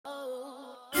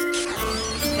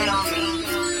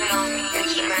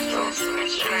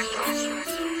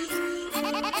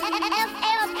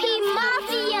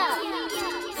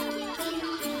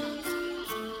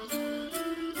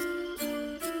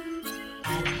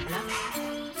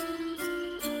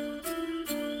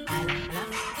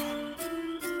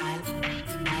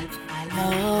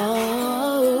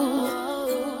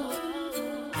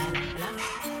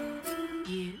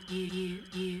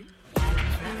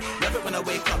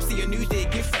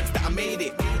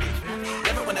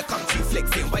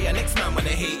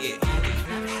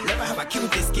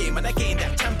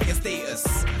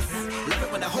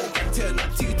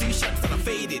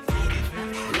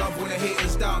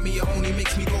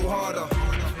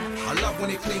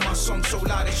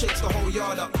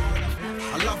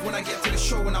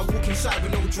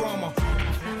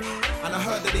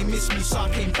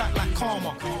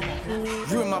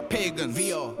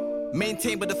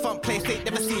But the fun place ain't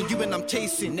never seen you and I'm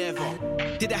chasing. Never.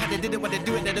 Did it how they didn't want to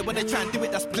do it, they want to try and do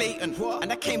it, that's blatant. What?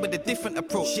 And I came with a different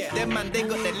approach. Yeah. Them man, they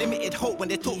got their limited hope when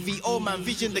they talk VO, man,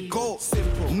 vision the goal.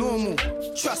 Simple. Normal,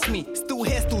 trust me, still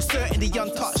here, still certainly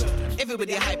untouched.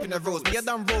 Everybody hyping the roads, but you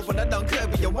done roll when I done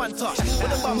curb with your one touch. With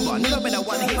a bumper, never been a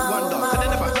one hit wonder. But I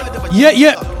never heard of a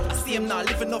I see him now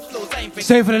living off flows, I ain't thinking.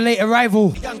 Sorry for the late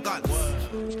arrival. Young guns.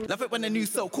 Love it when the new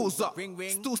soul calls up. Ring, ring.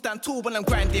 Still stand tall when I'm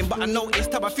grinding, but I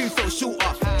noticed how I feel so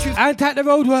shorter. And take the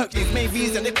road work. It's main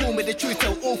reason they call me the truth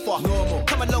tell author. Normal.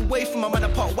 Come a long way from my man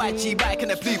apart, YG bike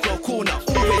in a blue girl corner.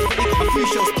 Always they got my few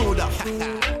shows stored up.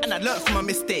 And I learned from my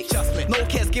mistakes. No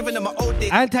cares giving them my old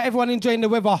days. And to everyone enjoying the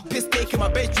weather. Piss take in my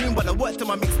bedroom, but I worked on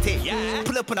my mixtape. Yeah.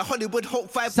 Pull up on a Hollywood Hulk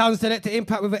 5. Sound select to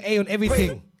impact with an A on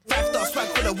everything. 5-star swag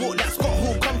for the walk, that's got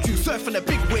who come true, surfing the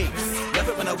big waves. Love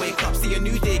it when I wake up, see a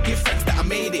new day, give thanks that I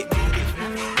made it.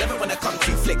 Love it when I come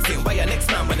true, flexing by your next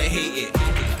man when I hate it.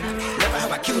 Love it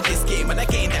how I killed this game and I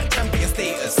gained that champion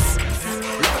status.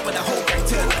 Love it when the whole gang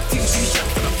turn up, 2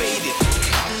 shots and I faded.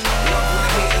 Love when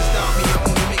the haters down me, it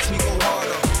only makes me go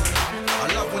harder. I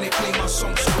love when they play my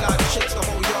song so loud, it shakes the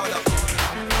whole yard up.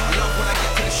 I love when I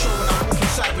get to the show and I walk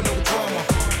inside with no drama.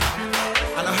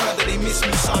 And I heard that they miss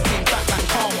me, so I came back like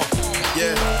karma.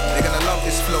 Yeah, they're gonna love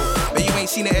this flow. But you ain't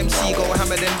seen an MC go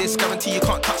hammer than this. Guarantee you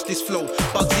can't touch this flow.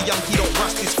 Bugsy Yankee don't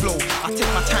rush this flow. I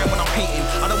take my time when I'm painting.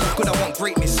 I don't want good, I want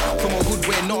greatness. From a good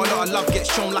way, not a lot of love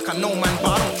gets shown like I know man.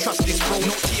 But I don't trust this bro.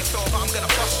 No TFL, but I'm gonna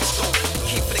bust this though.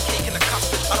 Keep for the cake and the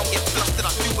custard. I don't get flustered,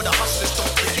 I do with the hustlers.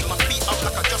 Don't kick my feet up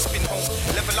like I just been home.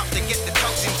 Level up, then get the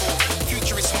tugs involved.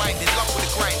 Futurist minded, love with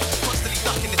the grind. Constantly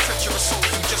ducking the treacherous souls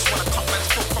who just wanna cut man's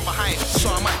foot from behind.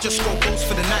 So I might just go ghost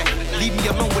for the night. Leave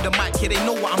me alone with the mic, yeah, they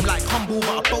know what I'm like. Humble,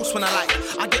 but I boast when I like.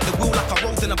 I get the wheel like I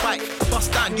rode in a bike.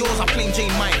 Bust down yours, I plain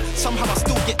Jane mine. Somehow I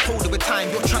still get colder with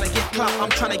time. You're trying to get clout, I'm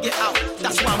trying to get out.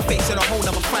 That's why I'm facing a whole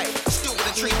nother fight. Still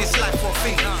wouldn't trade this life for a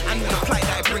thing. And the plight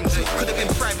that it brings. Could have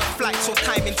been private flights or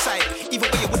time inside. Either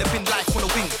way, it would have been life on a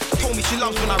wing. Told me she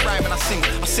loves when I rhyme and I sing.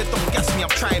 I said, don't gas me,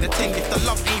 I'm trying to ting. If the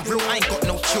love ain't real, I ain't got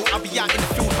no chill. I'll be out in the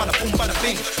field, bada boom, bada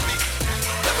bing.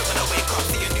 Love it when I wake up,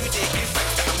 see a new day, give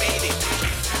thanks that I made it.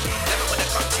 Never when I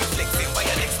come to flexing by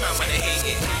your next man when I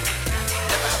hate it.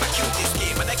 Never have I killed this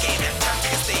game and I gained that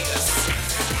champion status.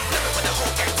 Never when the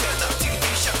whole gang turned up, 2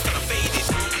 shots and I faded.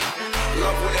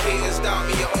 Love when the haters down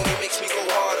me, it only makes me go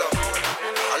harder.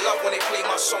 I love when they play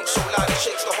my song so loud it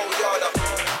shakes the whole yard up.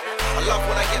 I love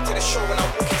when I get to the show and I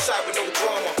walk inside with no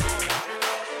drama.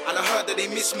 And I heard that they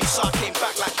miss me, so I came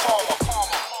back like karma.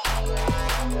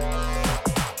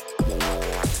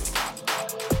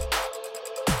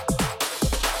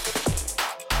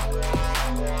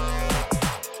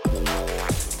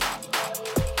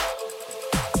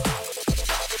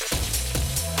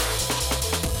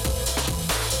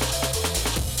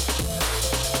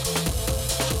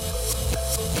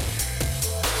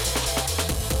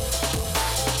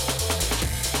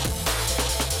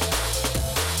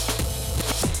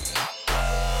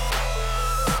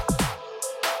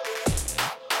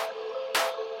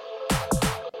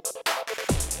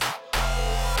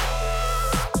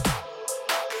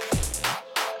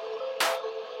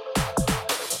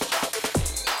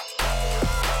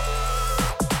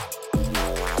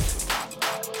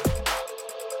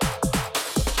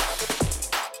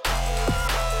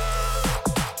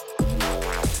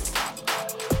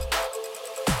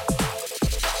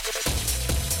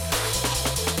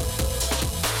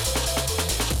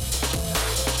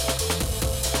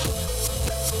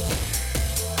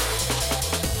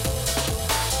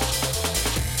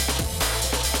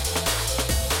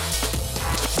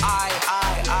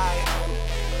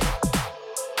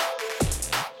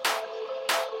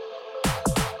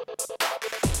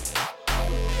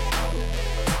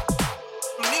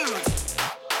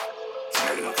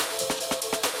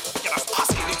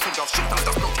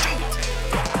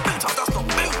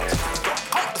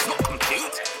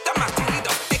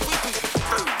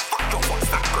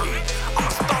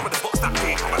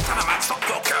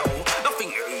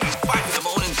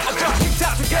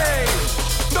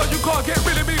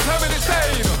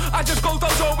 I just go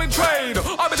dojo and train.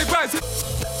 I'm in the grind.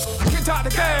 Get out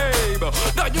the game.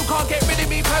 No, you can't get rid of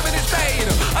me, permanent stain.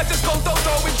 I just go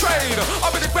dojo and train. I'm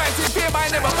in the grind, fear my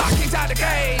never back. Get out the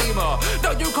game.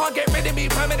 No, you can't get rid of me,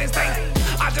 permanent stain.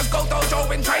 I just go dojo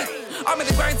and train. I'm in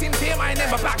the grind, fear my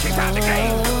never back. Get out the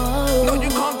game. No, you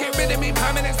can't get rid of me,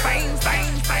 permanent stain.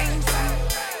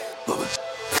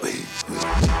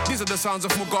 These are the sounds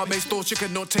of Mugabe store. She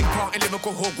cannot take part in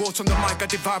lyrical Hogwarts on the mic. I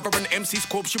devour an MC's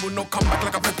corpse. She will not come back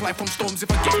like a reply from storms. If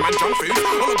I get man jump food,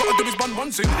 all I gotta do is run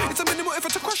one suit. It's a minimal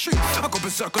effort to crush you. I go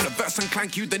berserk on a verse and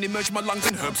clank you, then emerge my lungs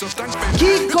in herbs of stank food.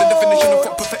 The definition of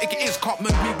what pathetic it is. Can't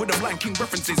murk me with them Lion King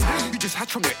references. You just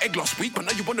hatched from your egg last week, but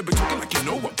now you wanna be talking like you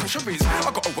know what pressure is.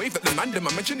 I got a wave that the man them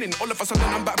are mentioning. All of a sudden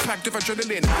I'm backpacked with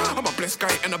adrenaline. I'm a blessed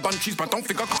guy and a bun cheese, but don't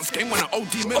think I can't scheme when I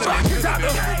OD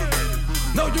melanin.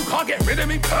 No, you can't get rid of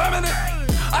me permanent.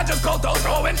 I just go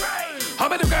dojo and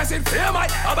I'm in the grass in fear, mate.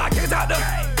 I'm back out the.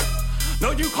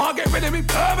 No, you can't get rid of me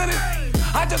permanent.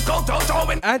 I just go dojo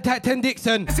and Antac 10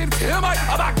 Dixon. It's in fear, mate.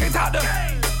 I'm back out the.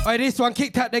 Alright, this one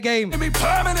kicked out the game. Me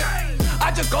permanent.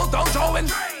 I just go dojo and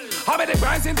I'm in the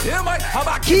grass in fear, mate. I'm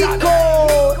back out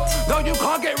the. No, you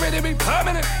can't get rid of me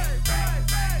permanent.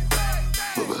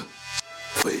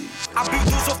 I boot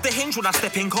dudes off the hinge when I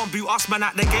step in. Can't boot us, man,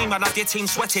 at the game. I'd have your team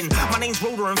sweating. My name's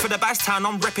Roller and for the bass town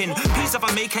I'm repping. Peace if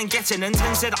I make and get in. And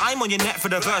 10 said I'm on your net for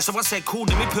the verse. So I said cool,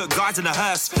 let me put guys in a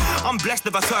hearse. I'm blessed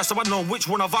with a curse, so I know which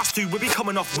one of us two will be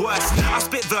coming off worse. I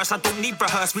spit verse, I don't need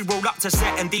rehearse. We roll up to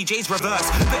set and DJs reverse.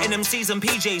 Putting MCs and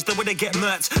PJs, the way they get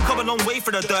murked. Come a long way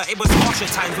for the dirt, it was harsh at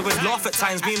times. We would laugh at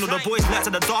times, me and all the boys left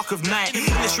in the dark of night. In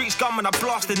the streets gone when I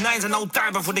blasted nines and I'll die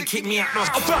before they kick me out.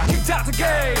 I'm back, kicked out the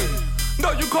game.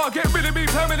 No, you can't get rid of me,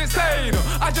 permanent stain.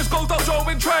 I just go dojo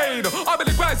and train. I'm in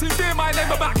the grass, fear my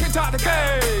name, I'm back into the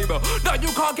game. No,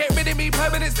 you can't get rid of me,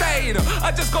 permanent stain.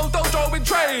 I just go dojo and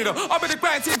train. I'm in the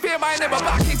grass, fear my name, I'm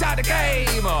back into the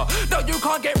game. No, you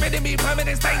can't get rid of me,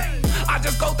 permanent stain. I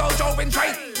just go dojo and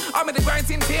train. I'm in the grass,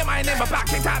 fear my name, I'm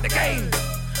back into the game.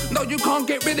 No, you can't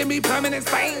get rid of me, permanent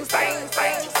stain.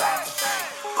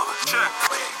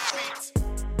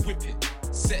 Whip it,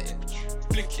 set it,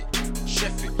 flick it,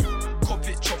 chef it. Cop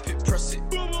it, chop it, press it.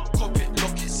 Cop it,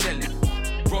 lock it, sell it.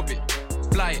 Rob it,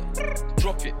 fly it,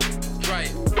 drop it, dry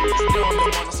it. Still on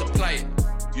the one, supply it.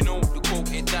 You know the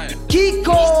coke ain't dying. Kiko!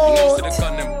 Close to the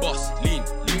gun and bust. Lean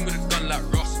with a gun like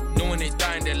Ross. No one ain't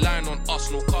dying, they're lying on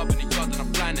us. No carbon in yard and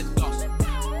I'm blind at dust.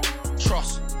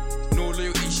 Trust, no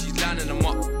loyalty, she's lining them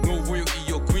up. No royalty,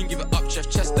 your queen, give it up. Chef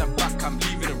chest and back, I'm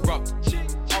leaving it rubbed.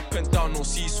 Up and down, no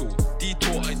seesaw.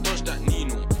 Detour, I dodged that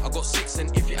Nino. I got 6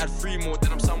 and if you add 3 more,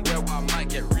 then I'm somewhere where I might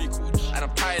get recalled. And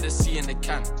I'm tired of seeing the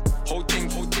can. Whole thing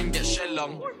get shell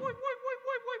lung.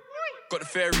 Got the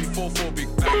fairy 4-4 big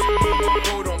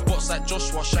bang. Rolled on bots like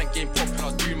Joshua, shank game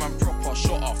popular. Do man proper,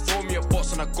 shot up. Throw me a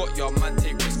box and I got ya, man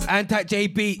take risks. Antac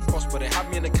JB. Prosper, they have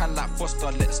me in the can like Foster.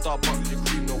 Let the Starbucks with the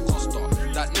cream, no Costa.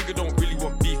 That nigga don't really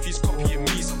want beef, he's copying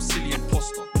me, some silly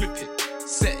imposter. Flip it,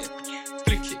 set it,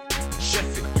 flick it,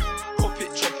 chef it. Cop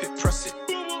it, chop it, press it.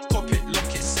 Cop it,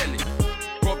 lock it, sell it.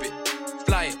 Rob it,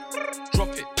 fly it, drop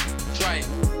it, dry it.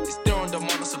 It's there on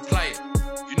demand, I supply it.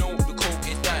 You know the coke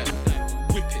ain't diet.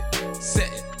 Whip it,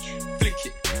 set it, flick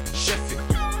it, chef it.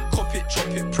 Cop it, chop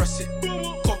it, press it.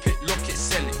 Cop it, lock it,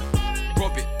 sell it.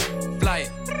 Rob it, fly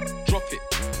it, drop it,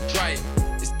 dry it.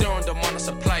 It's there on demand, I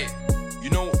supply it. You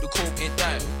know the coke ain't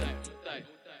diet.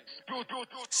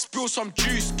 Spill some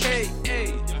juice,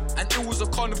 K.A. And it was a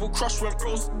carnival crush when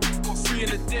bros got 3 in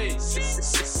a day.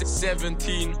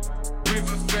 17 with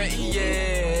a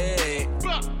 38.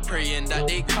 Praying that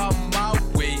they come my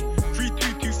way.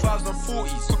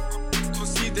 2040s.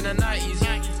 Conceived in the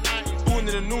 90s. Born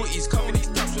in the noughties. Cover these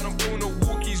taps when I'm going to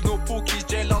walkies. No porkies,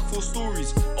 jail out 4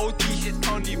 stories. OD hit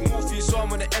pound, need morphine. So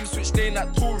I'm on the M switch, staying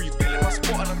like Tory. Filling my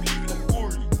spot and I'm leaving them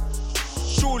gory.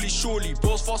 Surely,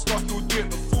 bros faster, he'll do it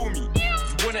before me. If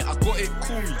you want it, I got it,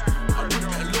 call me. I rip it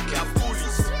and look at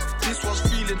polies. This one's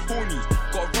feeling horny.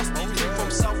 Got a rusty came from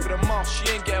south of the mouth.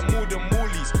 She ain't getting more than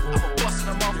Morley's. I'm a bust in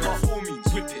the mouth, not for me.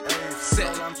 Whip it,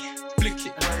 set it, flick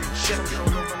it, chef it.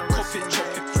 Cop it, chop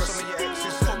it, press it.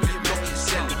 Cop it, lock it,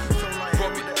 sell it.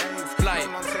 Rob it, fly it,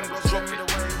 drop it,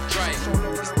 dry it.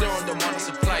 It's there on the man, I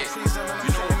supply it. You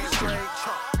know what it's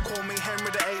Call me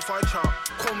Henry the 8-5 chart.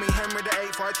 Call me Henry the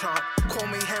 8-5 chart. Call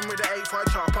me Henry the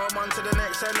 8-5 chart. I'm on to the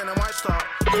next end and I might start.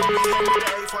 Call me Henry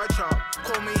the 8-5 chart.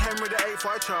 Call me Henry the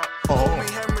A5 chart. Call me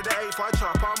Henry the A5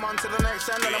 chart. I'm on to the next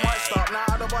end and I might stop. Now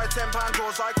I don't buy £10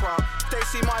 draws I crop. They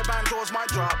see my band draws might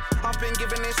drop. I've been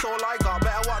giving this all I got.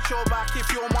 Better watch your back if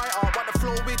you're my art. But the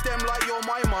flow with them like you're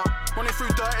my mark. Running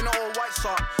through dirt in an all white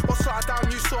sock. What's that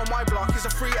down you saw my block? It's a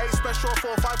 3-8 special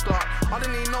 4-5 Glock. I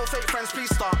don't need no fake friends,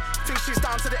 please stop. Think she's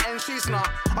down to the end, she's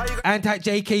not.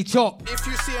 Anti-JK Chop. If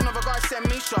you see another guy send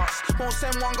me shots, won't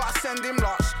send one, gotta send him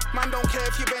lots. Man don't care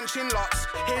if you benching lots.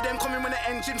 Hear them coming when the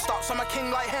engine stops. I'm a king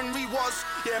like Henry was.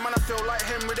 Yeah man, I feel like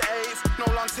Henry the 8th. No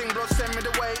long ting blood, send me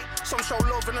the way. Some show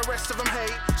love and the rest of them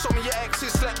hate. Some of your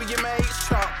exes slept with your mates.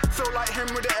 Chop. Feel like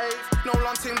Henry the 8th. No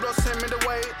long ting blood, send me the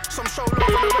way. Some show love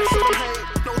and the rest of them hate.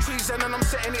 No treason and I'm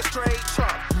setting it straight.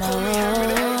 Chop. Call me Henry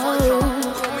the 8th, I chop.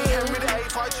 Call me Henry the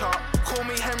 8th, I chop. Call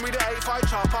me Henry the 8th, I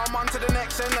chop. I'm on to the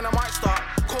next end and I might stop.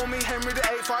 Call me Henry the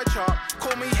 8th, I chop.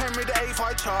 Call me Henry the 8th,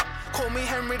 I chop. Call me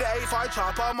Henry the 8th, I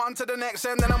chop. I'm on to the next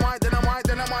end, then I might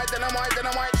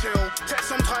chill. Take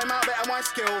some time out, better my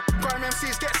skill. Grime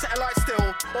MCs get satellite still.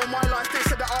 All my life they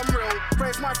said that I'm real.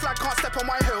 Raise my flag, can't step on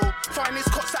my hill. Find these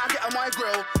cuts that I get on my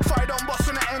grill. If I don't bust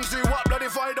on the Enzu, what blood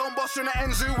if I don't bust on the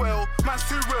Enzu will? Man's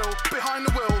too real, behind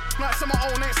the wheel. Nights on my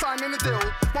own, ain't signing the deal.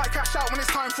 Might cash out when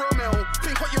it's time for a meal.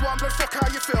 Think what you want, blood, fuck how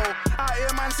you feel. Out here,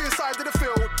 man's inside of the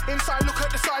field. Inside, look at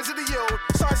the size of the yield.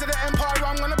 Size of the empire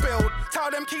I'm gonna build. Tell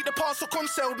them keep the parcel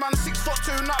concealed. Man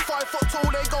 6'2", not 5 foot tall.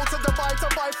 They go to Dubai to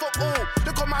buy football.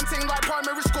 Look at man thing like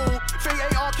primary school.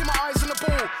 V8 arc in my eyes on the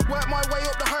ball. Work my way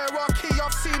up the hierarchy.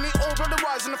 I've seen it all, but the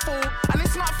rise and the fall. And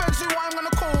it's not feds who I'm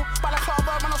gonna call.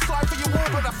 Balaclava, man, I'll slide for your wall.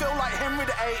 But I feel like Henry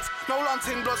the 8th. No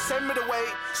long-tin blood, send me the way.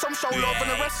 Some show love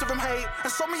and the rest of them hate.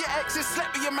 And some of your exes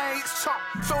slept with your mates. Chop.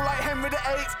 Feel like Henry the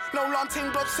 8th. No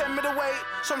long-tin blood, send me the way.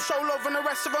 Some show love and the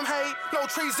rest of them hate. No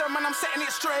treason, man, I'm setting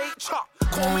it straight. Chop.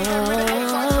 Call me Henry the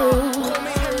 8th, I chop. Call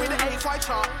me Henry the 8th, I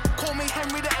chop. Call me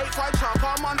Henry the 8th, I chop.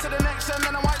 I'm on to the next and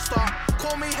then I might stop.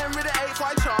 Call me Henry the 8th,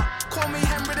 I chop. Call me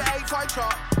Henry the 8th, I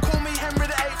chop. Call me Henry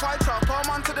the 8th, I chop. I'm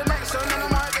on to the next and then I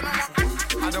might.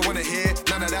 I don't wanna hear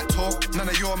none of that talk. None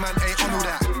of your man ain't on all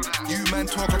that. You man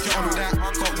talk like you're on all that.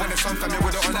 Got when it's something, you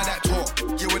with the honor that talk.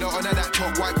 You with the honor that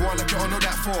talk. Why go on like you're on all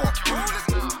that for?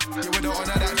 You with the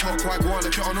honor that talk. Why go on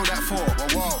like you're on all that for?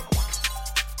 Whoa.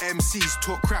 MCs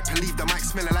talk crap and leave the mic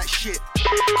smelling like shit.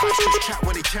 Guys just chat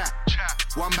when they chat.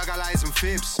 One bag of lies and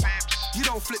fibs. You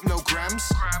don't flip no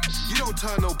grams. You don't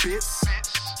turn no bits.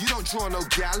 You don't draw no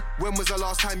gal. When was the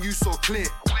last time you saw clear?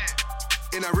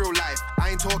 In a real life,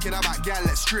 I ain't talking about gal,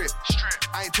 let's strip.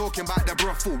 I ain't talking about the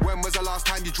brothel. When was the last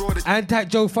time you draw the Antac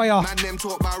Joe Fire. Man, them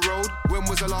talk about road. When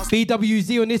was the last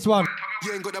BWZ on this one.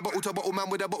 You ain't got the bottle to bottle, man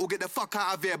with a bottle. Get the fuck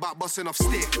out of here about busting off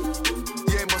stick.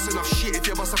 You ain't busting off shit. If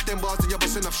you bust off them bars, then you're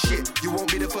busting off shit. You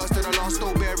won't be the first or the last.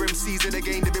 No bare MCs in the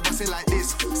game, they be busting like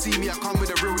this. See me, I come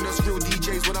with the realness. Real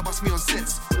DJs when I bust me on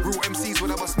sets. Real MCs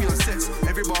when I bust me on sets.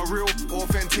 Every bar real,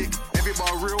 authentic. Every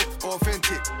bar real,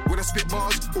 authentic. When I spit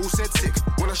bars, all said sick.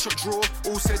 When I shot draw,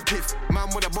 all said piff. Man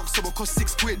with a box that will cost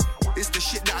 £6. It's the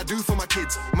shit that I do for my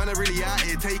kids. Man, I really out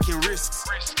here taking risks.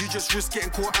 You just risk getting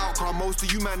caught out, cause most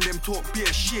of you man them talk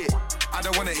bare shit. I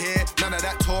don't wanna hear none of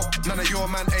that talk. None of your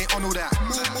man ain't on all that.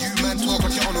 You man talk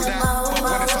like you're on all that. But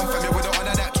when it's something, you with the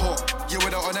honor that talk. You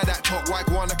with the honor that talk. Why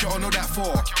go on like you're on all that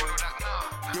for?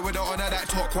 You with the honor that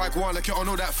talk. Why go on like you're on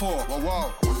all that for?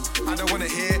 Whoa. I don't wanna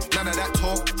hear none of that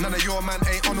talk. None of your man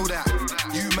ain't on all that.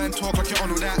 You man talk like you're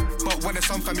on all that. But when it's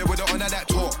something, you with the honor that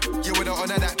talk. You with the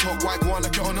honor that talk. Why go on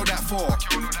like you're on all that for?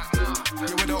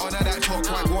 You with the honor that talk.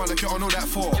 Why go on like you're on all that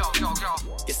for?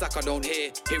 It's like I don't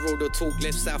hear all the talk.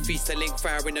 Left, south, east, a link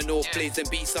fire in the north. Plays and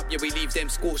beats up, yeah, we leave them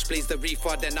scorched. Plays the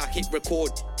reefer, then I hit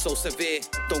record. So severe,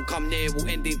 don't come near, we'll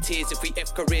end in tears. If we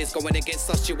F careers going against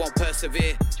us, you won't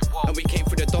persevere. And we came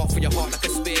through the dark for your heart like a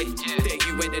spear. There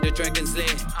you enter the dragon's lair.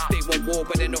 They want war,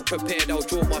 but they're not prepared. I'll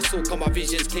draw my sword, come my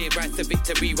vision's clear. Rise to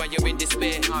victory while you're in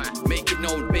despair. Make it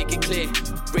known, make it clear.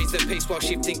 Raise the pace while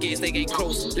shifting gears, they ain't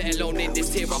close. Let alone in this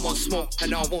tier, I'm on smoke,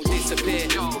 and I won't disappear.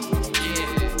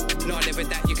 Yeah. No, never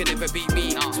that, you can never beat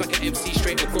me. Swag an MC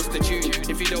straight across the tune.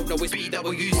 If you don't know it's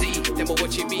BWZ, then we're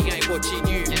watching me, I ain't watching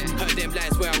you. Heard them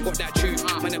lies where I got that truth.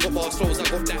 Man, I got bars flows, I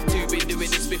got that too. Been doing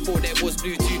this before there was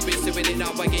Bluetooth. Been doing it now,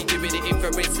 I ain't doing it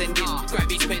infrared sending.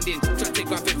 Grab each pending, try to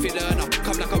grab it, feel learner.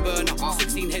 Come like a burner,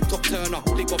 16 head top turner.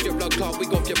 Lick off your blood clot,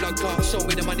 wig off your blood clot. Show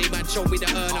me the money, man, show me the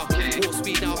earner. Warp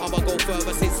speed now, I'ma go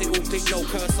further since it all click, no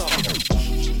cursor.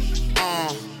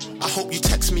 I hope you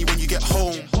text me when you get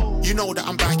home. You know that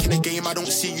I'm back in the game, I don't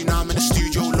see you now, I'm in the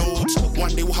studio loads.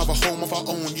 One day day we'll have a home of our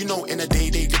own. You know, in a day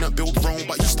they didn't build Rome,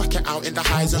 but you stuck it out in the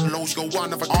highs and lows. You're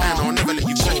one of a kind, I'll never let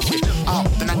you go. Out,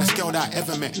 the youngest girl that I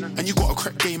ever met, and you got a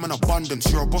correct game and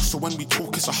abundance. You're a boss, so when we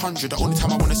talk, it's 100. The only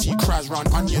time I wanna see you cries round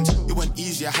onions. It went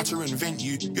easy, I had to reinvent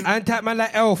you. And tap man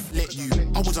like Elf. Let you.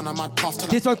 I was on a mad path to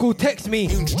this one called Text Me.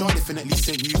 Angel Jar definitely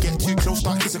sent you. Get too close,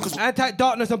 start kissing, cause Anti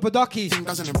Darkness and Podaki. Thing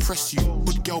doesn't impress you.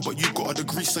 Good girl, but you got a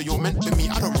degree, so you're meant for me.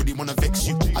 I don't really wanna vex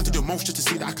you. I do the most just to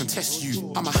see that I can test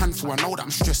you. I'm a handful, I know that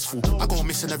I'm stressful. I go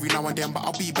missing every now and then, but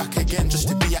I'll be back again just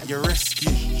to be at your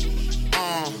rescue.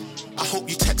 I hope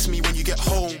you text me when you get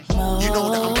home. You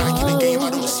know that I'm back in the game, I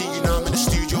don't see you now, I'm in the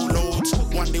studio loads.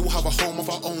 One day we'll have a home of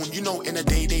our own. You know, in a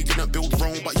day they didn't build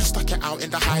Rome, but you stuck it out in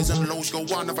the highs and lows. You're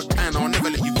one of a kind, I'll never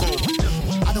let you go.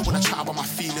 I don't wanna chat about my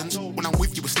feelings. When I'm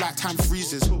with you, it's like time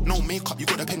freezes. No makeup, you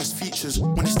got the penest features.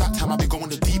 When it's that time, I be going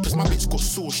the deepest. My bitch got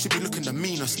sauce, she be looking the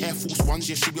meanest. Air Force Ones,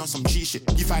 yeah, she be on some G shit.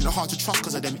 You find it hard to trust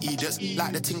cause of them idiots.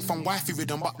 Like the thing from Wifey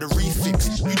Rhythm, but the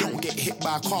refix. You don't get hit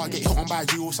by a car, get hit on by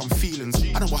you or some feelings.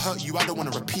 I don't wanna hurt you, I don't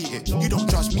wanna repeat it. You don't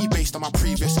judge me based on my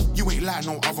previous. You ain't like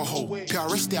no other hoe.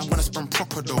 PRS day, I'm gonna spend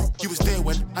proper though. You was there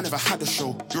when I never had a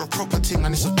show. You're a proper thing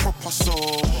and it's a proper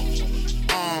soul.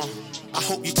 I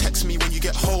hope you text me when you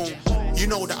get home. You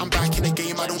know that I'm back in the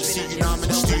game, I don't see you now, I'm in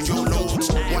the studio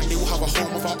loads. One day we'll have a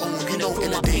home of our own. You know,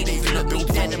 in a day they finna build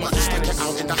Rome, but just like it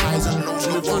out in the highs and lows.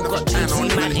 No one of a kind, I'll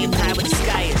never let you go. Where the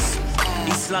sky is.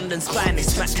 East London's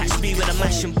finest, Matt catch me with a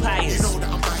mash and pies.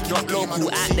 Not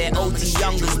local, out there, OD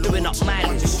youngers doing up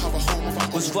mileage.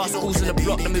 Was rascals in the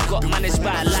block, then we got managed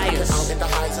by liars.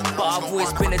 But I've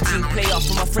always been a team player,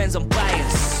 for my friends I'm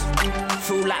biased.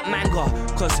 Feel like manga,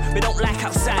 cause we don't like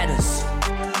outsiders.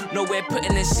 No, we're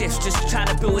putting in shifts, just trying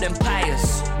to build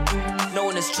empires.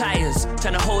 Known as triers,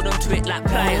 trying to hold on to it like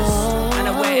pliers. And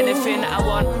I wear anything that I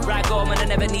want, right go, man, I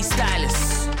never need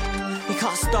stylists. You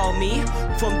can't style me,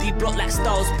 from the block like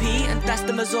Styles P. And that's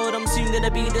the Mazord, I'm soon gonna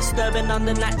be disturbing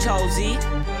under like Charlesy.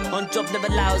 On job never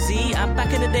lousy, and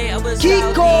back in the day I was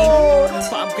lousy.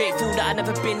 But I'm grateful that I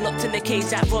never been locked in the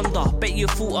cage like Ronda. Bet you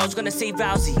thought I was gonna say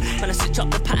Rousey. Man, I switch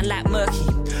up the pattern like Murky.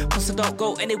 Plus I don't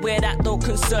go anywhere that don't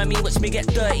concern me, watch me get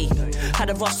dirty. Had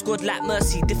a rough squad like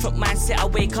Mercy, different mindset, I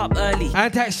wake up early.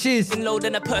 Anti-shiz. Been low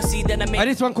than a Percy, then I make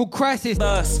this one called Crisis.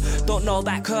 Burst, don't know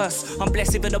that curse. I'm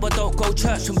blessed even though I don't go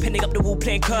church. I'm pinning up the wall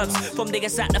playing curbs. From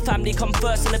niggas at the family come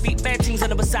first. And I beat bad things on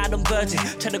the side, I'm virgin.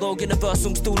 Trying to go universal,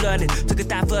 I'm still learning. Took a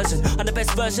diversion. I'm the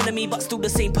best version of me, but still the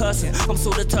same person. I'm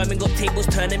so determined, got tables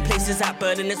turning, places that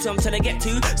burning. That's where I'm trying to get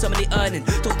to, somebody earning.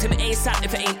 Talk to me ASAP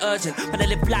if it ain't urgent. When I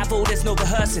live live, oh, there's no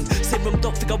rehearsing. Same room,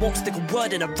 don't think I won't stick a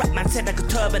word in. A rap man said like a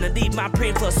turban, and leave my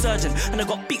praying for a surgeon. And I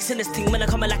got beats in this thing, when I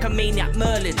come in like a maniac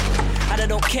Merlin. And I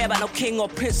don't care about no king or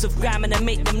prince of grime, and I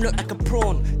make them look like a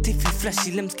prawn. Tiffy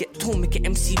fleshy limbs get torn, make it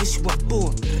MC, wish you weren't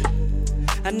born.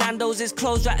 And Nando's is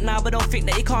closed right now, but don't think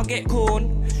that he can't get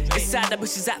corn. It's sad that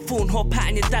wishes that phone, hop out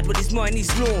and your dad with his money in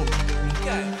his lawn.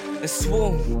 It's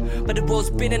swarm, but the world's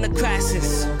been in a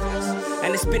crisis.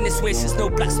 And it's been this way since no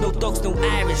blacks, no dogs, no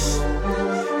Irish.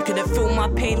 You couldn't feel my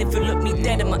pain if you look me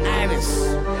dead in my iris.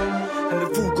 And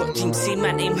we've all got dreams, see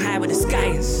man aim high where the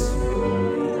sky is.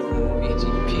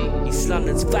 East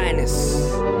London's finest.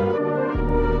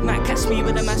 Might catch me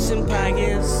with a mash and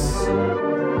pies.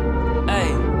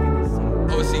 Hey.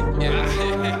 Obviously, yeah.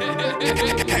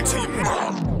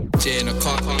 Jay in a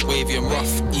car, wavy and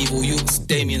rough. Evil youths,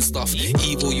 Damien stuff.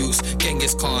 Evil youths,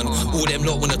 Genghis Khan. All them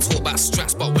lot wanna talk about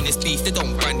straps, but when it's beef, they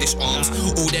don't brandish arms.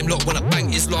 All them lot wanna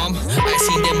bang Islam. I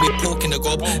seen them with pork in the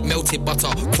gob, melted butter,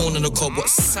 corn on the cob. What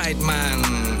side man?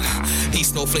 These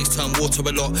snowflakes turn water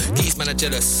a lot. These men are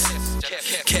jealous.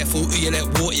 Careful who you let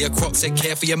water your crops. Say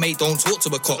care for your mate, don't talk to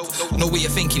a cop. Know what you're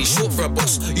thinking, he's short for a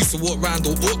boss. Used to walk round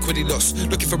all awkwardly lost.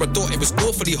 Looking for a daughter, it was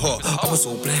awfully hot. I was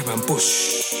all Blair and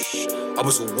Bush. I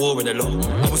was all warring a lot.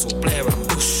 I was all Blair and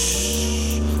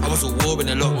Bush. I was all warring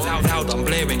a lot. Loud, I'm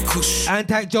blaring Kush.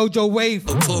 Anti Jojo Wave.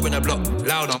 Touring a block.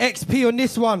 Loud, I'm XP on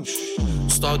this one.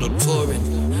 Started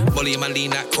touring. Molly and my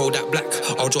lean that cold, that black.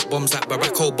 I'll drop bombs like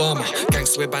Barack Obama.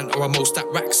 Gangster with band or a most at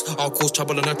racks. I'll cause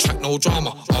trouble on a track, no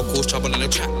drama. I'll cause trouble in a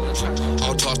chat.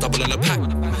 I'll charge double in a pack.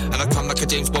 And I come like a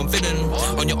James Bond villain.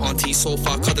 On your auntie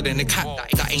sofa, cuddled in a cat.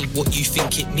 That ain't what you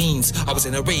think it means. I was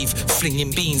in a rave,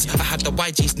 flinging beans. I had the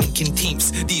YGs linking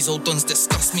teams. These old dons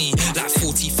disgust me. Like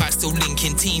 45 still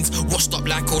linking teens. Washed up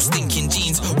like old stinking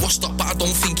jeans. Washed up but I don't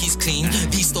think he's clean.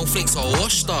 These snowflakes are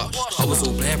washed up. I was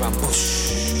all Blair and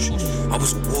Bush. I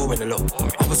was all warring a lot.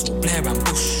 I was all Blair and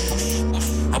Bush.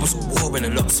 I was all warring a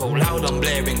lot. So loud I'm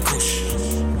blaring Kush.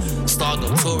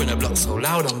 Started touring a block. So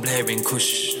loud I'm blaring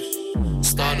Kush.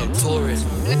 Stardom touring.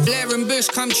 Blair and Bush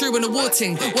come true in the war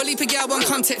ting. Wally Pigal one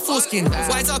come take foreskin.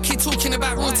 Why is our kid talking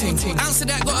about rotting? Ounce of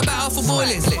that got about half a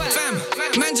balling. Fam,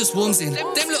 man just warms in.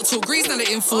 Them lot talk grease, now they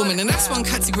informing. And that's one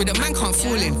category that man can't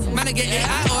fall in. Man, I get it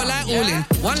out or like all in.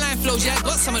 One line flows, yeah,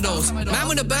 got some of those. Man,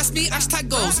 when the burst beat, hashtag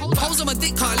goals. Holes on my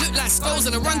dick car look like skulls.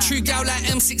 And I run true gal like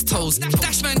M6 toes.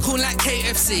 Dash man cool like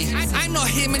KFC. I'm not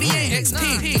him and he ain't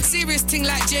XP. Serious thing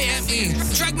like JME.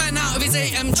 Drag man out of his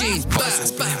AMG.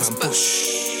 Burst, burst, burst.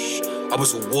 I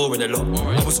was all warring a lot.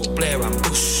 I was all Blair and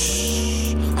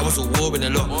Bush. I was all warring a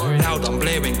lot. Loud, I'm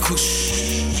blaring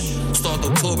Kush.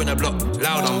 Stardom touring a block.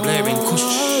 Loud, I'm blaring Kush.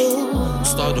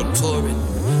 Stardom touring.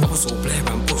 I was all Blair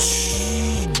and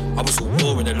Bush. I was all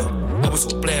warring a lot. I was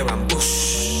all Blair and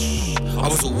Bush. I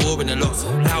was all warring a lot.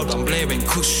 Loud, I'm blaring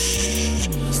Kush.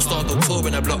 Stardom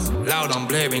touring a block. Loud, I'm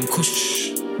blaring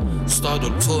Kush.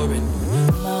 Stardom touring.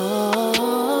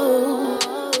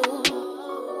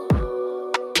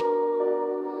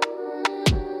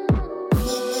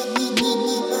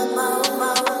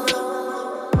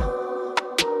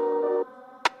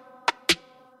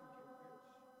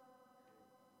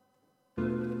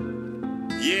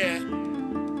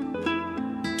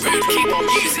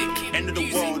 End of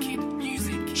the world.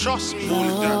 Trust me,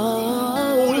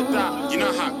 all of that, you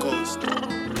know how it goes.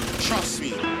 Trust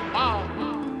me.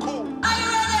 Cool.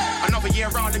 Another year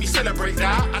round, let me celebrate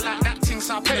that. I like that thing,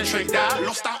 so I penetrate that.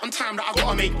 Lost out on time that I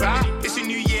gotta make back. It's a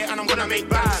new year and I'm gonna make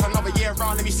back. Another year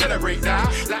round, let me celebrate that.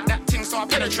 Like that thing, so I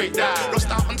penetrate that. Lost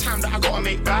out on time that I gotta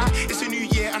make back. It's a new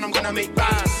year and I'm gonna make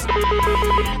back.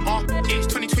 It's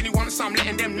 2021, so I'm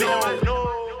letting them know.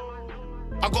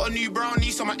 I got a new brownie,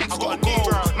 so my ex got a go.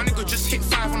 My nigga just hit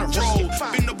 5 on a roll.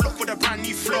 Been the block with a brand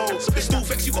new flow. It's still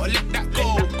vex, you gotta let that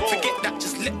go. Forget that,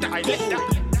 just let that go.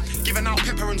 Giving out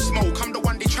pepper and smoke. I'm the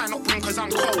one they try not bring cause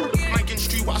I'm cold. Mike and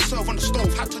stew what I serve on the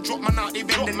stove. Had to drop man out, they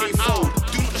bend and they fold.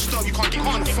 Do not disturb, you can't get me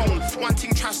on the phone. One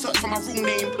thing, try search for my real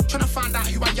name. Tryna find out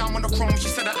who I am on the chrome. She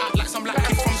said I act like some black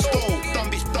kid from store. Dumb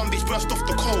bitch, burst off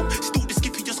the cold. Still the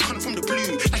skippy just come from the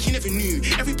blue. Like you never knew,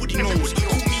 everybody knows.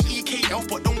 Call me EK Elf,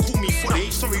 but don't call me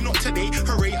fully. Sorry, not today.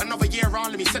 Hooray, another year round,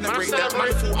 let me celebrate that. My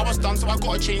fault, I was done, so I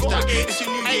gotta change that. It's a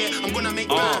new year, I'm gonna make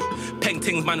that. Peng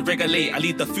things, man, regulate. I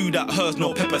leave the food at hers,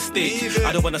 no pepper steak.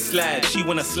 I don't wanna slide, she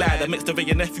wanna slide. I mixed the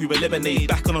your nephew with lemonade.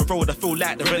 Back on the road, I feel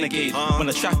like the renegade.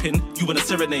 Wanna trapping, you wanna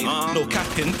serenade. No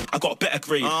capping, I got a better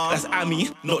grade. That's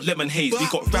Ami, not lemon haze. We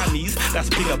got Rannies, that's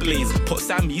bigger blaze. Put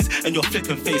Sammys in your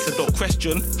flipping face and don't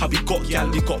question how we got gal.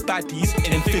 We got baddies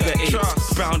in figure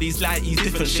eights. Brownies, lighties,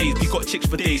 different shades. We got chicks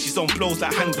for days. She's on blows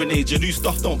like hand grenades. Your new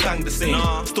stuff don't bang the same.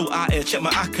 Still out here, check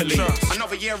my accolades.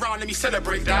 Another year round, let me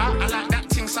celebrate that. I like that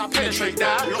thing, so I penetrate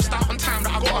that. Lost out on time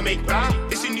that I gotta make back.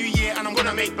 It's a new year and I'm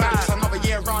gonna make back. Another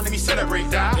year round, let me celebrate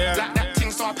that. Like that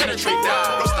thing, so I penetrate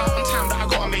that. Lost out on time that I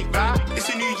gotta make back. It's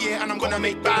a new year and I'm gonna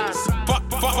make back.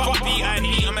 Fuck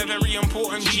B.I.D. I'm a very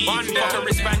important G. Fuck a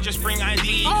wristband, just bring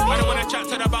ID. I don't wanna chat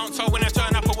to the bouncer when I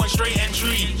turn up, I want straight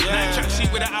entry. Like track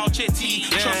sheet with an Alche T.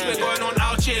 Trust we're going on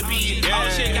Alche B.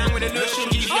 Alche gang with a lotion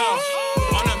G.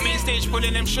 On the main stage,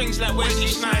 pulling them strings like Wesley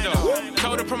Snyder.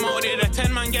 Told the promoter a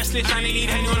 10-man guest list and they need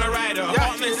Henny on a rider.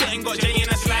 Apartment sitting, got Jay in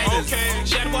a sliders.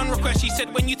 She had one request, she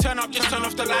said when you turn up, just turn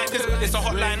off the light. Cause it's a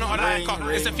hotline, not a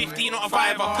liker. It's a 50, not a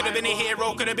 5er. Could've been a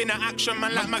hero, could've been an action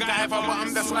man like MacGyver, but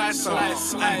I'm the slicer.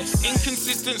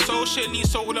 Inconsistent socially,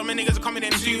 so all of my niggas are coming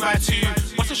in 2 by 2.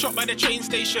 What's a shot by the train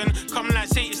station? Come like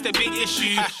say it's the big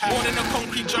issue. Born in a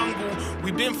concrete jungle,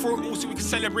 we've been through it all so we can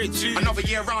celebrate too. Another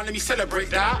year round, let me celebrate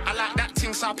that. I like that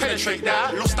thing, so I penetrate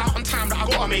that. Lost out on time that I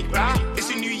gotta make back. It's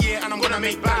a new year and I'm gonna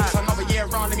make back. Another year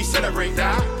round, let me celebrate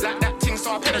that. Like that thing,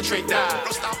 so I penetrate that.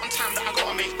 Lost out on time that I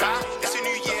gotta make back. It's a new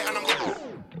year and I'm gonna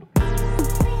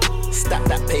stack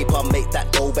that paper, make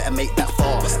that dough, better make that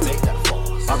fast.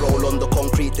 I roll on the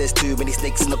concrete, there's too many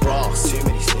snakes in the grass.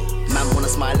 Man wanna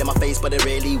smile in my face, but they're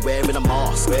really wearing a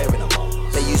mask.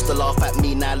 They used to laugh at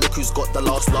me, now look who's got the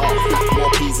last laugh. More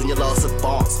P's in your last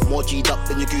advance, more G'd up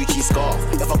than your Gucci scarf.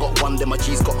 If I got one, then my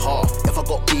G's got half. If I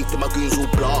got beef, then my goons will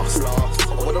blast.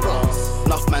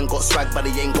 Enough man got swag, but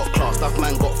they ain't got class. Enough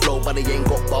man got flow, but they ain't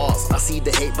got bars. I see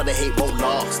the hate, but the hate won't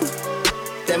last.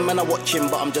 Them man are watching,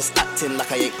 but I'm just acting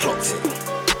like I ain't clocked it.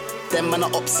 Them man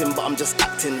are opsing, but I'm just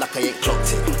acting like I ain't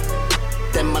clocked it.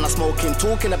 Them man are smoking,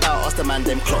 talking about us, the man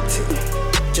them clocked it.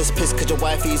 Just pissed cause your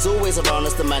wifey's always around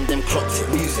us, the man them clocked it.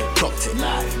 Music, clocked it,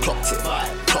 live, clocked it,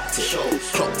 vibe, clocked it, shows,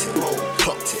 clocked it, roll,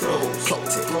 clocked it, roll,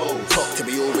 clocked it, roll, clocked it,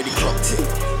 we already clocked it.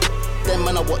 Them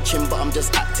man are watching, but I'm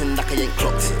just acting like I ain't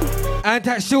clocked it. And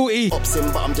that shorty.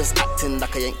 Opsing, but I'm just acting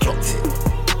like I ain't clocked it.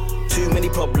 Too many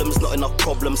problems, not enough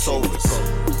problem solvers.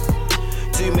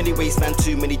 Too many waste man,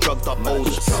 too many drugged up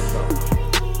olders.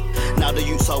 Now the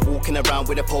youths are walking around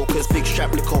with their pokers. Big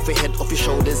strap, lick off your head, off your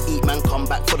shoulders. Eat man, come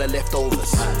back for the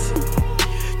leftovers.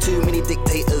 Too many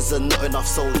dictators and not enough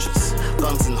soldiers.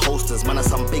 Guns and holsters, man are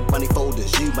some big money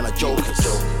folders. You man are jokers.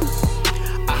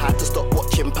 I had to stop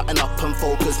watching, pattern up and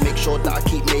focus. Make sure that I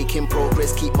keep making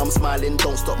progress. Keep mum smiling,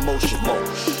 don't stop motion.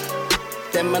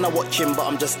 Them man are watching, but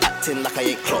I'm just acting like I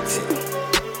ain't clocked it.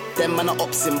 Them man are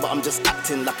opsing, but I'm just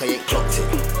acting like I ain't clocked it.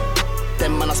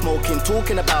 Them man are smoking,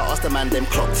 talking about us, the man them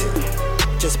clocked it.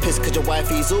 Just pissed cause your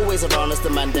wifey's always around us,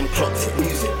 the man them clocked it.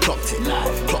 Music, clocked it,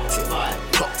 live, clocked it, vibe,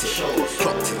 clocked it, shows,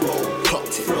 clocked it, roll,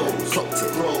 clocked it, roll, clocked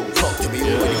it, roll, clocked it, we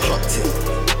already clocked it.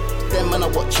 Them man are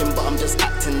watching, but I'm just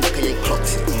acting like I ain't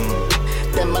clocked it.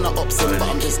 Them man are opsing, but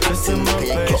I'm just acting like I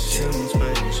ain't clocked it.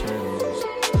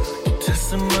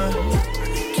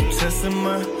 Keep testing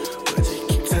my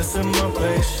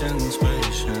patience.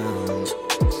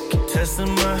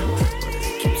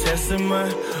 Keep testing my,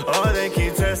 oh, they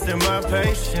keep testing my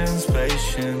patience.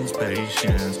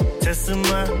 Testing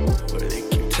my, they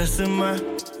keep testing my,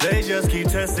 they just keep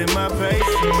testing my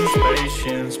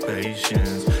patience.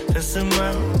 Testing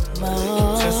my,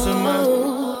 testing my.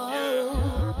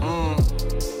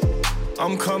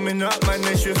 I'm coming up, man,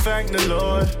 they should thank the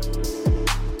Lord.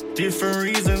 Different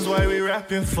reasons why we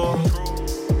rapping for.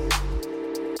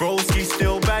 Broski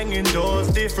still banging doors,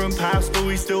 different paths, but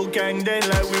we still gang then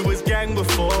like we was gang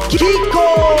before.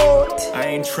 I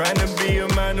ain't trying to be a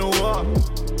man or what,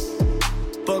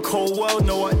 but whole world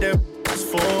know what they're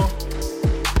for.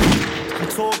 I'm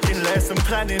talking less, I'm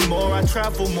planning more, I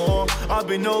travel more. I've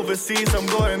been overseas, I'm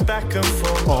going back and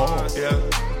forth. Yeah.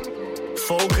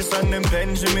 Focus on them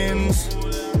Benjamins.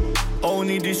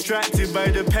 Only distracted by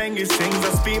the Pengus things.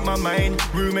 I speak my mind,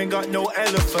 room ain't got no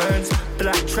elephants.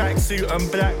 Black tracksuit and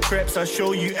black crepes, I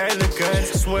show you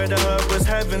elegance. Swear the herb was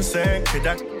heaven sent. Could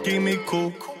that give me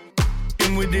cool?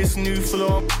 In with this new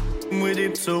floor, with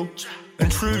it too.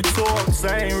 And true talks,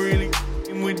 I ain't really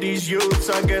in with these youths.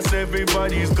 I guess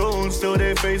everybody's gone, still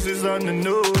their faces on the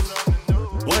news.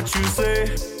 What you say?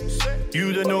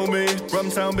 You don't know me.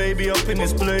 Rumtown baby up in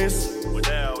this place.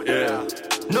 Yeah.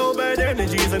 No bad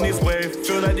energies on this wave.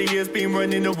 Feel like the years been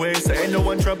running away, so ain't no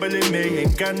one troubling me.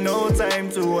 Ain't got no time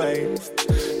to waste.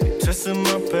 Testing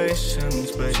my patience.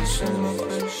 Keep testing my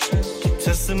patience. Keep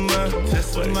testing my.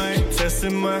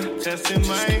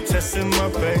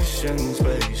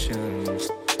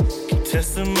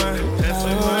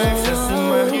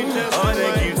 Oh,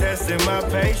 they keep testing my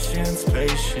patience.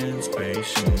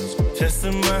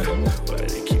 Testing my. Why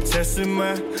they keep testing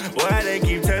my. Why they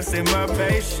keep testing my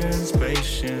patience.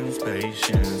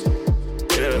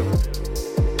 Yeah.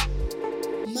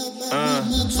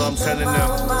 So I'm telling them,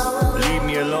 leave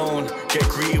me alone. Get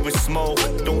greeted with smoke.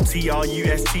 Don't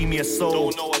TRUST me a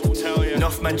soul. Don't know what to tell you.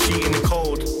 Enough man cheating the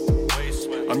code.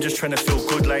 I'm just trying to feel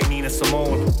good like Nina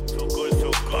Simone.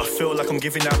 But I feel like I'm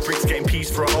giving out bricks, getting peace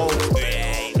for a hole.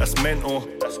 That's mental.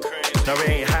 Now it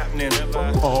ain't happening.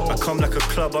 I come like a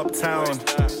club uptown.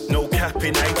 No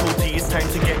capping, I told you it's time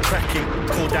to get cracking.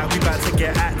 Called out, we about to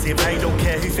get active. I don't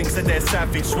care who thinks that they're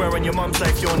savage. Swear on your mum's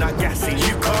life you're not gassing.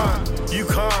 You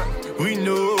can't, we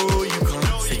know you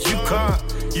can't. Say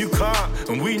you can't,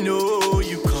 and we know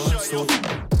you can't. So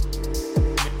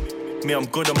me, I'm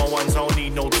good on my ones, I don't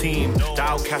need no team. The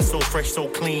outcast so fresh, so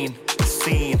clean.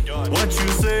 Scene. What you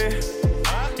say?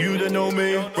 You don't know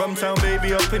me. Rumtown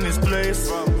baby up in this place.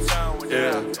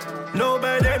 Yeah. No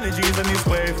bad energies on this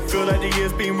wave. Feel like the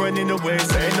years been running away,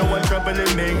 so ain't no one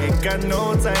troubling me. Ain't got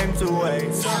no time to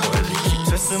waste. Keep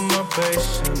testing my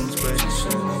patience.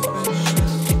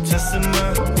 Keep testing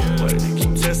my.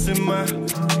 Keep testing my.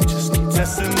 Just keep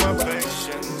testing my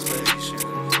patience.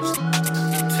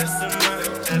 Keep testing my.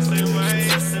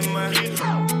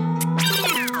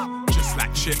 Just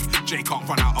like Chip, Jay can't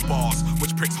run out of bars.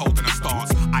 Which pricks holding a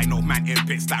stance? I know man in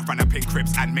bits that run up in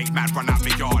cribs and make man run out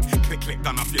the yard. Click,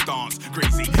 done off your dance.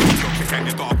 Greasy, your click and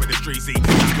your dark with a streezy.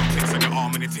 Now your clicks on your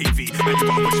arm and the TV. And you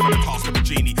got a wish for the task of a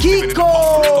genie. Living in the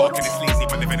past, it's dark and it's sleazy.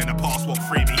 But living in the past won't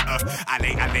free me.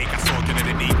 Alley, I saw you in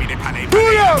the need me. They palate,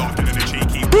 laughing in the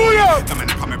cheeky. The man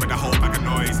are coming with a whole bag of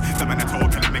noise. The man are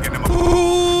talking and making them a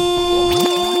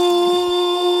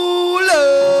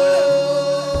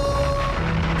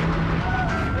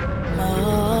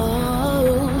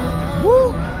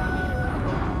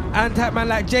And tap man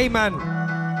like J-Man.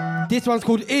 This one's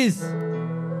called Is.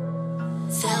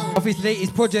 Off his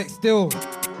latest project still.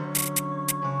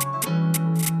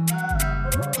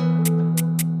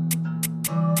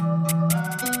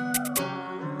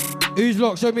 Who's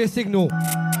locked? Show me a signal.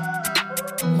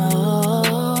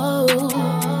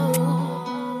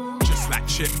 Just like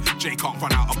Chip, Jay can't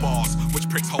run out of bars. Which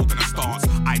pricks holding a stance?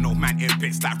 I know man in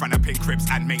bits that run up in cribs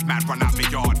and make man run out my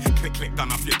yard. Click, click,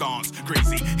 done off your dance.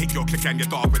 Greasy, hit your click and your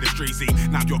dog with a streezy.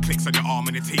 Now your clicks on your arm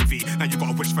and the TV. Now you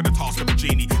gotta wish for the task of a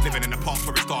genie. Living in the past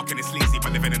where it's dark and it's sleazy,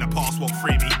 but living in the past won't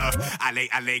free me.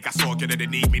 Alley, gas all good, they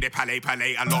need me. They palais,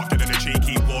 a lot good than a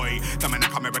cheeky boy. The man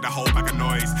come in with a whole bag of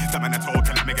noise. The man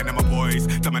talking like me and my boys.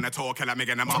 The man talking like me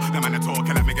and them. The man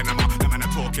talking like me and them. The man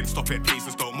talking, stop it, please,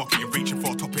 just don't mock it. You're reaching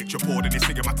for a topic, you're bored, and this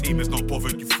thing of my team is not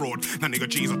bothered. You fraud. None of your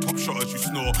G's are top shotters, you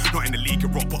snore. Not in the league,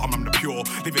 you're rock bottom, I'm the pure.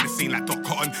 Living the scene like Doc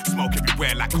Cotton. Smoke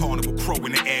everywhere like carnival crow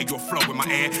in the air. Your flow in my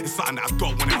air is something that I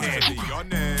don't wanna hear. To be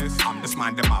honest, I'm just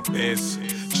minding my biz.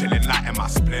 Chilling light in my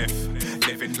spliff.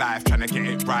 Living life, trying to get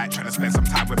it right. Trying to spend some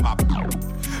time with my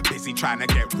busy trying to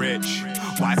get rich.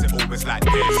 Why is it always like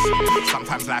this?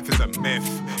 Sometimes life is a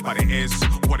myth, but it is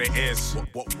what it is.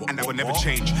 And that will never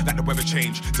change, like the weather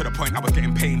changed. To the point I was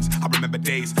getting pains. I remember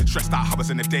days, stressed out, I was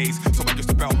in the days. So I used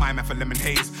to belt my man for lemon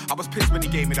haze. I was pissed when he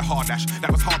gave me the hard dash.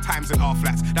 That was hard times in our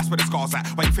flats, that's where the scars at.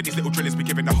 Why you think these little drillers be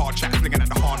giving the hard chat, flinging at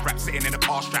the hard rap, sitting in the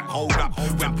bar strap. Hold up,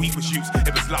 when we was youths,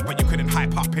 it was love, but you couldn't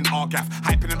hype up in our gaff.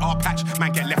 Hyping in our patch,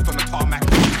 man get left on the tarmac.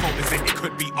 It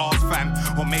could be ours, fam.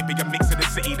 Or maybe a mix of the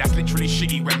city that's literally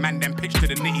shitty. When man then pitch to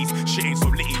the nitties, shit ain't so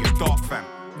litty, it's dark, fam.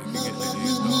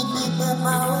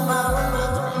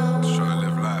 Just trying to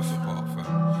live life apart,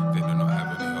 fam. They do not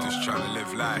have any heart. Just trying to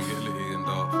live life, get litty and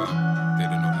dark, fam. They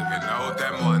do not live in all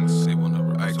them ones. They wanna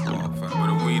rise apart, fam.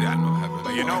 With a weed that not having.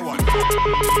 But you know what?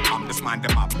 I'm just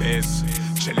minding my biz.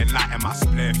 Chilling light in my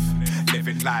spliff.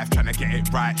 Living life, trying to get it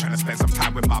right. Trying to spend some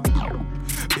time with my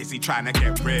busy trying to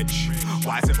get rich.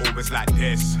 Why is it always like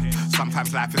this?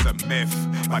 Sometimes life is a myth,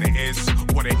 but it is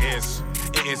what it is.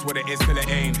 It is what it is till it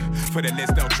ain't. For the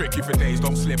list, they'll trick you for days.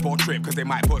 Don't slip or trip, cause they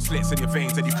might put slits in your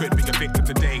veins and you could be a victim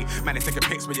today. Man, they taking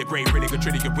pics with your grave. Really good,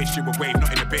 you wish you were wave,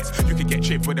 not in the bits. You could get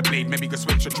chipped with a blade. Maybe you could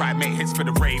switch and try and make hits for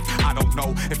the rave. I don't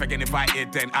know. If I get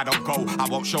invited, then I don't go. I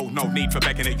won't show no need for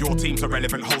begging it. Your team's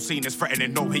irrelevant. Whole scene is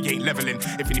threatening. No, he ain't leveling.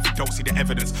 Even if you don't see the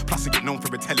evidence. Plus, he get known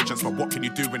for intelligence. But what can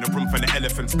you do in a room full of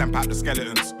elephants? Stamp out the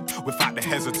skeletons without the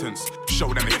hesitance.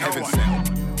 Show them it's heaven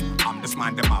sent. I'm just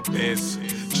minding my biz.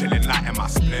 Chilling light in my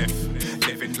spliff.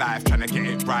 Living life, trying to get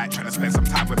it right. Trying to spend some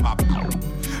time with my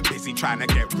busy trying to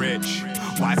get rich.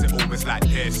 Why is it always like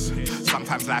this?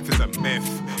 Sometimes life is a myth,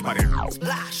 but it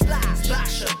splash, splash,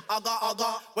 splash. I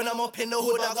got. When I'm up in the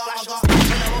hood, I got.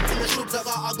 When I'm up in the shops, I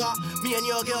got. Me and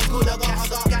your girl good, I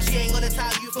got. Gash, she ain't gonna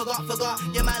tell you forgot.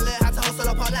 Your man learn how to hustle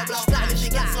up on that block. And if she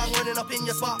gets long running up in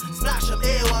your spot, splash them,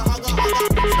 ewa, I got.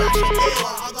 Splash them,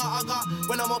 ewa, I got.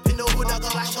 When I'm up in the hood, I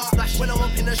got. When I'm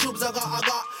up in the shops, I got.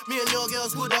 Me and your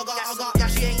girl's good, I got.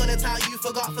 Gash, she ain't gonna tell you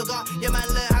forgot. Your man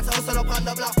learn how to hustle up on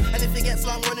the block. And if it gets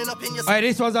long running up in your spot. Alright,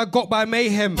 this one's I Got by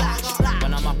Mayhem.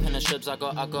 When I'm up in the shubs, I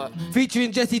got.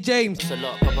 Featuring Jesse James. It's a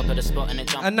lot, pop up at the spot and it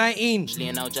jump. And 19.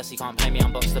 Lionel Jesse can't play me,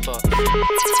 unbox the bot.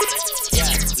 Yeah,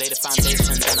 lay the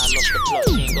foundation, then I lost the plot.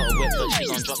 She ain't got a whip, but she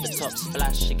gon' drop the top.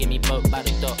 Splash, she give me boat by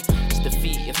the dot. It's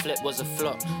defeat, your flip was a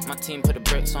flop. My team put the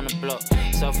bricks on the block.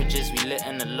 Selfridges, we lit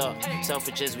in the lot.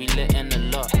 Selfridges, we lit in the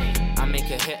lot. I make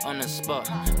a hit on the spot,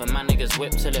 but my niggas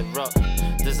whip till it rock.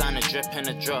 Designer drip in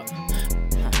a drop.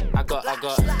 I got.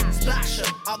 Splash,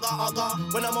 I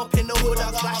got. When I'm up in the hood,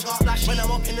 I got. When I'm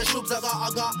up in the shops, I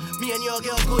got. Me and your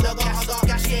girl good, I got.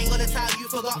 Gash, she ain't gonna tell you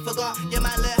forgot. Your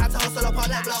man learn how to hustle up on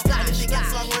that block. And if she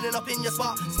gets long running up in your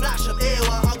spot, splash them,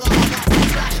 ewa, I got.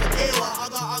 Splash them, ewa,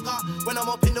 I got. When I'm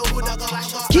up in the hood, I got. When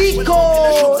I'm up in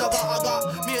the shops, I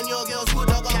got. Me and your girl's good,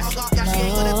 I got. Gash, she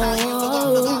ain't gonna tell you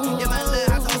forgot. Your man learn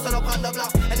how to hustle up on the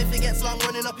block. And if it gets long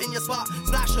running up in your spot,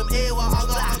 splash them, ewa, I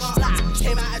got.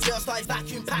 Came out of jail, started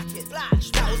vacuum packing. That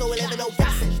was 011, no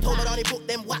gassing. Told me only put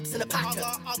them wax in the packet.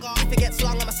 If it gets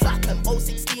long, I'ma slap them.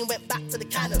 016 went back to the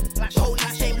cannon.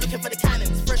 Police came looking for the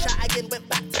cannons. Fresh out again, went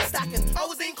back to the stacking. I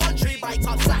was in country, bike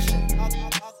up slashing.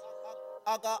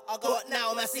 I got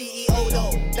now, I'm a CEO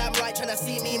though. Damn right, tryna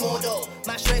see me more though.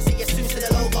 My straight in your suit to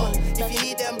the logo. If you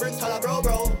need them bricks, tell her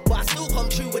bro. But I still come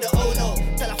true with the oh no.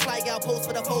 Tell a fly girl post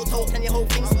for the photo. Can your whole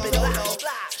thing split over?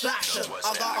 Splash,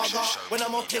 I got. When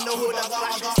I'm up in the hood, I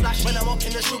got. Splash, when I'm up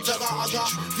in the shops, I got.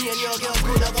 Me and your girl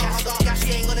good, I got. Gash,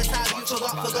 she ain't gonna tell you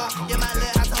forgot. Your man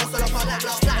learn how to hustle up on that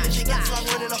block. And if she gets long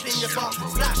running up in your spot,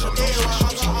 splash, I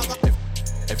got.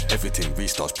 Everything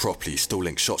restarts properly, still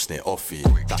link shots near offie.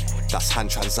 That's hand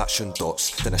transaction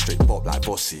dots, then a straight bop like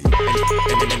Bossy.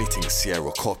 Anything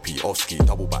Sierra copy, Oski,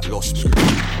 double back lost me.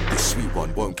 This sweet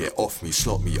one won't get off me,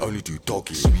 slot me, only do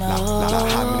doggy.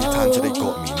 Like how many times have they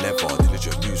got me? Never,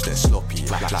 diligent news, they're sloppy.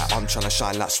 Like I'm trying to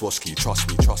shine like Swarovski,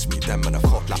 trust me, them and a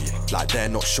copy. Like they're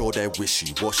not sure they're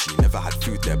wishy-washy, never had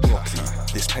food there properly.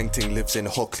 This painting lives in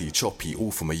Hockley, choppy,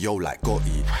 all from a yo like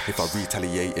Gotti. If I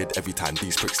retaliated every time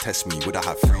these pricks test me, would I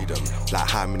have freedom? Like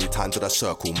how many times did I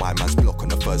circle my man's block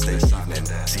on a Thursday evening?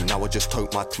 See now I just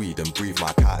tote my tweed and breathe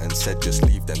my cat and said just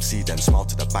leave them, see them, smile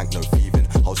to the bank, no thieving.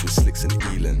 I was with Slicks and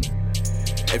Elon.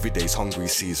 Every day's hungry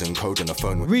season, code on the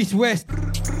phone with Reese West,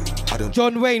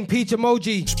 John Wayne, Peach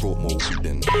Emoji. Brought more weed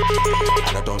in.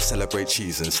 And I don't celebrate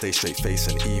cheese and stay straight face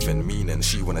and even. Meaning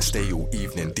she wanna stay all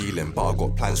evening dealing, but I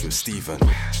got plans with Steven.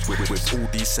 With all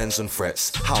these sends and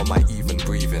threats, how am I even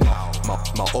breathing?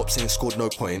 My ops ain't scored no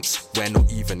points, we're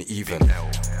not even.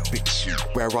 Big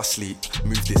where I sleep,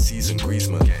 move this season,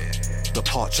 Griezmann.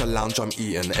 Departure lounge I'm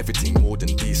eating, everything more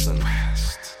than decent.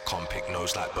 Can't pick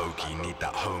nose like Bogey, need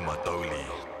that Homer Dolly.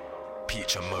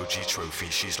 Peach Emoji trophy,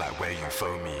 she's like where you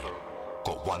phone me.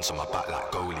 Got ones on my back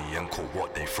like goalie, and call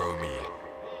what they throw me.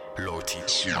 Loyalty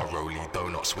to my rollie,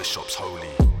 donuts, Swiss shops holy.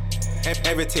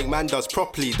 Everything man does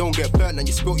properly, don't get burnt and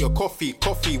you spilt your coffee.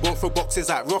 Won't throw boxes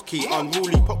like Rocky,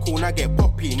 unruly popcorn I get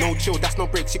poppy. No chill, that's no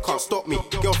break, she can't stop me.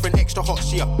 Girlfriend extra hot,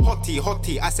 she a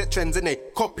hottie. I set trends and they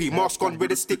copy, mask on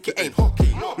with a stick, it ain't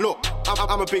hockey. Look,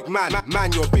 I'm a big man,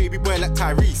 you're a baby boy like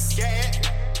Tyrese.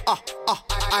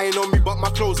 I ain't on me but my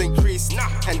clothes ain't creased.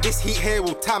 And this heat here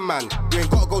will tan man, you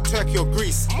ain't gotta go Turkey or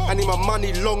Greece. I need my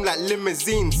money long like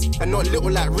limousines and not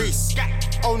little like Reese.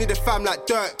 Only the fam like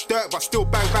dirt, but still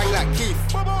bang like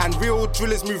Keith. And real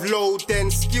drillers move low, then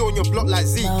ski on your block like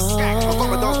Zeeks. I got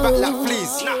my dance back like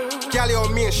fleas. Galley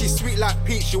on me and she sweet like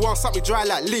peach. She wants something dry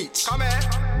like leech. Come here.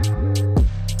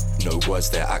 No words,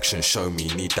 their actions show me,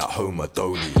 need that Homer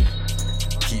Dolly.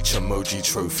 Peach Emoji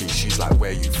trophy, she's like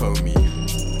where you phone me.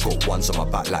 Got ones on my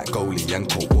back like goalie, and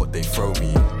caught what they throw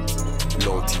me.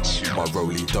 Loyalty to my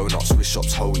rollie, donuts, Swiss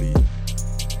shops holy.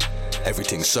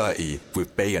 Everything 30,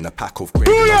 with Bay and a pack of grain.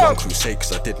 I run crusade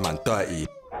cause I did man dirty.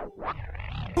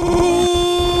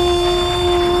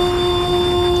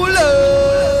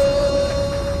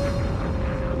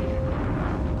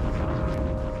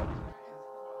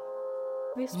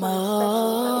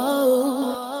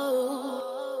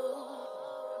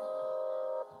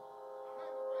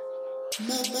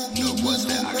 No words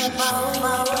that action show me,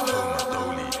 that Homer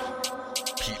Dolly.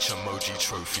 Peach Emoji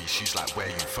trophy, she's like where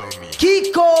you phone me.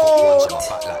 Kiko! Got ones on my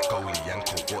back like goalie, and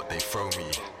caught what they throw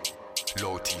me.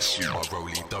 Loyalty to my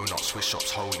rollie, donuts, Swiss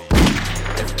shops holy.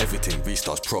 Everything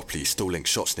restarts properly, still link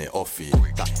shots near offie.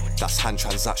 That's hand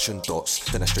transaction dots,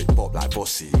 then a straight bop like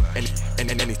Bossy.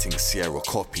 Anything Sierra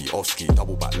copy, Oski,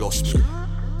 double back lost me.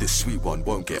 This sweet one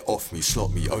won't get off me,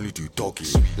 slot me, only do doggy.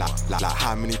 Like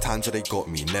how many times have they got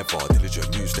me? Never, diligent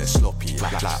news, they're sloppy.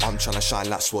 Like I'm trying to shine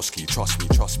like Swarovski,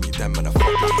 trust me, them and a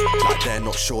copy. Like they're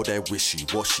not sure they're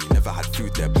wishy-washy, never had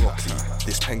food there properly.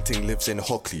 This painting lives in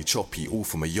Hockley, choppy, all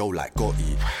from a yo like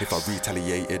Gotti. If I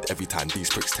retaliated every time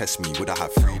these pricks test me, would I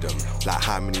have freedom? Like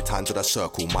how many times did I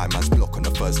circle my man's block on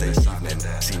a Thursday evening?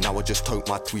 See now I just tote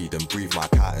my tweed and breathe my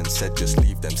cat and said just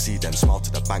leave them, see them, smile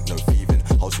to the bank, no thieving.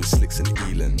 I was with Slicks and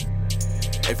Elon.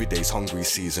 Every day's hungry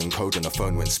season, code on the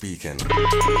phone when speaking.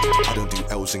 I don't do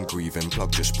L's and grieving,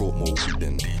 plug just brought more weed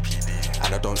in.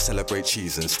 And I don't celebrate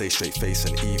cheese and stay straight face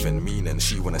and even. Meaning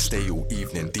she wanna stay all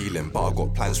evening dealing, but I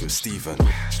got plans with Steven.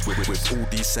 With all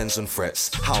these sends and threats,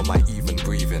 how am I even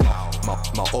breathing?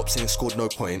 My ops ain't scored no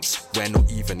points, we're not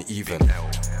even.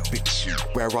 Big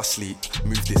where I sleep,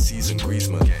 move this season,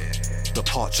 Griezmann.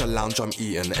 Departure lounge I'm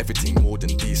eating, everything more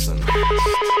than decent.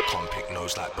 Can't pick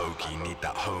nose like Bogey, need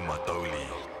that Homer Dolly.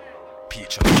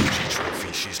 Peach Emoji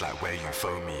trophy, she's like where you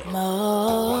phone me. Got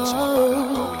ones on my back like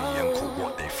goalie, and caught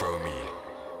what they throw me.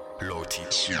 Loyalty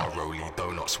to my rollie,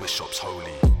 donuts, Swiss shops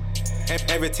holy.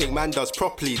 Everything man does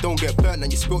properly, don't get burnt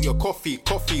and you spilt your coffee.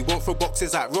 Won't throw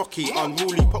boxes like Rocky,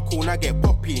 unruly popcorn I get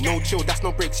poppy. No chill, that's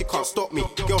no break, she can't stop me.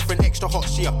 Girlfriend extra hot,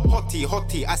 she a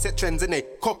hottie. I set trends and they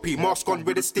copy, mask on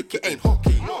with a stick, it ain't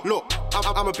hockey. Look,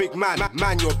 I'm a big man,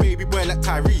 you're a baby boy like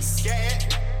Tyrese.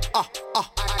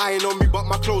 I ain't on me but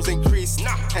my clothes ain't creased.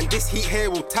 And this heat here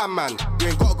will tan man, you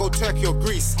ain't gotta go Turkey or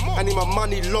Greece. I need my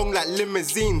money long like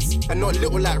limousines and not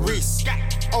little like Reese.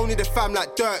 Only the fam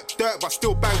like dirt, but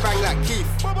still bang like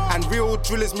Keith. And real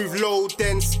drillers move low,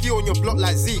 then ski on your block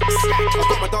like Zeeks. I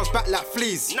got my dance back like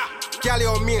fleas. Galley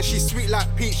on me and she sweet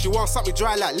like peach. She wants something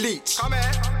dry like leech. Come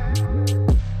here.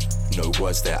 No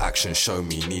words, their actions show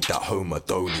me. Need that Homer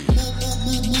Dolly.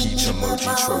 Each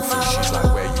emoji trophy, she's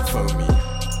like, where you phone me?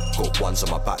 Got ones on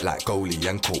my back like goalie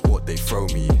and caught what they throw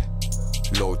me.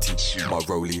 Loyalty, my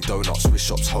rollie, donuts, wish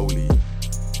shops holy.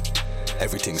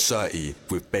 Everything's 30,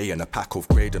 with Bay and a pack of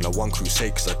grade and a one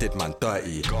crusade cause I did man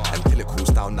dirty. And Pinnacles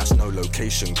down, that's no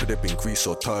location, could have been Greece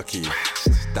or Turkey.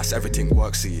 That's everything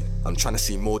worksy. I'm trying to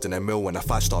see more than a meal when a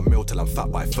 5-star meal till I'm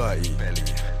fat by 30.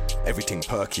 Everything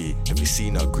perky, if you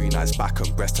seen her green eyes back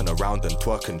and breast turn around and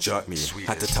twerk and jerk me.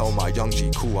 Had to tell my young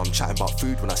G cool I'm chatting about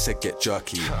food when I said get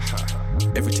jerky.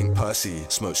 Everything Percy,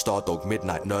 smoke Stardog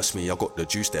midnight nurse me, I got the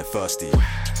juice they're thirsty.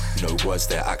 No words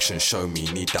their actions show me,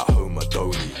 need that Homer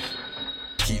Dolly.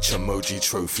 Each emoji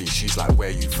trophy, she's like where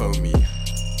you phone me.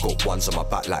 Got ones on my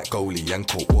back like goalie and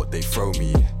caught what they throw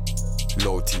me.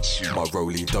 Loyalty, my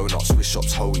rollie, donuts, wish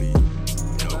shops holy.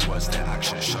 No words their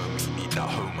actions show me, need that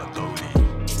Homer Dolly.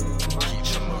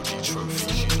 Each emoji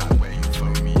trophy, she's like where you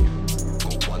phone me.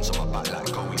 Got ones on my back like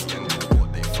goalie and caught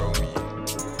what they throw me.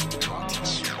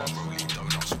 Loyalty, my rollie,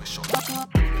 donuts, wish shops.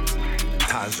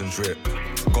 Hands and drip,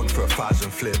 gone for 1,000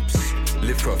 flips.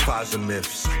 Live for 1,000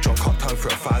 myths, John can't turn for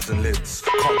 1,000 lids.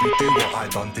 Can't redo what I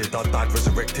done did, I died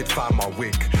resurrected, found my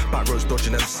wig. Back rows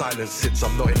dodging them silence hits,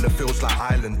 I'm not in the fields like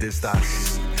Island is,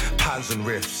 that's pans and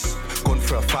riffs. Gone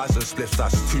for 1,000 spliffs,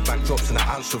 that's 2 bank drops and an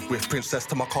ounce of whiff. Princess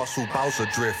to my castle, Bowser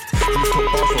drift.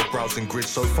 Rooftop bars or browsing grid,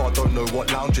 so far don't know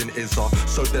what lounging is.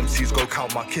 So them seas go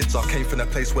count my kids, I came from the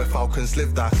place where falcons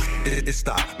live, that's it's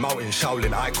that mountain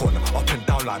Shaolin icon. Up and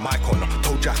down like Micon,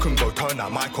 told Jack and go turn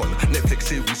that mic on. Netflix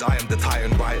series, I am the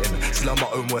Titan writing. Still I'm my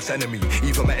own worst enemy,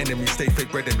 even my enemies stay fake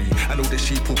breading me. And all the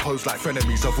sheep will pose like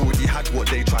frenemies, I've already had what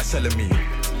they try selling me.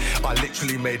 I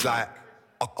literally made like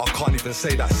I can't even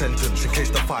say that sentence. In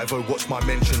case the 5-0 watch my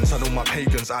mentions. I know my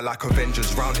pagans act like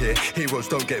Avengers. Round here, heroes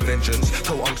don't get vengeance.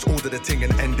 Tell Unks order the thing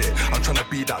and end it. I'm trying to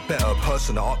be that better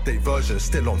person. The update version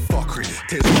still on fuckery.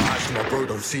 Tears in my eyes when my bro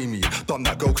don't see me. Done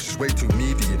that girl cause she's way too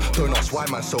needy. Don't ask why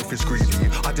myself is greedy.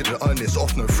 I didn't earn this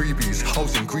off no freebies. I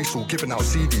was in Greece all giving out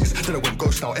CDs. Then I went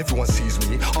ghost, now everyone sees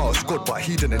me. I asked God but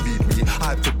he didn't lead me. I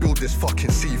had to build this fucking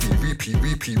CV.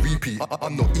 Repeat.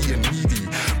 I'm not eating needy.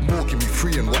 More give me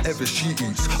free and whatever she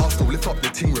eats. I'll still lift up the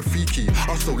ting Rafiki.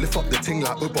 I'll still lift up the ting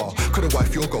like Uber. Coulda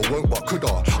wife your girl won't but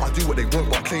coulda. I do what they won't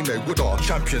but claim they woulda.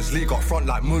 Champions League up front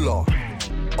like Muller.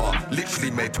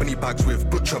 Literally made 20 bags with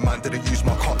butcher man, didn't use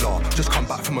my cutler. Just come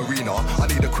back from arena, I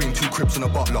need a queen, 2 cribs and a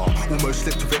butler. Almost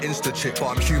slipped with an Insta chick, but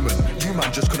I'm human. You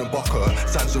man just couldn't buck her.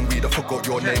 Sands and weed, I forgot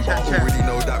your name, but I already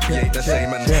know that we ain't the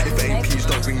same. And if APs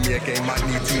don't ring me again, might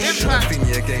need to shoot a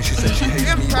thingy again. She said she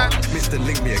hates me, but Mr.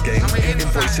 Link me again.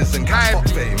 Invoices and cash fuck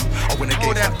fame. I win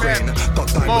against that grain. Duck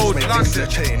diamonds, make things in a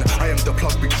chain. I am the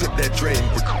plug, we drip their drain.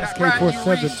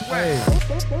 SK47,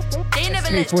 They never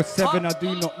let SK47, I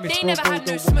do not miss. They never had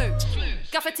no smoke.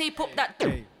 Gaffer tape up that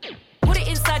put it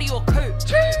inside of your coat.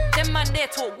 Them man there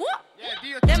talk what?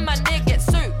 Them man there get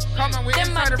soaked. Them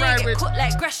man there get cut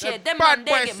like grass, yeah. Them man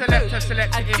there get moved.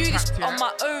 I do this on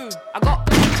my own. I got.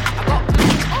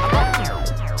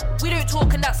 We don't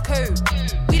talk and that's code.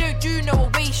 We don't do no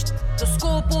away. The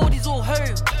scoreboard is all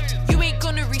home. You ain't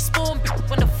gonna respawn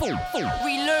when the full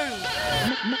reload.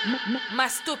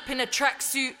 Masked up in a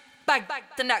tracksuit, bag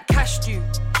then that cash due.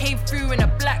 Came through in a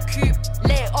black coupe,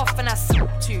 lay it off and I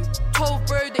slipped you. Told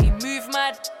bro that he move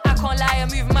mad, I can't lie, I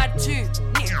move mad too.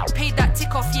 Paid that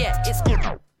tick off, yeah, it's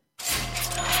good.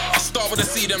 I start with a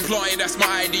seed and planting, that's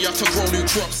my idea to grow new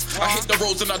crops. I hit the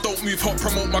roads and I don't move hot,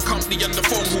 promote my company and the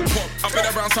phone will pop. I've been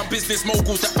around some business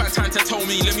moguls that find time to tell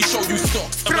me, let me show you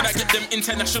stocks. And when I get them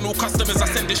international customers, I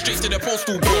send it straight to the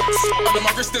postal box. Under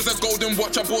my wrist there's a golden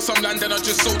watch, I bought some land and I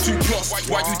just sold 2 plots.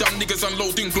 Why you dumb niggas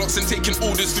unloading blocks and taking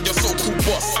orders for your so-called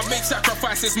boss? I've made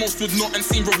sacrifices most would not and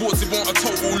seen rewards it want a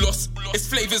total loss. It's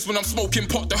flavours when I'm smoking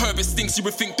pot, the herb it stinks, you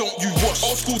would think don't you wash.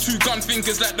 Old school 2 gun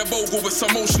fingers like the bogle, it's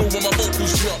emotional when my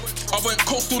vocals drop. I went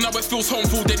coastal, now it feels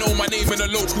homeful, they know my name in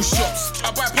the local shops.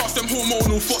 I bypass them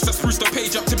hormonal thoughts that spruce the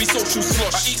page up to be social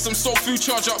slush. I eat some soul food,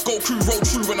 charge up, go crew, roll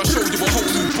true when I show you a whole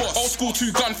new boss. Old school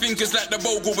 2 gun fingers like the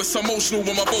bogle, it's emotional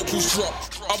when my vocals drop.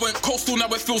 I went coastal,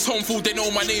 now it feels homeful, they know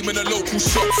my name in the local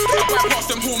shops. I bypass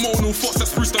them hormonal thoughts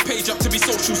that spruce the page up to be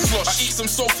social slush. I eat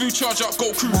some soul food, charge up,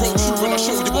 go crew, roll true when I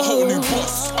show you a whole new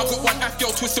boss. I got one F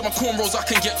girl twisting my cornrows, I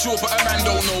can get jaw, but a man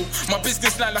don't know. My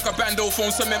business line like a bando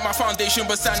phone, cement my foundation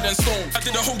but sand and stone. I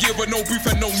did a whole year with no booth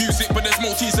and no music, but there's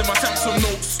more T's in my Samsung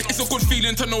notes. It's a good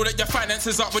feeling to know that your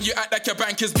finances up when you act like your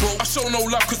bank is broke. I show no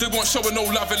love cause they weren't showing no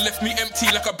love and left me empty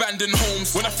like abandoned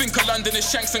homes. When I think of London, it's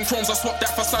Shanks and Chromes, I swap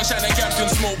that for sunshine and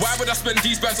gambling smoke. Why would I spend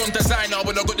these bands on designer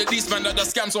when I got the least man that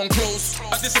does scams on clothes?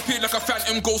 I disappeared like a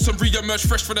phantom ghost and re-emerged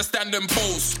fresh for the standing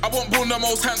pose. I won't born the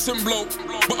most handsome bloke,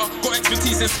 but I got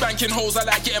expertise in spanking holes. I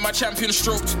like getting my champion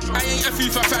stroked. I ain't a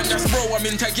FIFA fan, that's bro. I'm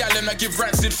into gal and I give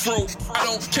rancid throw. I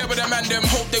don't care what the man them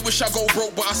hope, they wish I go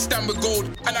broke, but I stand with gold.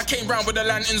 And I came round with the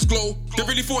lanterns glow. They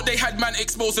really thought they had man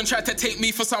exposed and tried to take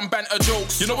me for some banter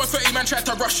jokes. You know when 30 man tried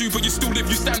to rush you, but you still live,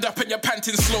 you stand up and you're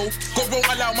panting slow. God won't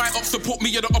allow my ops to put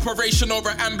me in an operation or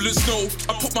an ambulance, no.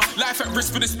 I put my life at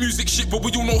risk for this music shit, but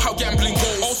we all know how gambling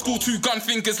goes. Old school 2 gun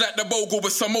fingers like the bogle,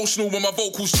 it's emotional when my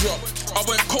vocals drop. I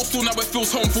went coastal, now it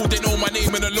feels homeful, they know my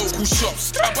name in the local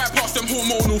shops. I bypass them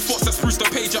hormonal thoughts that spruce the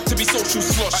page up to be social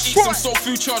slush. I eat some soul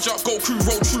food, charge up, go crew,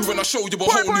 roll true, and I show you a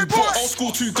whole new boss. Old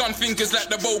school 2 gun fingers like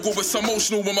the bogle, it's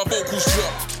emotional when my vocals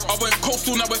drop. I went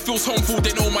coastal, now it feels homeful,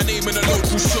 they know my name in the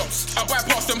local shops. I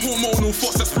bypass them hormonal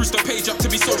thoughts that spruce the page up to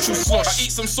be social slush. I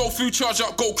eat some soul food, charge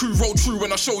up, go crew, roll true,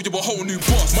 and I show you a whole new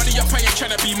boss. Money up, I ain't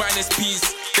tryna be minus P's.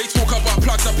 They talk about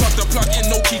plugs, I plug the plug in,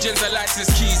 no key gens and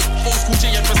license keys. Old school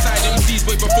J and beside MCs,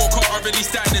 way before Carter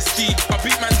released Dynasty. I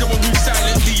beat man, they will move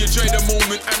silently, enjoy the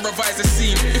moment and revise the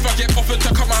scene. If I get offered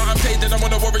to come out and play, then I'm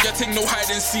on a warrior thing, no hide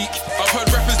and seek. I've heard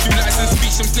rappers do license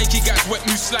speech, some snaky guys wet,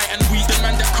 move slight and weak. The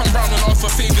man that come round and ask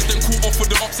for favours, then call off for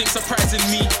the ops ain't surprising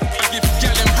me. I give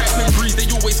gal and pipe and breeze, they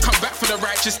always come back for the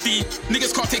righteous deed.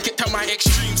 Niggas can't take it to my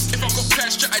extremes. If I got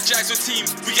plans, strategize with team,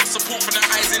 we get support from the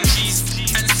I's and G's.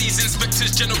 And C's,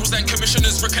 inspectors, generals and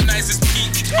commissioners recognise this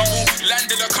peak. I will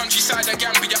land in the countryside of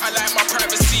Gambia, I like my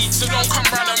privacy. So don't come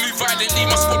round and move violently,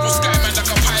 my spot will skyman like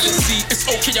a pilot seat. It's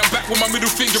okay, I'm back with my middle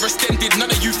finger extended,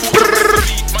 none of you thought to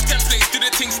me. My templates do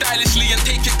the thing stylishly and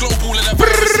take it global at a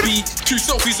virus speed. 2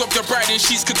 selfies of your bride and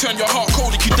sheets could turn your heart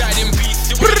cold if you died in beef.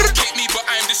 They wanna locate me, but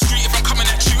I'm discreet. If I'm coming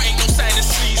at you, ain't no sign of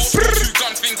sleeves. 2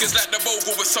 gun fingers like the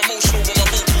bogle, it's emotional when my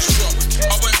vocals drop.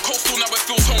 I went coastal, now it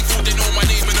feels homeful, they know my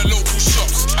name in the local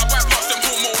shops. I bypass them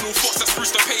hormonal thoughts that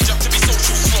spruce the page up to be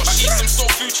social slush. I eat some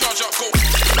soul food, charge up, go.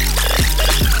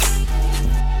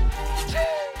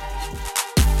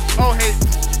 Oh hey,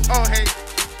 oh hey,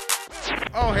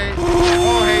 oh hey,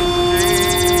 oh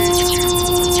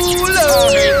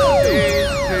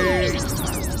hey,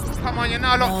 come on, you're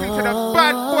now locked into the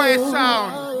bad boy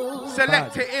sound.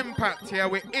 Selected Impact here,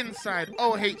 we're inside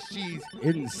OHG's,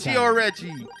 Inside. Gio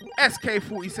Reggie,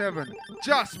 SK47,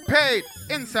 Just Paid,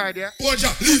 inside, yeah? Leave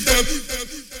them.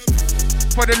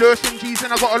 For the Lewisham G's,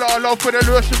 and I got a lot of love for the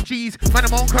Lewisham G's. Man,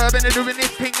 I'm on curb and they're doing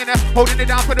this thing and they're holding it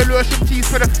down for the Lewisham G's.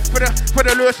 For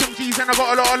the Lewisham G's, and I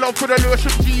got a lot of love for the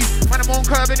Lewisham G's. Man, I'm on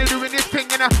curb and they're doing this thing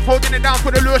and they're holding it down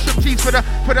for the Lewisham G's. For the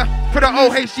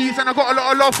OHG's, and I got a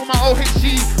lot of love for my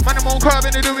OHG. Man, I'm on curb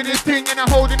and they're doing this thing and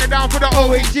they're holding it down for the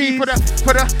OHG. For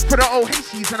the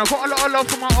OHG's, and I got a lot of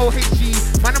love for my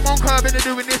OHG. Man, I'm on curb and they're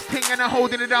doing this thing and they're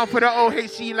holding it down for the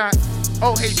OHG. Like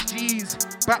OHG's,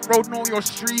 back road, know your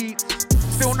streets.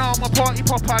 Still now I'm a party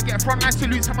popper, I get frontline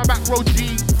salutes, I'm a back road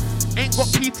G. Ain't got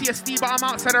PTSD, but I'm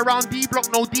outside around D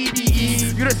block, no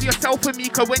DBE. You don't see yourself in me,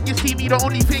 cause when you see me, the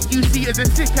only thing you see is a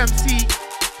sick MC.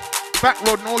 Back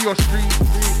road, know your street.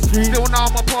 Still now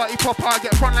I'm a party popper, I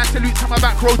get frontline salutes, I'm a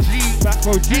back road G.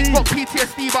 Ain't got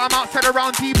PTSD, but I'm outside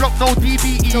around D block, no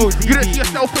DBE. You don't see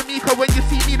yourself in me, cause when you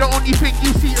see me, the only thing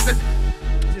you see is a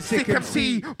sick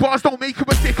MC. Bars don't make you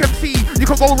a sick MC. You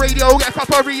can go radio, get a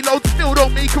couple of reloads, still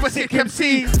don't make you a sick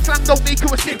MC. Slang don't make you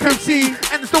a sick MC.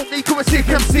 Ends don't make you a sick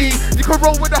MC. You can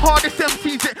roll with the hardest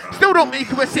MCs, it still don't make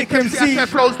you a sick MC. I said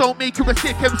flows don't make you a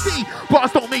sick MC.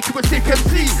 Bars don't make you a sick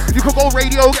MC. You can go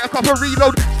radio, get a couple of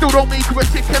reload, still don't make you a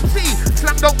sick MC.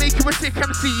 Slang don't make you a sick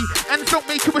MC. Ends don't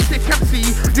make you a sick MC.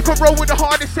 You can roll with the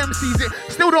hardest MCs, it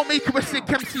still don't make you a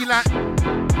sick MC. Like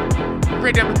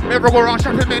rhythm, mirror go around,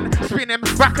 shove him in, spin him,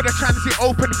 back of the transit,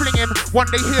 open, fling him. One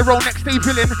day hero, next day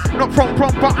villain. Not from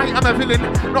prom, but I am a villain.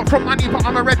 Not from money, but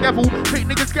I'm a red devil. Fake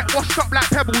niggas get washed up like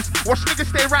pebbles. Watch niggas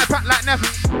stay right back like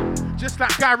Neville. Just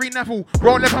like Gary Neville.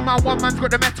 Roll level man, one man's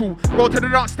got the metal. Go to the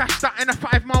dance, stash that in a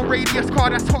 5-mile radius car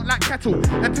that's hot like kettle.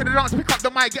 Enter the dance, pick up the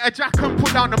mic, get a jack and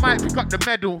put down the mic, pick up the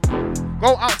medal.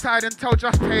 Go outside and tell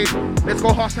Just Paid. Let's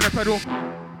go harsh on the pedal.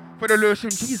 For the Lewisham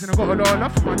G's, and I got a lot of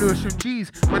love for my Lewisham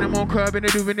G's. Man, I'm on curb and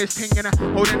they're doing this thing and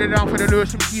I'm holding it down for the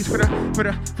Lewisham G's. For the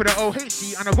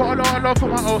OHG, and I got a lot of love for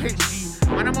my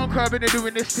OHG. Man, I'm on curb and they're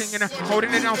doing this thing and I'm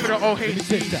holding it down for the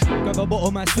OHG. Grab a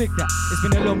bottle, man, swig that. It's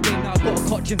been a long day now, I've got a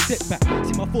cotch and sit back.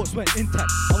 See, my thoughts went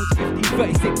intact. I was 15,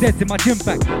 36 Z's in my gym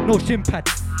bag, no shin pad.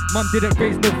 Mum didn't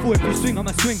raise no fool. If you swing,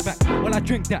 I'ma swing back. Well, I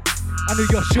drink that. I know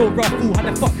you're sure rough fool. How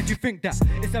the fuck did you think that?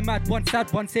 It's a mad one,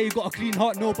 sad one. Say you got a clean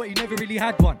heart, no, but you never really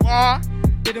had one.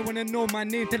 Didn't wanna know my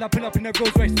name till I pull up in a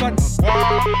Rolls Royce Phantom. See,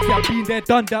 I've been there,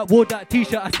 done that, wore that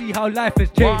t-shirt. I see how life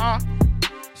has changed.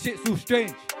 Shit's all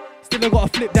strange. Still I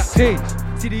gotta flip that page.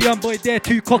 See the young boy, they're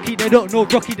too cocky. They don't know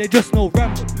Rocky, they just know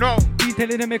Rambo. No. Been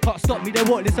telling them they can't stop me. They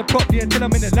won't listen properly until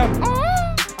I'm in the Lambo.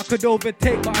 I could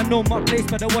overtake, but I know my place.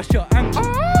 Better watch your angle.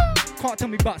 Can't tell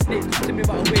me about snakes. Can't tell me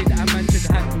about a way that a man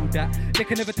should handle that. They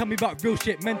can never tell me about real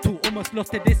shit. Mental, almost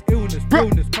lost to this illness.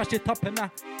 Realness, crush it up and I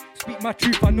speak my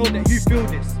truth. I know that you feel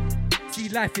this. See,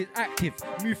 life is active.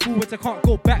 Move forwards, I can't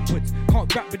go backwards.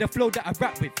 Can't rap with the flow that I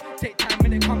rap with. Take time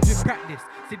when it comes with practice.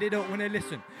 See, they don't wanna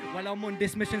listen. While I'm on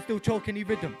this mission, still choking the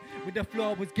rhythm. With the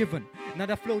flow I was given. Now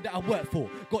the flow that I work for.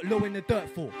 Got low in the dirt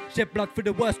for. Shed blood for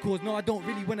the worst cause. No, I don't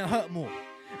really wanna hurt more.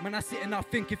 Man, I sit and I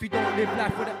think if you don't live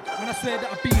life with it, when I swear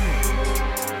that I've been in.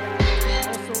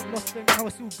 Also lost and now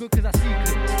it's all good cause I see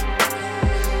it.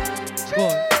 Go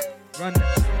on, run it.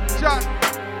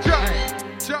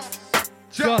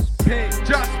 Just pay,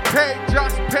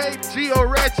 Gio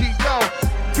Reggie, yo.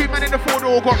 2 men in the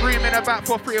 4-door got room in the back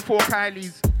for 3 or 4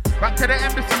 Kylies. Back to the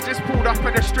embassy, just pulled up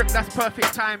at the strip, that's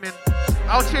perfect timing.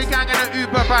 Out here gang in an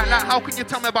Uber back, like how can you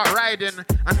tell me about riding?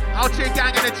 And out here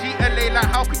gang in a GLA, like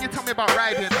how can you tell me about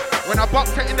riding? When I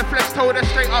boxed her in the flesh, told her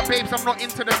straight up, babes, I'm not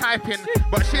into the typing.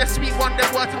 But she a sweet one,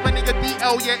 them words of a nigga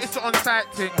DL, yeah, it's an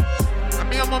on-site thing. And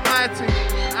me, I'm on my thing,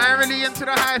 I ain't really into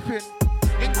the hyping.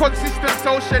 Inconsistent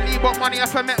socially, but money I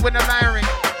met when the line ring.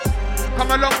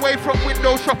 Come a long way from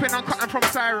window shopping and cutting from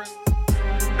siren.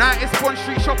 Now it's Bond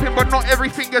Street shopping, but not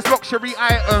everything is luxury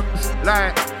items.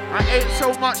 Like, I ate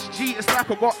so much G, it's like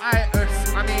I got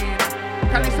itis. I mean,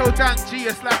 Cali so damn G,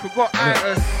 it's like I got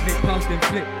itis. Make pounds then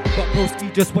flip, but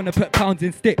broski just wanna put pounds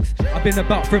in sticks. I've been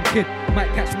about from kid,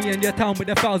 might catch me in your town with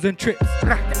 1,000 trips.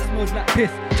 That smells like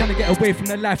piss, trying to get away from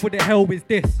the life, what the hell is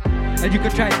this? And you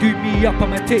can try and do me up,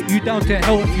 I'ma take you down to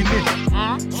hell if you miss.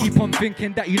 Keep on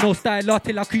thinking that you know style art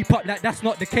till I creep up, like that's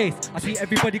not the case. I see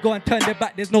everybody go and turn their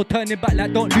back, there's no turning back,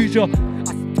 like don't lose your...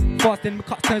 Fast and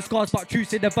cuts turn scars, but true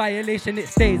say the violation it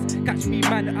stays. Catch me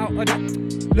man out of the...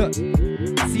 Look,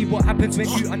 see what happens when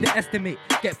you underestimate.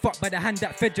 Get fucked by the hand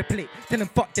that fed your plate. Tell them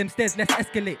fuck them stairs, let's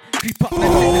escalate. Creep up and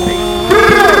set the pace.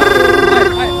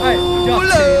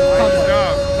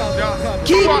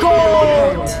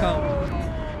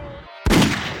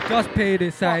 Just pay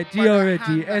this side, Gio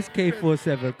Reggie,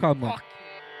 SK47, come on.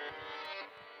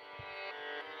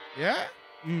 Yeah?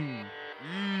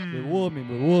 We're warming.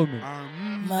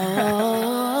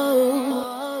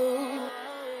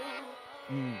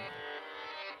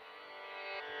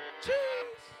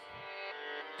 Cheers.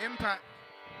 Impact.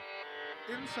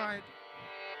 Inside.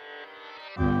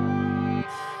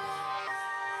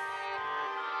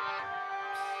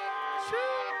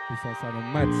 This one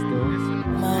sounding mad still. Listen,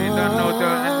 we ain't done no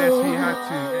dirt unless we had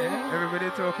to. Everybody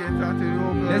talking,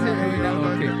 Let's hit that,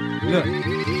 okay. Look,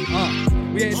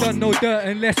 we ain't done no dirt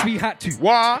unless we had to.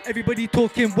 What? Everybody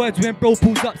talking words when bro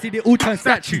pulls up, see they all turn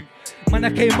statue. Man,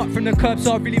 I came up from the curb,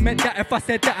 so I really meant that if I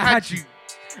said that I had you.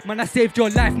 Man, I saved your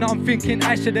life, now I'm thinking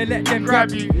I should've let them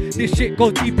grab you. This shit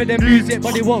goes deeper than music,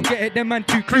 but they won't get it, them man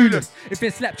too clueless. If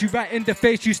it slapped you right in the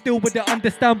face, you still wouldn't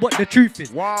understand what the truth is.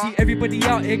 See everybody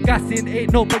out here gassing,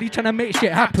 ain't nobody trying to make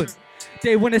shit happen.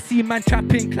 They wanna see man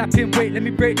trapping, clapping, wait, let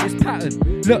me break this pattern.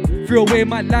 Look, threw away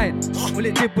my line, all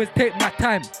it did was take my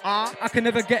time. I can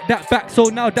never get that back, so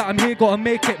now that I'm here, gotta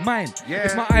make it mine.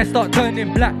 If my eyes start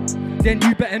turning black, then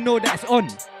you better know that it's on.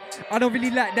 I don't really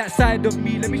like that side of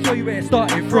me, let me show you where it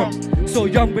started from. So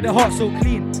young with a heart so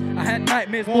clean, I had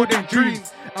nightmares more than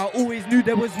dreams. I always knew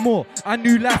there was more, I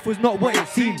knew life was not what it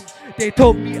seemed. They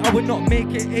told me I would not make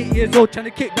it, 8 years old trying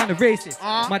to kick down the races.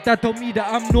 My dad told me that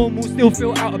I'm normal, still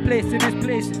feel out of place in his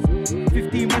places.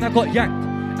 15 when I got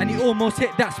yanked, and he almost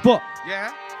hit that spot.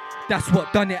 Yeah. That's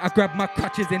what done it, I grabbed my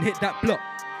crutches and hit that block.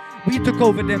 We took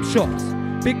over them shops,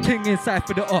 big king inside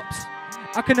for the ops.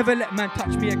 I can never let man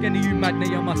touch me again, you mad, now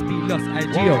you must be lost,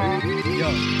 Gio.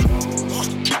 Yo.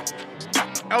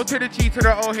 L to the G to the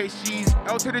OHGs,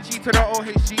 L to the G to the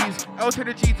OHGs, L to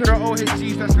the G to the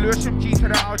OHGs, that's Lewisham G to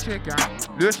the Alche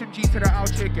gang, Lewisham G to the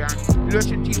Alche gang,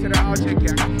 Lewisham G to the Alche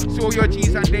gang, saw your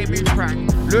G's and they move frank,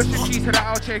 Lewisham G to the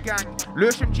Alche gang,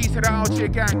 Lewisham G to the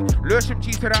Alche gang, Lewisham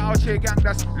G to the Alche gang,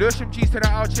 that's Lewisham G to the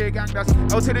Alche gang, that's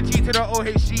L to the G to the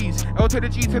OHGs, L to the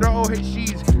G to the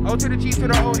OHGs, L to the G to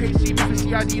the OHG, Mr.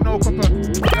 CID no copper,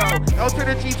 yo, L to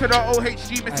the G to the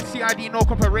OHG, Mr. CID no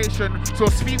cooperation, so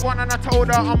sweet one and I told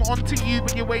her, I'm onto you,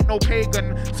 but you ain't no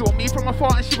pagan. Saw me from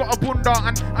afar and she got a bunda,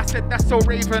 and I said that's so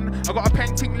Raven. I got a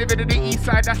painting living in the east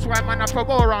side, that's why man I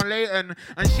go around Leighton.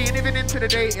 And she ain't even into the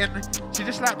dating. She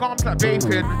just like arms like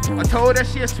bacon. I told her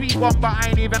she a sweet one, but I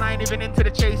ain't even into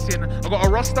the chasing. I got a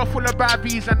roster full of bad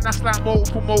bees, and that's like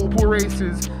multiple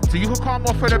races. So you can come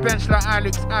off of the bench like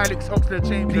Alex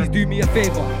Oxlade-Chamberlain. Please do me a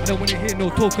favour. I don't wanna hear no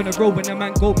talk on the road when a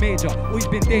man go major. Always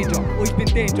been danger.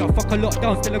 Fuck a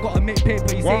lockdown, still I gotta make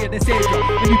paper. You say you're the savior.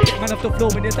 When you pick man off the floor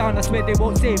when you're down, I swear they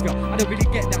won't save ya. I don't really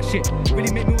get that shit.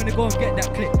 Really make me wanna go and get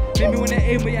that clip. Make me wanna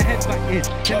aim where your head back is.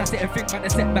 Then I sit and think about the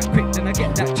setback quick. Then I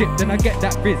get that chip, then I get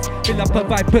that frizz. Fill up a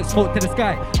vibe, put smoke to the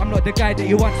sky. I'm not the guy that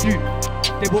you once knew.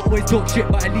 They will always talk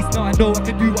shit, but at least now I know I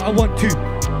can do what I want to.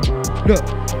 Look,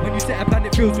 when you set a plan,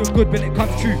 it feels real good when it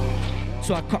comes true.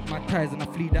 So I cut my ties and I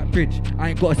flee that bridge. I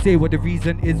ain't gotta say what the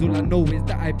reason is. All I know is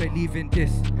that I believe in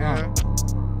this.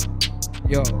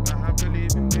 Yo, I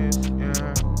believe in this.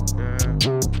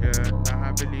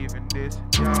 I believe in this.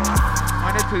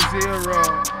 100 to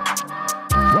 0.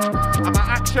 I'm an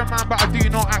action man, but I do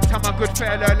not act. I'm a good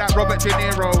fella like Robert De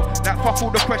Niro. Like fuck all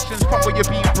the questions, fuck where you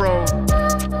be, bro.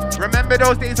 Remember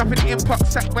those days up in the impact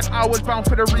sack when I was bound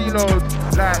for the reload?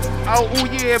 Like, out all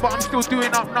year, but I'm still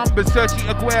doing up numbers, Sergi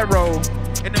Aguero.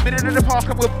 In the middle of the park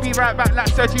and we'll be right back like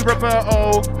Sergi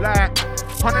Roberto. Like,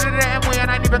 100 of the M-way and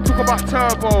I ain't even talk about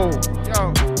Turbo.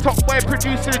 Yo, top boy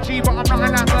producer G, but I'm nothing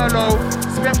like Merlot.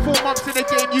 Spent 4 months in the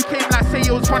game, you came like say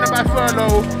you was running by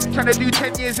furlough. Trying to do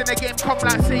 10 years in the game, come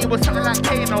like say you was something like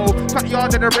Kano. Fat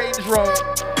yard in the Range Road.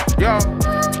 Yo.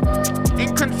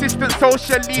 Inconsistent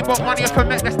socially, but money if I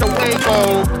met, that's the way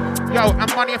go. Yo,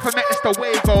 and money if I met, that's the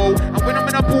way go. And when I'm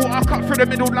in a ball, I cut through the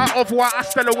middle like of what I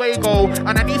still away go.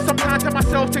 And I need some time to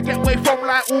myself to get away from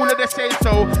like all of the say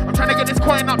so. I'm trying to get this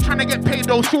coin up, trying to get paid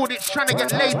though. Shoreditch trying to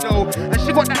get laid though. And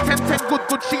she got that 10-10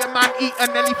 good shit, man, eat a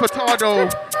Nelly Furtado.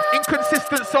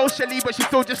 Inconsistent socially, but she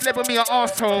still just label me an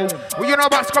arsehole. Well, you know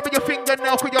about scrubbing your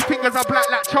fingernail, cause your fingers are black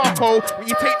like charcoal. When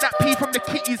you take that pee from the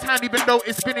kitty's hand, even though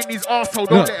it's been in his arsehole,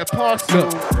 don't let it pass you.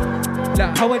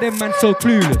 Like, how are them man so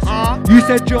clueless? You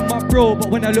said you're my bro, but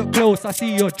when I look close, I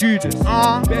see you're Judas. There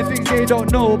are things they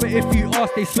don't know, but if you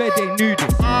ask, they swear they knew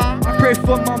this. I pray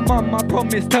for my mum, I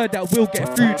promised her that we'll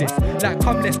get through this. Like,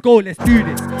 come, let's go, let's do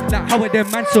this. Like, how are them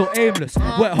man so aimless?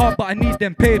 Work hard, but I need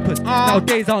them papers.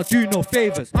 Nowadays, I don't do no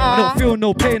favours. I don't feel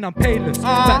no pain, I'm painless.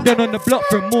 Back then on the block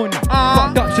from morning.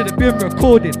 Fucked up, should have been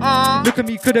recording. Look at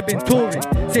me, could have been touring.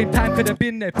 Same time, could have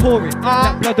been there pouring.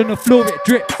 Like blood on the floor, it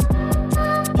drips.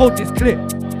 Hold this clip.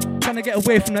 Trying to get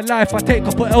away from the life. I take a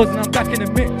couple L's and I'm back in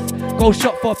the mix. Go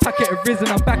shop for a packet of Riz and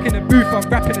I'm back in the booth. I'm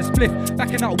rapping a spliff.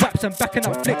 Backing out waps and backing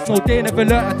up flicks. No, they never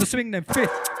learned how to swing them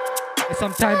fists. And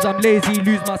sometimes I'm lazy,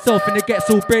 lose myself and it gets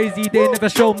all brazy. They never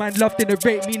show man love, they don't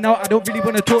rate me now. I don't really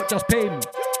want to talk, just pay me.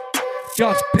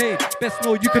 Just paid. Best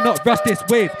know you cannot rush this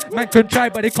wave. Man can try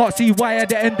but they can't see why at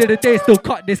the end of the day still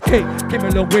cut this cake. Came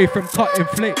a long way from cutting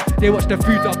flake. They watch the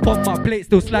food up on my plate.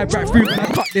 Still slide right through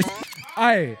man cut this.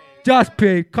 Aye, just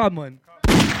paid, come on.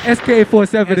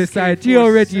 SK47 aside, G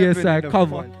already aside,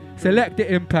 come on. Select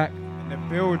the impact. In the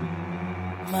building.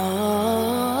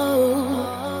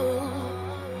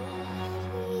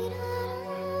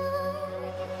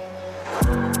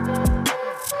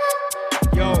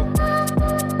 Yo,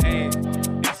 hey,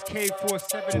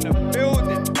 SK47 in the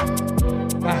building.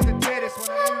 I have to tear this one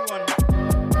a new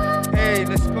one. Hey,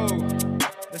 let's go.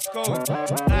 Let's go.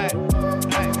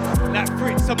 Like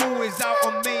Fritz, I'm always out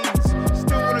on mains.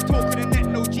 Still wanna talk in the net,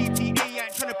 no GTA. I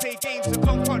ain't tryna play games, so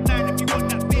come front line if you want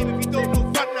that fame. If you don't know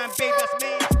front line, babe, that's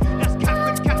mains. That's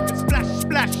cap,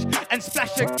 splash, and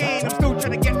splash again. I'm still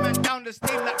tryna get man down the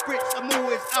stage like Fritz. I'm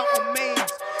always out on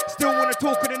mains. Still wanna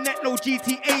talk in the net, no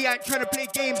GTA. I ain't tryna play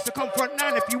games, so come front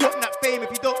line if you want that fame. If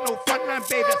you don't know front line,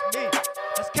 babe, that's me.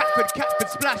 That's Catford,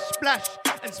 splash,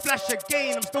 and splash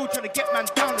again. I'm still tryna get man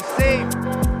down the same.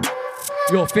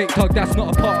 Yo, fake talk, that's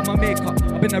not a part of my makeup.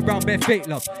 I've been around bare fake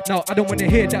love. Now I don't wanna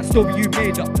hear that story you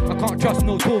made up. I can't trust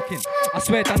no talking. I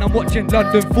swear that I'm watching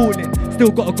London falling.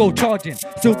 Still gotta go charging.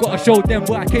 Still gotta show them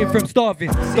where I came from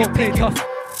starving. Don't play tough.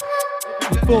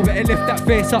 Before it, lift that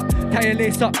face up, tie your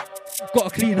lace up. Got a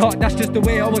clean heart, that's just the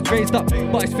way I was raised up.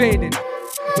 But it's fading.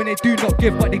 When they do not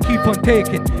give, but they keep on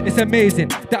taking. It's amazing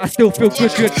that I still feel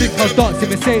good. You'd think I was dancing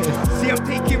with Satan. See, I'm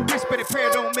taking risks, but the prayer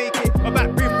don't make it. I'm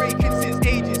back brim breaking since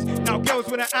ages. Now girls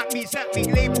wanna at me,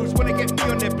 labels wanna get me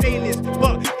on their playlist.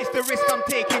 But it's the risk I'm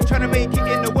taking, trying to make it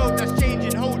in the world that's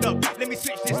changing. Hold up, let me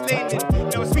switch this lane in.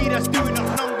 Now it's me that's doing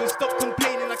up numbers, stop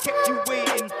complaining, I kept you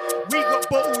waiting. We got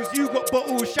bottles, you got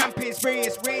bottles, champagne spray,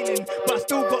 it's raining. But I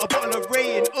still got a bottle of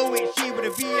rain, OHG with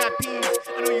the VIPs.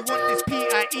 I know you want this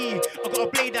PIE, I got a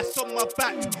blade that's on my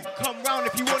back. Come right around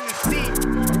if you want to see.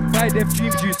 Buy them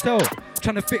dreams you sell.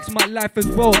 Trying to fix my life as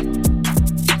well.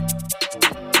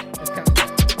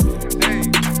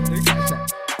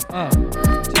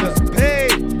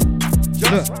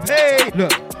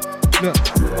 Look,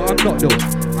 I'm not though.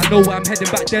 I know where I'm heading.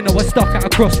 Back then I was stuck at a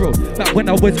crossroad. Back when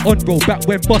I was on road. Back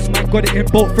when Boss Man got it in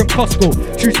bulk from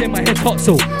Costco. Truth in my head's hot,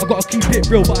 so I gotta keep it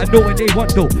real. But I know what they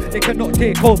want though. They cannot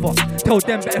take over. Tell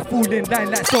them better fall in line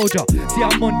like soldier. See,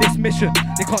 I'm on this mission.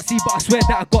 They can't see, but I swear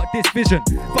that I got this vision.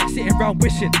 Fuck sitting around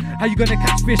wishing. How you gonna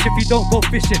catch fish if you don't go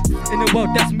fishing? In a world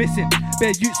that's missing.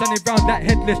 Bare youths running around like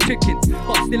headless chickens.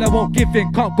 But still I won't give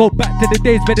in. Can't go back to the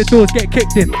days where the doors get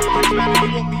kicked in.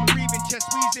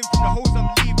 Chest wheezing from the hoes I'm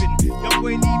leaving. Young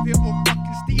boy leave it or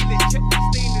fucking steal it. Check the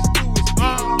stainless steel is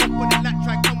up on the lat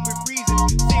track, come with reason.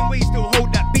 Same way still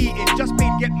hold that beating. Just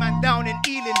paid get man down in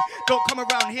Ealing. Don't come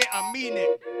around here, I mean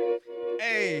it.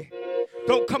 Hey,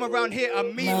 don't come around here, I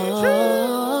mean it.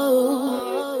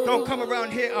 Don't come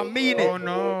around here, I mean it. Oh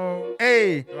no.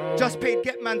 Hey, just paid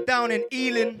get man down in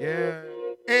Ealing. Yeah.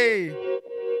 Hey.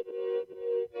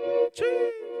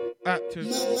 Active.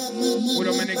 All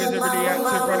of my niggas are really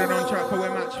active, running on track, we're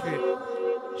match fit.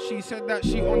 She said that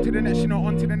she onto the neck, she not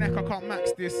onto the neck, I can't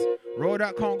max this. Roll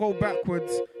that can't go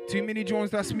backwards. Too many Jones,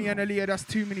 that's me and Aaliyah, that's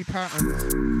too many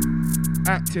patterns.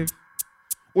 Active.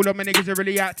 All of my niggas are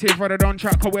really active, running on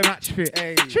track, we're match fit.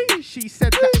 Hey. She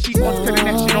said that she onto the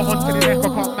neck, she not onto the neck, I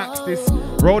can't max this.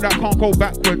 Roll that can't go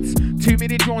backwards. Too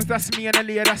many Jones, that's me and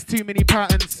Aaliyah, that's too many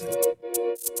patterns.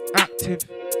 Active.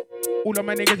 All of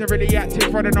my niggas are really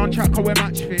active, running on track, we're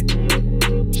match fit.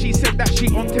 She said that she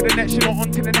onto the neck, she not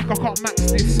onto the neck, I can't max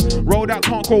this. Roll that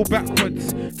can't go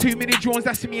backwards. Too many drones,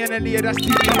 that's me and Aaliyah, that's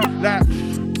too many.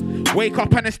 Like, wake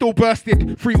up and it's still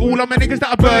bursted. Free all of my niggas that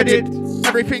are birded.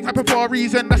 Everything happened for a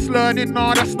reason, that's learning,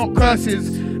 nah, that's not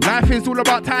curses. Life is all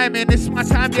about timing, this is my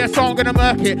time, yeah, so I'm gonna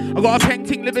murk it. I got a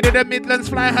painting living in the Midlands,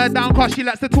 fly her down cause she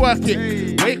likes to twerk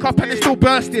it. Wake up and it's still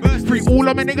bursted. Free all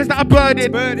of my niggas that are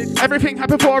birded. Everything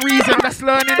happened for a reason, that's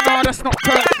learning, nah, that's not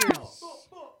curses.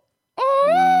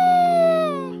 Oh.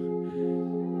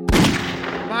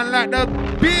 Man like the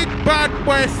big bad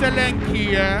boy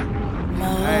Selenki, yeah.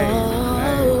 Hey.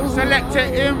 Selector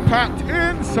impact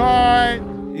inside.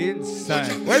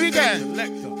 Where we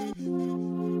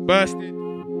going? Bursted.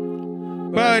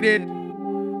 Birded.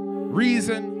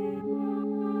 Reason.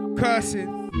 Curses.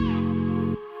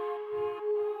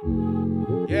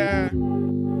 Yeah.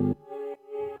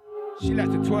 She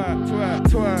like to twerk.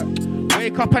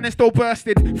 Wake up and it's still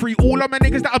bursted. Free all of my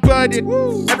niggas that are birded.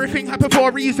 Everything happened for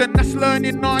a reason. That's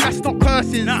learning, nah, that's not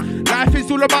curses. Life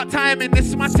is all about timing. This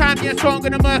is my time, yeah, so I'm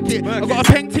gonna murk it. I got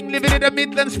a painting living in the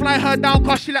Midlands, fly her down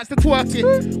cause she likes to twerk it.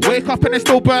 Wake up and it's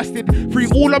still bursted. Free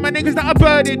all of my niggas that are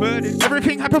birded.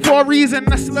 Everything happened for a reason.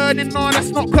 That's learning, nah, that's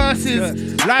not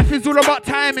curses. Life is all about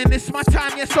timing. This is my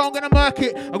time, yeah, so I'm gonna murk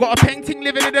it. I got a painting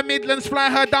living in the Midlands, fly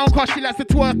her down cause she likes to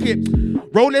twerk it.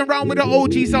 Rolling round with the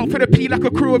OGs out for the P like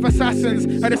a crew of assassins.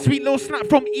 Had a sweet little snap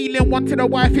from Ealing, wanted to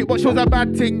wife it, but she was a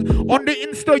bad thing. On the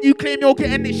Insta, you claim you're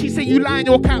getting it. She said you lie in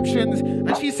your captions.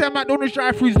 And she said McDonald's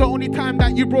drive-thru's the only time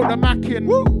that you brought the Mac in.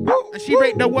 And she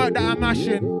rate the work that I'm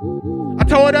mashing. I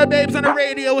told her babes on the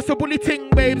radio, it's a bully ting,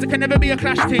 babes, it can never be a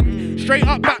clash ting. Straight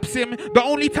up baps him, the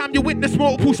only time you witness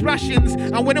multiple splashings.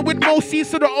 And when I win most C's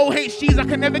to the OHGs, I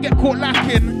can never get caught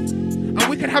lacking. And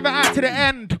we can have it out to the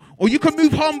end. Or you can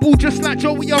move humble just like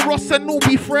Joey or Ross and all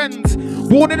be friends.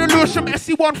 Born in the Lewisham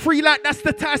SC13 like that's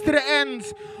the ties to the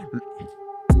ends.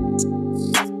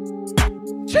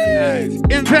 Cheers.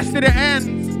 Invest to the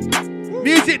ends.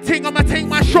 Music ting, I'ma take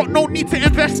my shot, no need to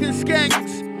invest in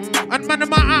skanks. And man,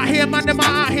 am I out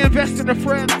here invest in the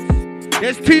friends.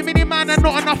 There's too many man and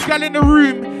not enough gal in the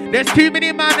room. There's too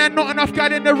many man and not enough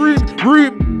gal in the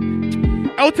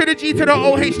room. L to the G to the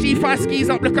OHG, 5 skis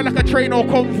up looking like a train or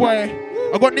convoy.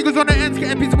 I got niggas on the ends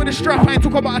getting busy with a strap, I ain't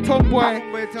talk about a tomboy.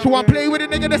 She want play with a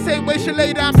nigga the same way she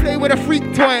lay down, play with a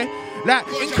freak toy. Like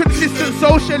inconsistent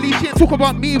socially, she ain't talk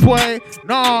about me, boy.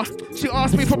 Nah, she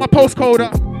asked me for my postcode.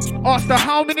 Asked her,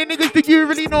 how many niggas do you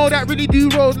really know that really do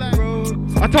road like?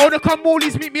 I told her, come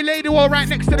Morley's meet me lady wall right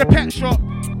next to the pet shop.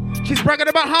 She's bragging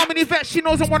about how many vets she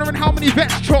knows and wondering how many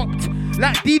vets chopped.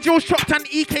 Like DJ's chopped and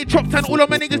EK chopped and all of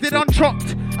my niggas they done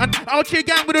chopped. And out here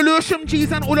gang with the Lewisham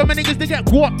G's and all of my niggas they get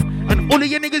guap. And all of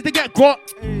your niggas they get got.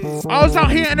 I was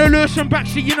out here in the Lewisham back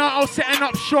shit, you know, I was setting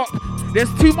up shop.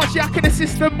 There's too much yak in the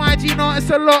system, my G, you know, it's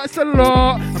a lot.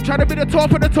 I'm trying to be the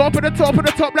top of the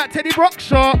top like Teddy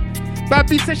Brockshot. Bad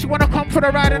B said she wanna come for the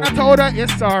ride and I told her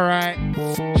it's alright.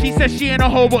 She said she ain't a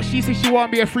hoe, but she said she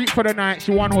wanna be a freak for the night.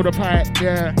 She wanna hold a pipe,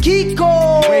 yeah.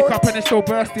 Kiko! Wake up and it's still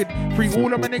bursted. Free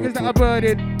all of my niggas that are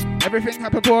birded. Everything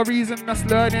happen for a reason, that's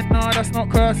learning, nah, that's not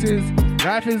curses.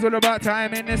 Life is all about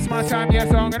timing, it's my time,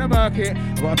 yes, I'm gonna work it.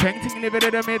 Got a painting, living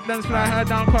in the Midlands, fly her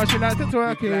down, cause she like to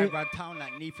twerk it. Around town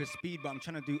like Need for Speed, but I'm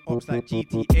trying to do ops like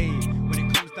GTA. When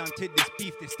it comes down to this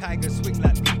beef, this tiger swing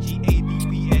like PGA,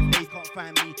 DVLA.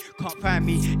 Can't find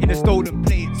me in the stolen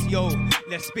plates. Yo,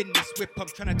 let's spin this whip. I'm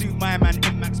trying to do my man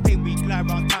in Max Payne. We glide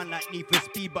around town like Need for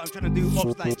Speed, but I'm trying to do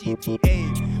ops like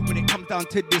GTA. When it comes down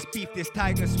to this beef, this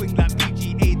tiger swing like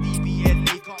PGA,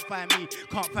 DVLA.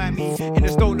 Can't find me in the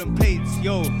stolen plates.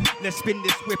 Yo, let's spin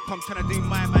this whip. I'm trying to do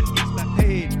my man in Max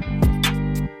Payne.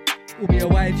 Call me a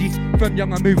YG, from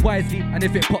young I move wisely, and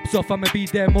if it pops off I'ma be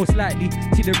there most likely.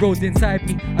 See the roads inside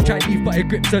me, I try leave but it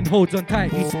grips and holds on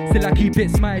tightly. Still I keep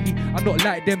it smiley, I'm not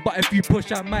like them but if you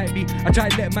push I might be. I try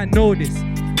let man know this.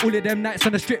 All of them nights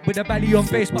on the strip with a valley on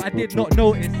face but I did not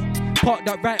notice. Parked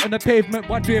up right on the pavement,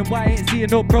 wondering why I ain't seeing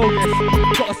no progress.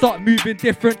 Gotta start moving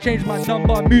different, change my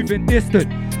number, moving distant.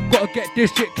 Gotta get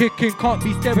this shit kicking, can't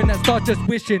be staring at start just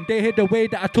wishing. They hear the way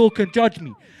that I talk and judge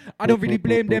me. I don't really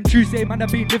blame them, true say man,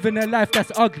 I've been living a life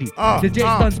that's ugly. The Jake's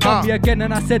done spun me again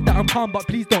and I said that I'm calm but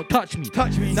please don't touch me.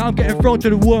 Now I'm getting thrown to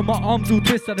the wall, my arms all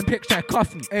twisted and pics try to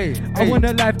cuff me. I want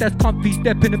a life that's comfy,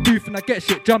 step in the booth and I get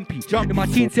shit jumpy. In my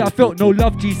teens say I felt no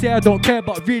love, G, say I don't care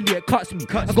but really it cuts me.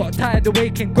 I got tired of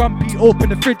waking grumpy, open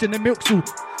the fridge and the milk's all.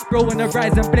 Bro when the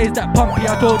rise and blaze that pumpy,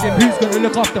 I told him who's gonna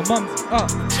look after mums.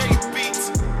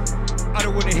 I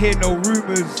don't wanna hear no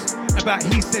rumours about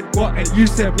he said what and you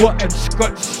said what and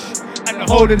scotch. And the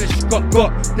whole of the shit got.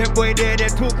 Them boy there, they're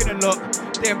talking a lot.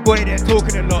 Them boy, they're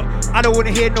talking a lot. I don't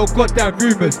wanna hear no goddamn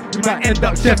rumours. You might end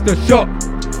up chef the shop.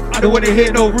 I don't wanna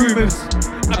hear no rumours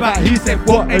about he said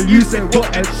what and you said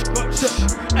what and scotch.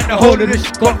 And the whole of the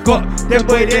shit got. Them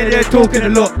boy there, they're talking a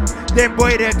lot. Them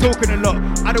boy, they're talking a lot.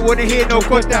 I don't wanna hear no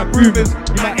goddamn rumours.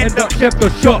 You might end up chef the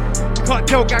shop. Can't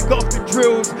tell gang got off the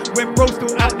drills when bro's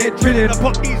still out there drilling. I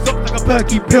pop these up like a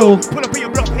perky pill. Pull up in your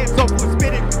block, heads off, we're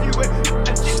spinning with you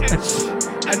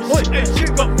and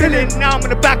shit got filling. Now I'm in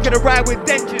the back of the ride with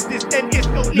dentures. This dentist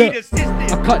don't need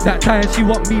assistance. I cut that tie and she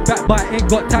want me back, but I ain't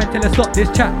got time till I stop this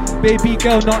chat. Baby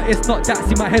girl, nah, it's not that.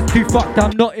 See my head's too fucked,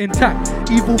 I'm not intact.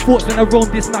 Evil thoughts when I roam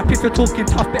this map. If you're talking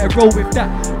tough, better roll with that.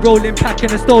 Rolling pack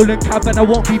in a stolen cab and I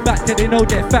won't be back till they know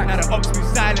they're fact. Now the ops be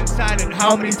silent.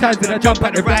 How many times did I jump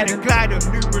at the ride and glide?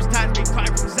 Numerous times been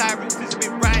crying from sirens. This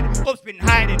been riding, ops been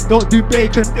hiding. Don't do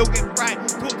bacon, still get fried.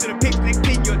 Talk to the pigs, next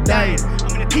thing you're dying.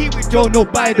 I'm in a team with Joe, no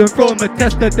Biden. Throw him a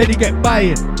tester, then he get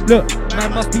buying. Look,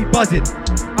 man must be buzzing.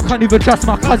 I can't even trust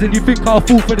my cousin. You think I'll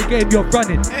fall for the game you're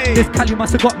running? This Cali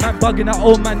must have got man bugging. That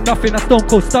old man nothing. I stone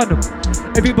cold stun him.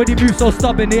 Everybody moves so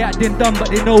stubborn. They acting dumb, but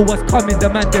they know what's coming. The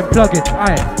man then plug it.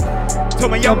 Aye. Tell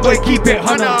my young boy keep it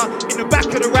hunter. In the back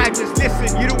of the ride, just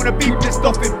listen. You don't wanna be pissed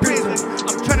off in prison.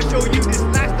 I'm trying to show you this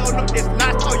lifestyle, not this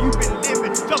lifestyle you've been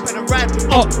living. Jumping around.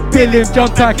 Bill him,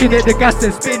 jump back in it. The gas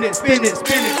and spin it.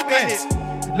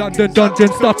 London dungeon,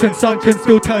 stuck and sunken,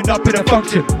 still turned up in a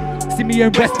function. See me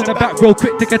and West on the back road,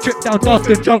 quick take a trip down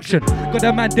Dalston Junction. Got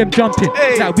a man them jumping,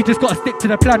 like we just gotta stick to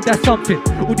the plan, that's something.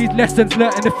 All these lessons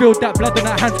learnt in the field, that blood on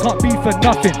our hands can't be for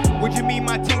nothing. What you mean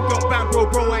my team don't bound,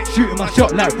 bro? I ain't shooting my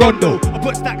shot like Rondo. I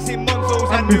put stacks in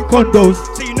Monzos and new condos,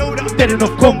 so you know that I'm dead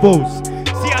enough combos.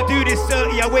 See I do this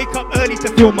early, I wake up early to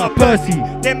fill my Percy.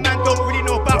 Them man don't really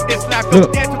know about this life,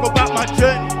 don't dare talk about my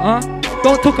journey.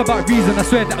 Don't talk about reason, I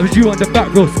swear that was you on the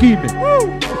back row scheming.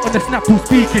 On the snap who's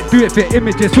speaking, do it for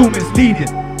images, who misleading.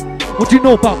 What do you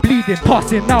know about bleeding,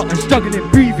 passing out and struggling,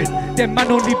 breathing? Them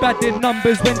man only bad in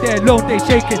numbers, when they're alone they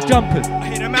shaking jumpers. I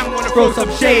hear the man wanna throw some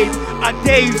shade, I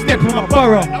dare you step in my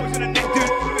borough. I was in the neck dude.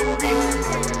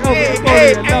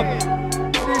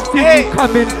 See you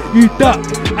coming, you duck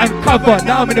and cover.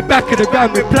 Now I'm in the back of the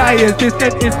ground with pliers. This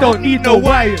dentist don't need no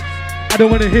wires. I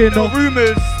don't wanna hear no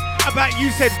rumours about you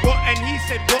said what and he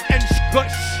said what and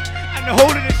scotch. And the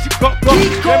whole of this shit got.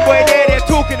 Them boy there, they're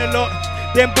talking a lot.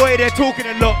 Them boy, they're talking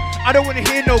a lot. I don't wanna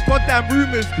hear no goddamn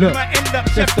rumours. Look, you might end up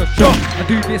chef the shop. I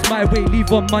do this my way,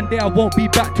 leave on Monday, I won't be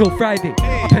back till Friday.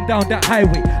 Up and down that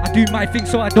highway, I do my thing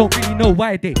so I don't really know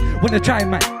why they wanna try,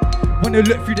 man. Wanna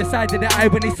look through the side of the eye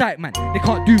when they sight, man. They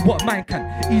can't do what mine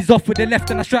can. Ease off with the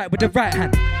left and I strike with the right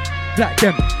hand. Like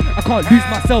them, I can't lose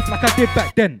myself like I did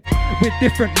back then. With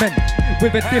different men,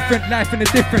 with a different life and a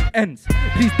different ends.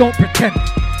 Please don't pretend.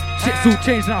 Shit's all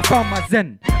changed and I found my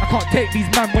zen. I can't take these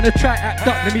man when I try act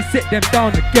up, let me sit them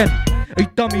down again. A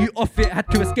dummy, you off it, had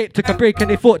to escape, took a break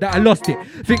and they thought that I lost it.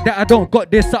 Think that I don't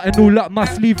got this, something all up my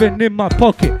sleeve and in my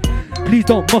pocket. Please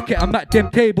don't mock it, I'm at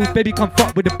them tables, baby come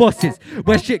fuck with the bosses.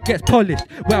 Where shit gets polished,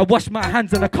 where I wash my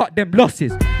hands and I cut them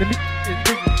losses.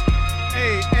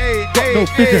 Got no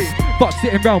vision, fuck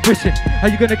sitting round wishing? How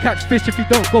you gonna catch fish if you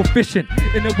don't go fishing?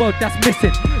 In a world that's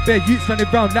missing, bare youths running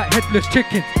round like headless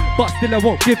chickens. But still I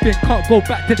won't give in, can't go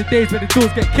back to the days when the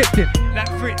doors get kicked in.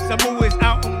 Like Fritz, I'm always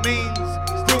out on mains.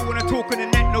 Still wanna talk on the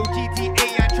net, no GTA.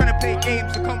 I ain't tryna play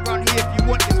games, so come round here if you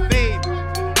want this fame.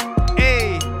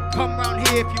 Hey, come round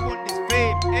here if you want this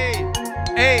fame.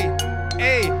 Hey.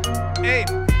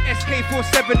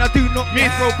 SK47, I do not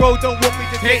miss. Bro, don't want me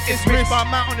to take this risk, but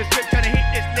I'm out on the strip trying to hit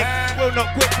this lick. Will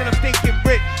not quit till I'm stinking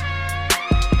rich.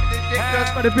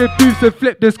 But a bit boost and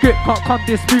flip the script, can't come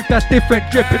this smooth, that's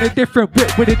different. Drip in a different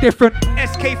whip with a different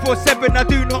SK47, I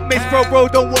do not miss. Bro,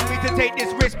 don't want me to take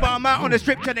this risk, but I'm out on the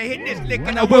strip trying to hit this lick.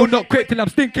 And I will not quit till I'm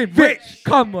stinking rich.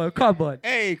 Come on.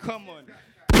 Hey, come on.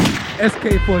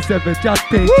 SK47, just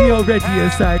pay, G already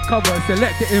inside. Come on,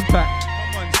 select the impact.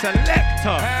 Come on,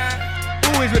 selector.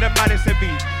 Always with a Madison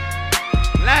beat.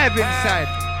 Live inside.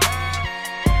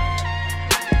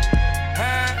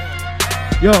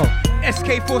 Yo.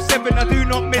 SK47, I do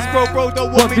not miss. Bro,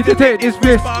 don't want me to take this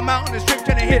risk, but I'm out on the strip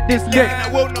trying to hit this lick. And I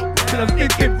will not till I'm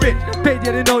thinking rich. Paid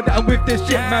you to know that I'm with this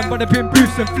shit, man. Run up in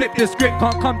booths and flip the script.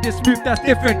 Can't come this smooth, that's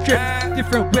different trip.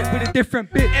 Different whip with a different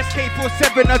bit.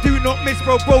 SK47, I do not miss.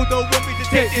 Bro, don't want me to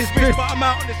take this risk, but I'm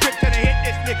out on the strip trying to hit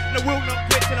this lick. And I will not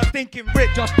quit till I'm thinking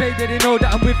rich. Just paid you to know that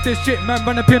I'm with this shit, man.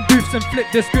 Run up in booths and flip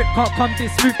the script. Can't come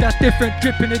this smooth, that's different.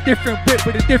 Drip in a different whip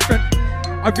with a different.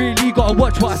 I really gotta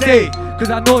watch what I say,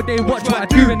 cause I know they watch what I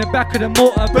do. In the back of the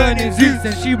motor burning zoots,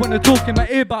 and she wanna talk in my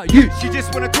ear about you. She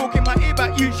just wanna talk in my ear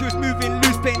about you. She was moving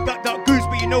loose, playing duck goose,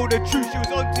 but you know the truth, she was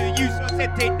onto you. So I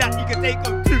said take that, you can take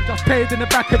them too. Just paid in the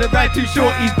back of the ride, too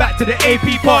shorties. Back to the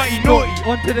AP party, naughty.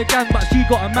 Onto the gang, but she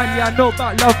got a man, yeah I know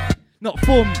about love, not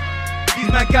for me. These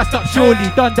man gassed up surely,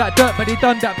 done that dirt but they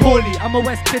done that poorly. I'm a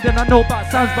West kid and I know about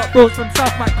sounds, but bros from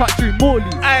South might cut through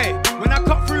Morley's. Aye, when I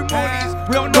cut through Morley's,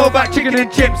 we don't know about chicken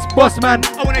and chips, boss man.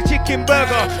 I want a chicken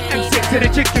burger and 6 to the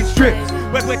chicken strips.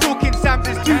 When we're talking Sam's,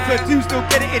 it's 2 for 2, still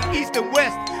get it in East and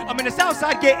West. I'm in the South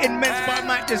side getting men's, but I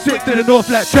might just switch to the North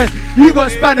like Trent. You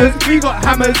got spanners, we got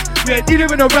hammers. We're dealing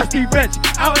with a rusty wrench.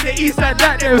 Out on the East side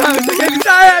like them hammers.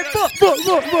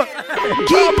 What?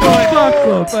 Keep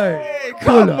on, hey,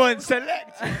 come on,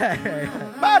 select.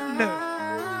 Madness.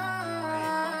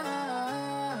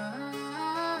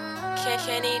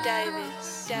 Kenny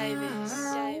Davis.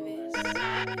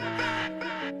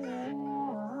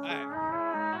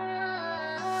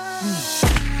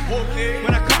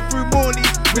 When I cut through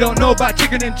Morley's, we don't know about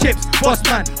chicken and chips, boss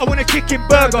man. I want a chicken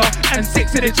burger and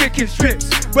 6 of the chicken strips.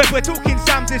 When we're talking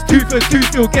Sam's, it's 2 for 2,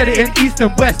 still get it in East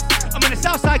and West. I'm in the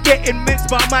South side getting mints,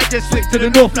 but I might just switch to the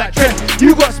North like Trent.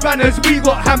 You got spanners, we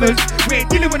got hammers. We ain't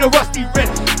dealing with a rusty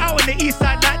wrench. Out on the East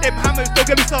side like them hammers. Don't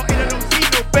get me started, I don't see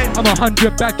no bend. I'm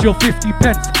 100 bags, you're 50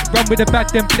 pence. Run with the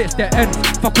bag, then blitz their ends.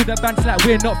 Fuck with the bands like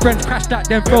we're not friends. Crash that,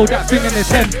 then throw that thing in the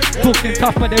tent. Talking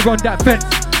tough, but they're on that fence.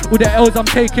 All the L's I'm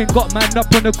taking, got man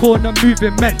up on the corner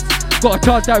moving men's. Gotta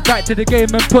charge that right to the game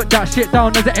and put that shit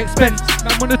down as an expense.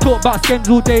 Man wanna talk about skins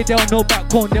all day, they don't know about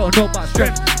corn, they don't know about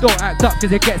strength. Don't act up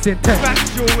cause it gets intense.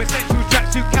 Factual, essential,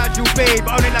 tracksuit, casual, babe.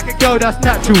 Only like a girl that's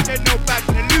natural. There's no bag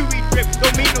in a Louis drip,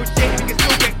 don't mean no shit, we can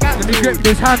still get cancelled. Let me grip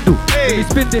this handle, let me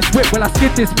spin this whip while I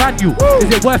skid this manual.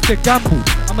 Is it worth the gamble?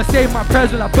 I'ma save my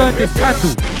prayers while I burn this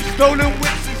candle. Stolen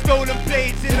whips and stolen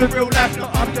plates in the real life,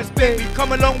 not I'm just bait. We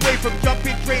come a long way from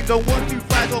jumping trains on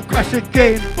 125 or crash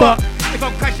again. But if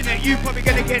I'm crashing at you, probably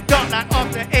gonna get dark like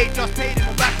after 8. Just paid in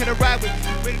the back of the ride with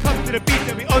you. When it comes to the beat,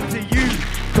 then we onto you.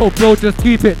 So bro, just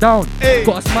keep it down.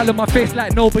 Got a smile on my face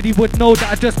like nobody would know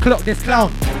that I just clocked this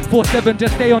clown. 4-7,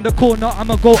 just stay on the corner,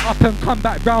 I'ma go up and come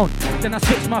back round. Then I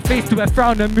switch my face to a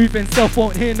frown and moving self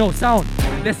won't hear no sound.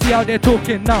 Let's see how they're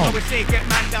talking now. I would say get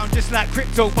man down just like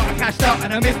crypto, but I cashed out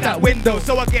and I missed that window.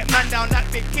 So I get man down like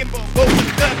Big Kimbo. Go for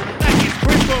the turkey like it's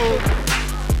Grimbo.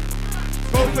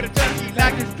 Go for the turkey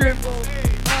like it's Grimbo.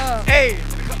 Hey,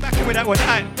 come back in with that one.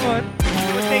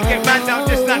 I would say get man down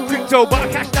just like crypto, but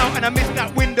I cashed out and I missed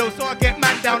that window. So I get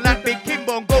man down like Big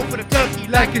Kimbo and go for the turkey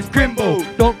like it's Grimbo.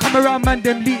 Don't come around man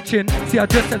them leeching. See I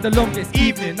just had the longest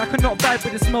evening. I cannot vibe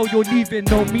with the smell you're leaving.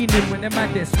 No meaning when them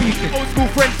man they're speaking. Old school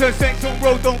friends turn sex on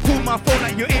road. Don't call my phone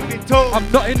like you ain't been told. I'm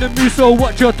not in the mood so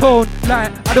watch your tone.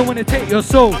 Like I don't wanna take your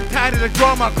soul. I'm tired of the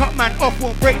drama. Cut man off,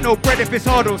 won't break no bread if it's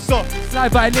hard or soft.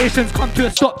 Slide violations come to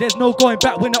a stop. There's no going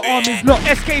back when the arm is locked.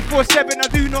 SK47 I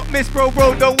do not miss, bro.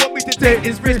 Don't want me to take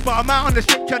this risk, but I'm out on the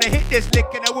strip trying to hit this lick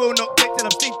and I will not quit till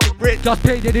I'm thinking rich. Just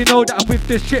pay that they know that I'm with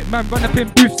this shit, man. Run up in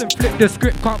booths and flip the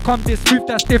script. Can't come this smooth,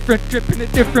 that's different. Dripping a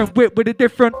different whip with a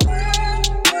different.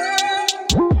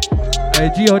 Hey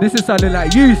Gio, this is sounding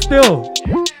like you still.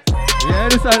 Yeah,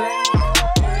 this sounding like...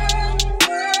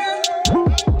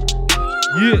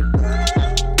 Yeah.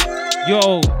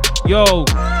 Yo,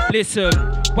 listen.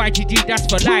 YGG, that's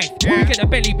for life. We get a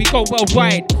belly, we go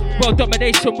worldwide. World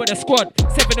domination with a squad.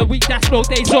 7 a week, that's no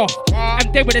days off.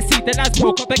 And they wanna see the lads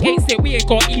walk up against it. We ain't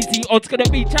got easy odds, gonna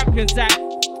be champions at.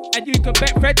 And you can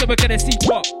bet Fred that we're gonna see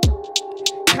what.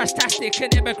 Cashtastic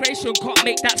and immigration can't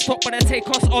make that stop when I take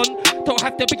us on. Don't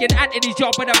have to be an Anthony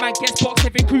job when a man gets boxed,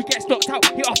 every crew gets knocked out.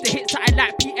 Hit off the hit side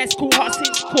like PS Cool Heart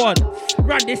 6 Squad.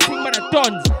 Run this thing when I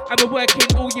dons. I've been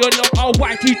working all year long. I'll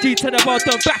YGG to the world,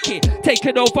 don't back it.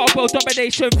 Taking over world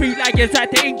domination, 3 Lions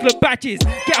at the England badges.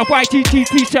 Get a YGG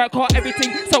t-shirt, caught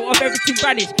everything, so of everything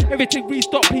vanished. Everything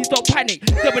restop, please don't panic.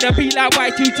 They wanna be like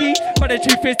YGG, but the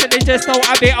truth is that they just don't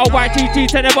have it. I'll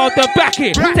YGG to the world, don't back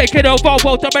it. Taking over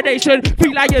world domination,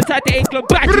 3 Lions at the England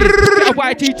badges. Get a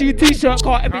YGG t-shirt,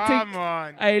 caught everything. Come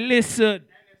on. Hey, listen.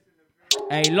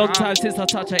 Hey, long time since I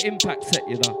touched an impact set,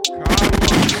 you know.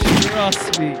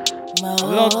 Trust me.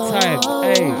 Long time.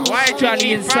 Hey,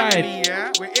 Johnny inside. Family,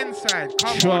 yeah? We're inside.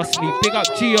 Trust me. Big up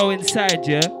Geo inside,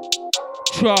 yeah?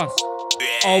 Trust.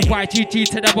 Oh, YGG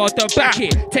to the world, don't back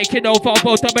it. Taking over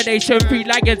world domination, 3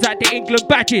 Lions at the England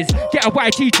badges. Get a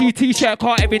YGG t-shirt,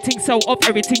 car, everything sold off,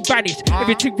 everything vanished.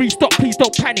 Everything restop, please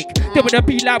don't panic. They wanna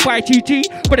be like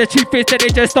YGG, but the truth is that they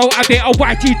just don't have it. Oh,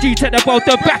 YGG to the world,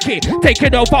 don't back it.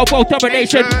 Taking over world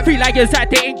domination, 3 Lions at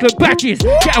the England badges.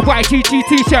 Get a YGG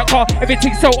t-shirt, car,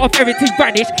 everything sold off, everything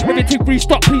vanished. Everything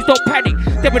restop, please don't panic.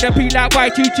 They wanna be like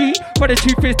YGG, but the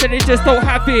truth is that they just don't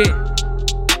have it.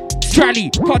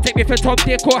 Strally, can't take me for Tom,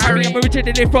 Dick or Harry. I'm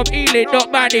originally from Ealing, not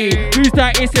Manny. Who's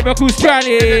that? It's Lyrical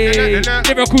Strally.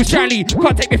 Lyrical Strally,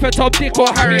 can't take me for Tom, Dick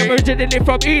or Harry. I'm originally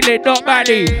from Ealing, not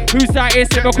Manny. Who's that?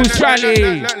 It's Lyrical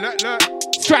Strally.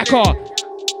 Striker,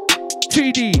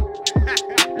 3D.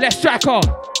 Let's striker.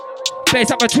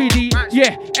 Blaze up my 3D,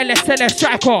 yeah. LS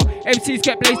striker. MCs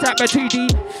get blazed at my 3D.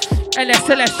 LS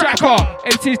striker.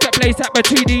 MCs get blazed at my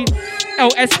 3D.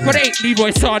 LS for 8,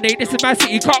 Leroy Sane. This is Man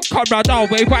City, can't come round our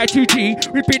way.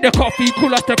 Y2G, we bring the coffee,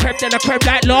 cool us the creme de la creme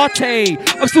like latte.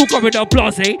 I'm still going on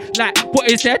blase, like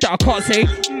what is there that I can't say?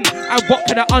 And what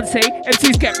can I unsay?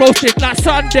 MCs get roasted like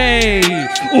Sunday.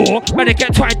 Or when they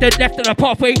get tried then left on the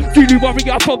pathway. Zulu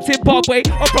warrior from Zimbabwe.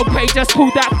 I'm from Quay, just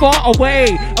called that far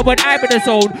away. And when I'm in the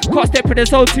zone, can't step in the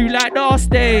zone too like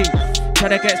nasty.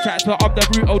 Tryna get straps, but I'm the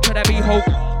brutal, tryna be hope.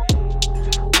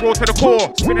 Raw to the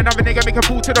core, spin another nigga, make a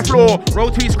fall to the floor.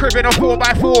 Roll to his crib in a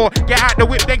 4x4. Get out the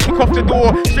whip, then kick off the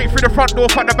door. Straight through the front door,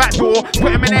 front the back door.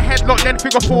 Put him in a headlock, then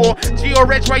figure 4. Geo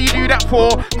Reg, why you do that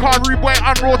for? Car rude boy,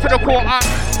 I'm raw to the core.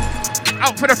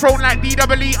 Out for the throne like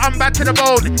DWE, I'm bad to the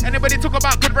bone. Anybody talk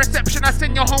about good reception, I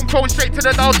send your home phone straight to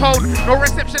the dial tone. No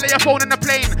reception, lay your phone in the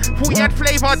plane. 40 had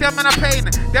flavour, them man a pain.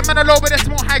 Them man a low with a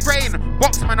small high grain.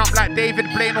 Box man up like David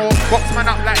Blaine or box man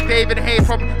up like David Hay.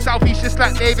 From Southeast just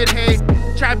like David Hay.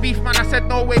 Try beef man, I said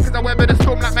no way, cause I weathered the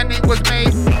storm like my name was May.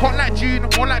 Hot like June,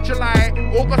 more like July.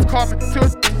 August come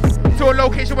to a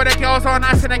location where the girls are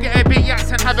nice and I get a big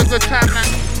yaks and have a good time like.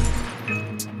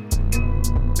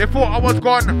 They thought I was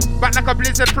gone, back like a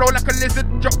blizzard, flow like a lizard.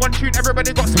 Drop one tune,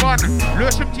 everybody got spun.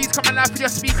 Lewisham G's coming live for your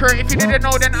speaker. If you didn't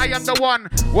know, then I am the one.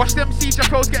 Watch them see your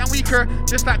flow's getting weaker.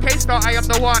 Just like K-Star, I am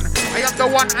the one. I am the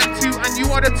 1 and 2, and you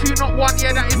are the 2, not 1.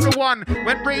 Yeah, that is the one.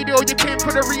 When radio, you came for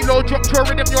the reload. Dropped your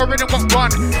rhythm got one.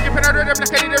 Skipping a rhythm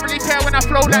like I didn't really care when I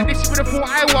flow like this. You would have thought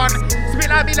I won. Spit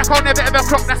like me like I'll never ever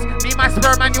clock. That's me, my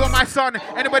sperm, and you are my son.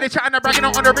 Anybody chatting and bragging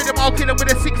out on the rhythm, I'll kill him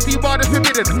with a 60 bar that's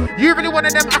forbidden. You really one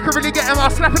of them, I could really get him. I'll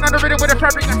slap on the rhythm with a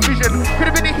fabric that's vision. Could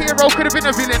have been a hero, could have been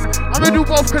a villain. I'ma do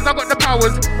both cause I got the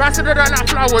powers. Rising the dirt like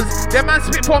flowers. Them man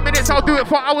spit 4 minutes, I'll do it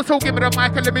for hours. So give it a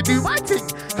mic and let me do my thing.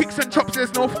 Kicks and chops,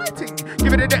 there's no fighting.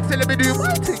 Give it a deck, so let me do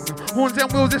my thing. Horns and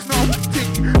wheels, it's not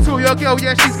waiting. So your girl,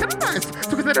 yeah, she's kinda nice.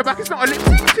 Took it to the back, it's not a lip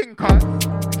sync thing, cuz.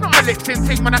 It's not a lip sync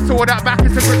thing. When I saw that back,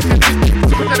 it's a grip thing.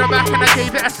 Took it to the back and I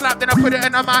gave it a slap. Then I put it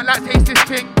in her mouth like taste this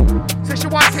thing. Said she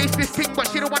want to taste this thing, but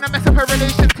she don't want to mess up her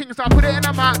relation thing. So I put it in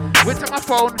her mouth, went to my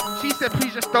phone. She said,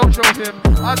 please just don't show him.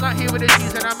 I was not here with the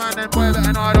cheese and a man and boy,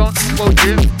 and I don't go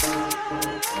gym.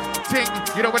 Ting,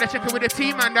 you don't want to check it with the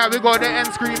team and that. We go there and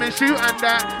scream and shoot and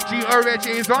that.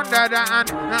 G-O-R-G-'s on that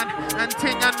and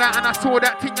ting and that. And I saw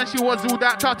that thing and she was all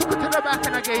that. So I took it to the back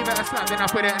and I gave it a slap. Then I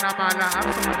put it in her mouth like, I'm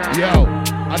seeing that. Yo,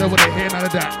 I don't want to hear none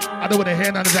of that. I don't want to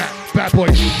hear none of that. Bad boy,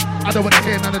 shh. I don't want to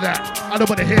hear none of that. I don't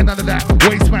want to hear none of that.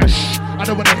 Waist smash. I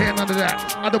don't want to hear none of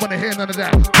that. I don't want to hear none of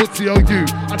that. Pussy on you.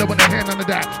 I don't want to hear none of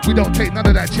that. We don't take none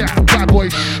of that chat. Bad boy,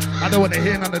 shh. I don't want to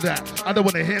hear none of that. I don't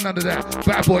want to hear none of that.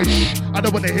 Bad boy, shh. I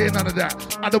don't want to hear none of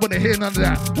that. I don't want to hear none of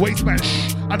that. Waist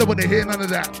smash. I don't want to hear none of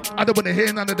that. I don't want to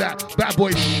hear none of that. Bad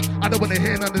boy, shh. I don't want to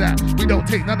hear none of that. We don't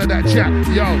take none of that chat.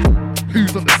 Yo,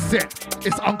 who's on the set?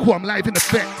 It's Uncle, I'm live in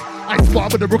effect. I spar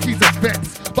with the rookies and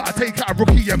vets, but I take out a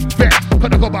rookie and vet.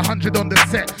 Cause I got 100 on the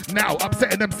set. Now,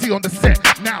 upsetting MC on the set.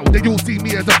 Now, they all see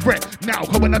me as a threat. Now,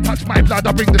 cause when I touch my blood,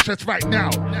 I bring the stress right now.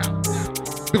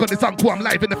 Because it's uncool, I'm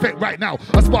live in effect right now.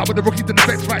 I spar with the rookies and the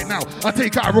vets right now. I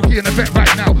take out a rookie and a vet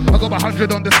right now. I got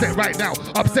 100 on the set right now.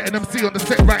 Upsetting MC on the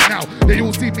set right now. They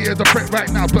all see me as a threat right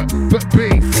now. But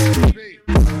bass.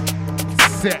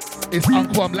 Set. It's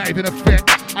uncool, I'm live in effect.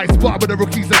 I spar with the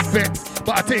rookies and vets,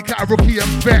 but I take out a rookie and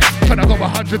vet. And I got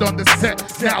 100 on the set.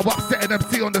 Now upsetting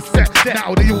MC on the set.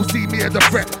 Now they all see me as a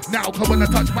threat. Now come when I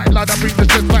touch my blood, I bring the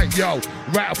shit like yo.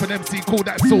 Right up an MC, call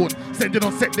that zone. Send it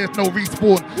on set, there's no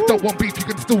respawn. Don't want beef, you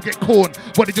can still get corn.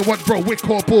 What did you want, bro? Wick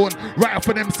or born? Right up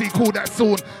an MC, call that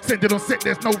zone. Send it on set,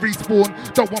 there's no respawn.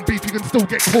 Don't want beef, you can still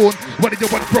get corn. What did you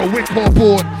want, bro? Wick or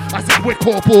born? I said wick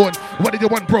or born. What did you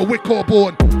want, bro? Wick or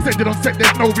born? Send it on set,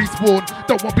 there's no respawn.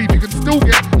 Don't want beef, you can still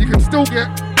get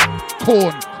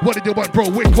corn. What did you want, bro?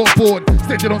 Wick or born?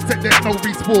 Send it on set, there's no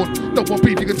respawn. Don't want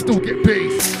beef, you can still get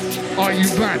bass. Are you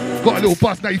mad? Got a little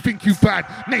buzz, now you think you bad.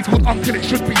 Name's called Uncle, it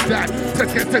should be dad.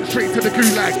 Test get sent straight to the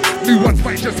gulag. New ones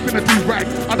might just spin a do-rag.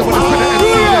 I don't want to spin an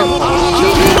MC then.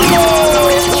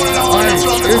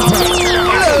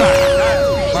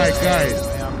 My guys.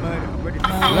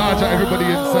 Larger everybody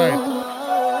inside.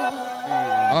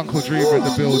 Uncle Dreamer in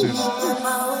the building.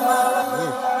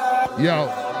 Yo.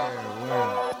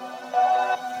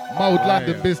 Mode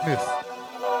London business.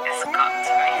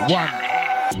 One.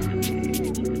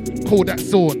 Call that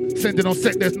zone. Send it on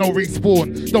set, there's no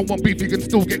respawn. Don't want beef, you can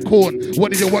still get corn.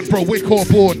 What did you want, bro? Wick or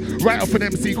born? Right up an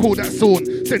MC, call that zone.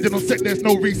 Send it on set, there's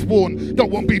no respawn. Don't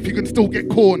want beef, you can still get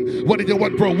corn. What did you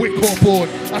want, bro? Wick or born?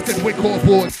 I said wick or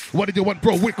born. What did you want,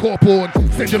 bro? Wick or born?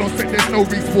 Send it on set, there's no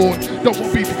respawn. Don't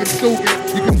want beef, you can still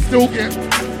get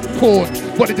corn.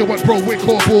 What did you want, bro? Wick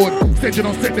or born? Send it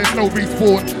on set, there's no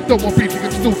respawn. Don't want beef, you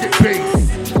can still get bass.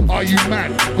 Are you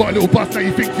mad? Got a little buzz, now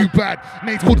you think you bad.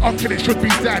 Name's called Uncle, it should be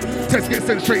dad. Test get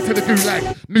sent straight to the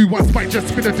gulag. New ones might just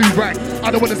spin a do-rag.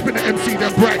 I don't want to spin an MC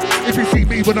then brag. If you see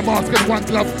me with a mask and one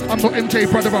glove, I'm not MJ,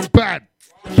 brother, I'm bad.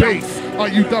 Bass, are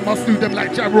you dumb? I'll slew them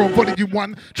like Jarrow on volume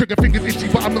 1. Trigger fingers itchy,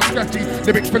 but I'm not scratchy.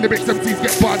 Lyrics for lyrics, MCs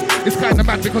get bun. It's kinda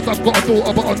mad because I've got a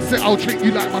daughter, but on set I'll treat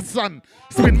you like my son.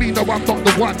 Spin me, no, I'm not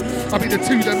the one. I'll be the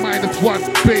 2, then -1.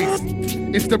 Bass,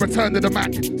 it's the return of the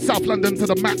Mac. South London to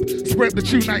the map. Spread the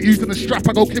tune out using the strap.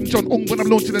 I go Kim Jong-un when I'm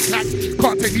launching attack.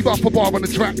 Can't take me off a bar on the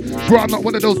track. Bro, I'm not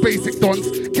one of those basic dons.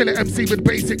 Kill it MC with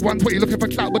basic ones. What you looking for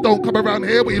clout, but don't come around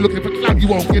here. What you looking for clout, you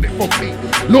won't get it from me.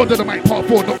 Lord of the Mic, part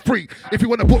 4, not free. If you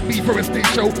want to book me for a stage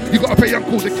show, you gotta pay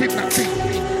Uncle the kidnap fee.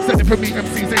 Send it for me,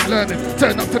 MCs ain't learning.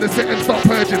 Turn up to the set and start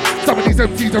purging. Some of these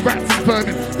MCs are rats and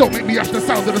vermin. Don't make me ash the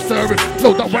sound of the siren.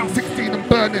 Load up 116 and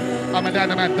burning. I'm a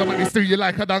dana man, don't make me stew you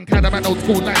like a Duncan man. Old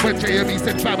school like when JME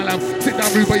said Famalam. Sit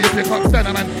down, Ruba, you pick up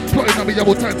Stanner man. Plotting on me, I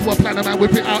will turn to a planner man.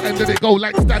 Whip it out and let it go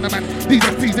like Stanner man. These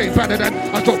MCs ain't better than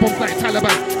I drop bombs like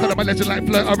Taliban. Cause I'm a legend like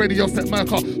Flirt, already your set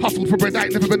Merker. Hustled for bread, I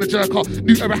ain't never been a jerker.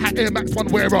 New era hat, Air Max 1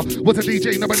 wearer. Was a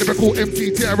DJ, now I never call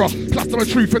MC terror. Plus I'm a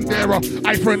truth and darer.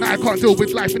 Eye for an eye, can't deal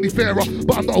with life any fairer.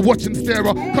 But I'm not a watching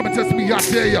starer. Come and test me, I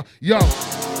dare ya. Yo.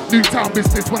 New town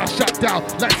business when I shut down.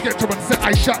 Like Sketcher on set,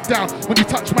 I shut down. When you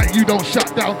touch mic, you don't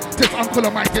shut down. Test Uncle, I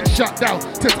might get shut down.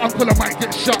 Test Uncle, I might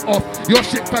get shut off. Your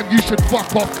shit, fam, you should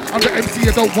fuck off. I'm the MC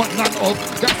you don't want none of.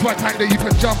 That's why tight there you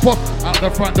can jump off. Out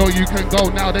the front door you can go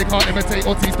now. They can't imitate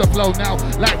or tease the flow now.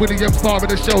 Like William Star in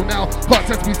the show now. Can't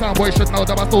test me, sound boy should know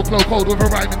that I still flow cold with a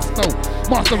rhyming snow.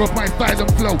 Master of my style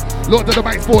and flow. Lord of the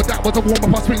Mic 4, that was a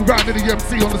warm-up. I swing round to the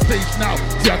MC on the stage now.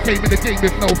 See, I came in the game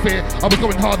with no fear. I was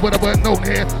going hard when I weren't known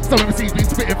here. Some MCs been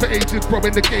spitting for ages, bro,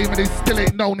 in the game, and they still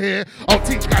ain't known here. I'll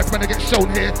teach guys when I get shown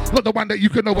here. Not the one that you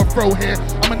can overthrow here.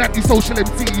 I'm an anti-social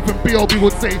MC, even B.O.B.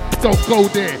 would say, don't go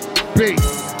there.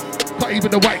 Bass. But even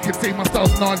the white can say my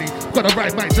style's gnarly. Got a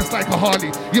right mind just like a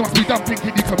Harley. You must be dumb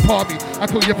thinking you can par me. I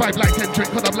call you vibe like Kendrick,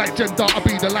 cause I'm like Jen Dart, I'll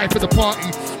be the life of the party.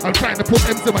 I'm trying to put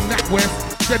M's in my neck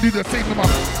west. They do the same with my...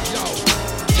 Yo.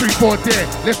 Truth or dare.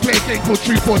 Let's play a game called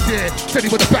Truth or Dare. Tell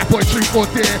you with a bad boy, Truth or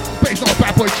Dare. But he's not a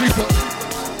bad boy, Truth or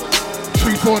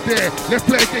Dare. Let's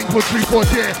play a game called Truth or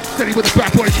Dare. Tell you with a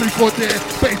bad boy, Truth or Dare.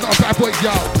 But he's not a bad boy,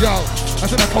 yo. I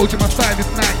said I told you my style is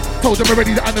nice. Told them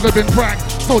already that I never been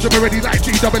pranked. Told them already like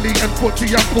DWE and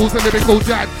Footy Uncles and lyrical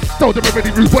dad. Told them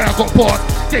already rude boy I got boss.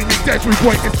 Game me dead rude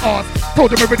boy it's ours. Told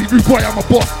them already rude boy I'm a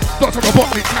boss. Dr.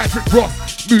 Robotnik, Patrick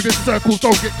Ross. Moving circles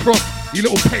don't get crossed. You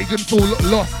little pagans all look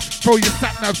lost. Throw your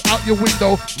sat navs out your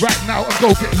window right now and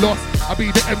go get lost. I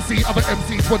be the MC, other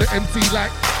MCs for the MC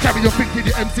like. Carry your thinking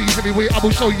your MCs anyway. I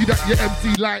will show you that your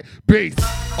MC like bass.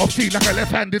 Off T like a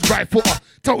left-handed right footer.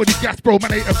 Totally gas, bro,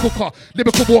 man ain't a cooker.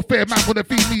 Lyrical warfare, man wanna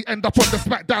feed me, end up on the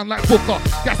smackdown like Booker.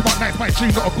 Gas my nights, my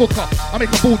dream, not a cooker. I make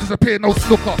a ball disappear, no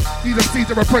snooker. These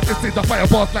MCs are apprentices, I fire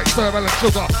bars like Sir Alan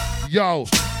Sugar. Yo,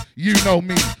 you know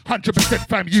me, 100%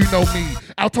 fam, you know me.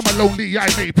 Out of my lonely, I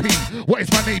made P. What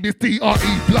is my name? Is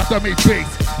D-R-E, blood I made bass.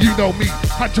 You know me,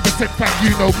 100% fam,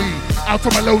 you know me. Out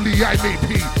of my lonely, I made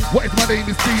P. What is my name?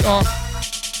 Is D-R.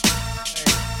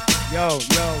 Yo,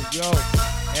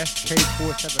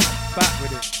 SK47, I'm back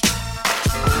with it.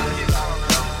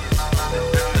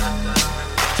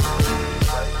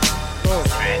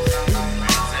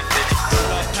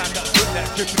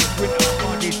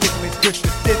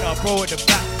 Christmas dinner, bro at the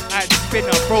back, I had to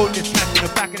spinner, bro this cash in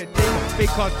the back of the day. Big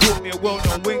cars taught me a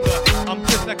well-known winger. I'm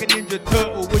just like a ninja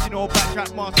turtle, would you know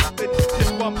backtrack master spin?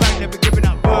 Just one back, never giving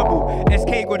out verbal.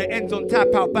 SK got the ends on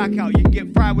tap out, back out. You can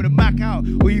get fried with a Mac out,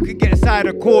 or you can get a side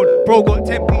of cord. Bro got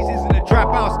 10 pieces in the trap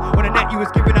house. On the net you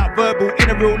was giving out verbal. In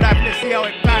a real life, let's see how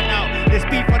it pan out. There's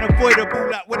beef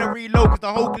unavoidable, like when I reload, cause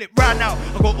the whole clip ran out.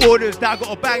 I got orders that I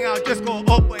gotta bang out, just got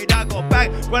upway that I gotta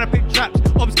bang. Run up in traps,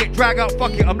 ops get drag out,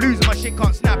 fuck it, I'm losing my shit,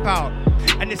 can't snap out.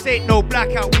 And this ain't no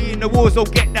blackout, we in the war, so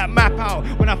get that map out.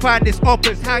 When I find this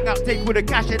oppers, hang out, take all the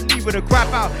cash and leave with a crap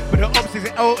out. But the ops is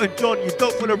Elton John, you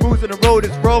don't follow the rules on the road,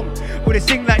 it's wrong. When they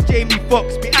sing like Jamie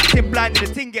Foxx, be acting blind and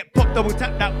the ting get popped, double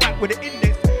tap that whack with the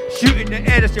index. Shoot in the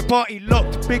air, that's your party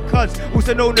locked. Big cuz,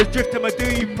 also known as Drifter, I do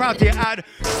you proud to your ad.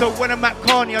 So when I'm at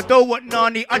Carney, I don't want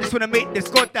Nani, I just wanna make this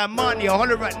goddamn money. I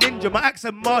holler at Ninja, my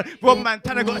accent man, Rob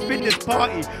Montana gotta spin this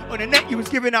party. On the net, you was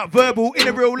giving out verbal, in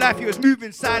a real life, you was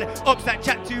moving silent. Ops that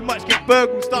chat too much, get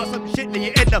burgled, start some shit, then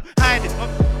you end up hiding.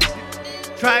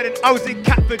 Tried and I was in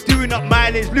Catford doing up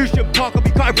mileage. Lucian Park, I'll be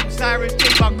cutting from sirens.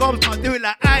 Change my gums, can't do it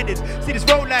like I did. See, this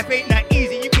road life ain't that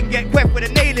easy. You can get wet with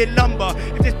a nail in lumber.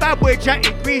 If this bad boy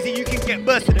chatting greasy, you can get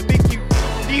burst with a big you.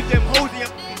 Leave them holes in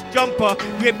your jumper.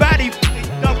 You ain't bad, you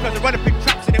dumb, cause I run up in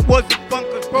traps and it wasn't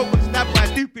bunkers. Bro, got snapped by a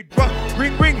stupid drunk.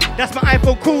 Ring, ring, that's my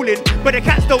iPhone calling. But the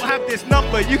cats don't have this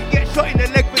number. You can get shot in the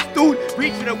leg for stool.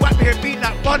 Reach to the whack and beat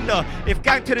like thunder. If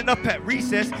gang turning up at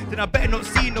recess, then I better not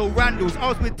see no Randalls. I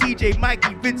was with TJ,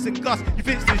 Mikey, Vincent, Gus. You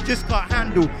Vincents just can't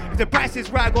handle. If the price is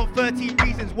right, I got 13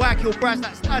 reasons why I kill Bryce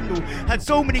like Scandal. Had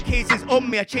so many cases on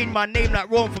me, I changed my name like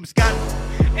Ron from Scandal.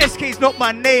 SK's not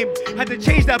my name, had to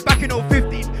change that back in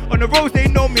 015. On the roads they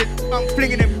know me, I'm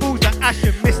flinging them fools like Ash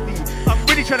and Misty. I'm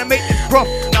really trying to make this rough,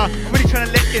 nah, I'm really trying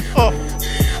to let this off.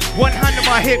 One hand on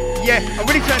my hip, yeah, I'm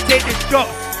really trying to take this shot.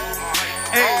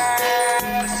 Hey,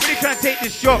 I'm really trying to take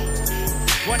this shot.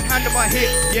 One hand on my hip,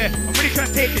 yeah, I'm really trying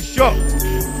to take this shot.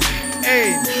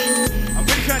 Hey, I'm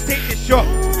really trying to take this shot.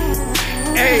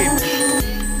 Hey,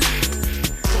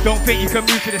 don't think you can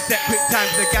move to the set quick times.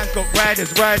 The gang's got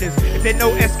riders. If they know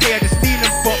SK, I just steal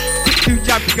them, but quick two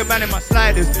jab, pick a man in my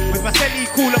sliders. With my celly,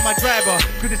 call up my driver.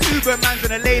 Cause this Uber man's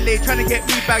on a lay, trying to get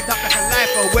me bagged up like a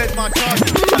lifer. Where's my charger?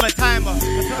 I'm a timer.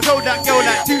 I told that girl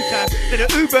like 2 times that the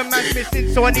Uber man's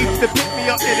missing, so I need you to pick me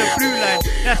up in the blue line.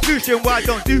 That's solution why I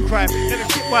don't do crime. Never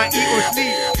shit why I eat or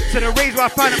sleep. So the raise where I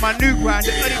found at my new grind.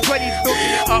 The early 20s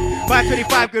building it up. By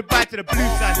 25, goodbye to the blue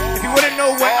side. If you wanna know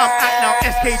where I'm at now,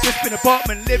 SK just been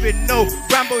apartment living. No,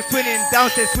 Rambo's twinning,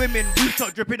 downstairs swimming,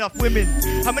 rooftop dripping off women.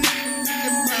 How many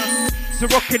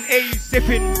Ciroc and AU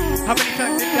sipping? How many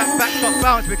times did that back stop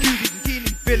bounce with cuties and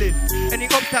teenies filling? Any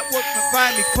ops that want to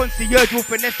find me, concierge will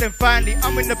finesse them finally.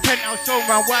 I'm in the penthouse showing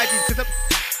round YGs cause I'm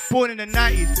born in the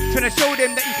 90s. Trying to show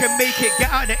them that you can make it,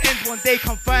 get out of the ends one day,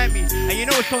 come find me. And you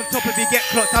know it's on top if you get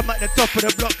clocked, I'm at the top of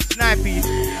the block, snipey.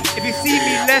 If you see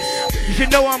me less, you should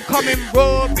know I'm coming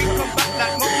raw. Big come back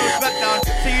like not no smackdown,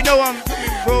 so you know I'm coming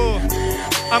raw.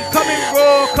 I'm coming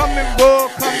raw.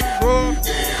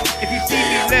 If you see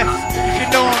me less, you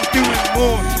should know I'm doing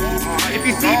more. If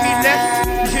you see me less,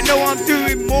 you should know I'm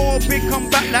doing more. Big come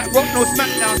back like rock no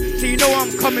smackdown, so you know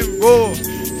I'm coming raw.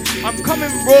 I'm coming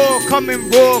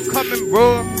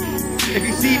raw. If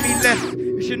you see me less,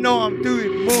 you should know I'm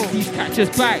doing more. These catchers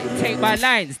bite, take my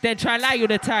lines, then try lie all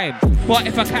the time. But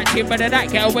if I catch him by the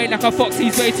night, get away like a fox,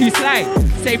 he's way too sly.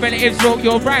 Say relatives wrote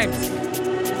your rhymes,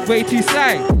 way too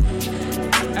sly.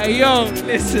 Hey yo,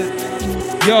 listen,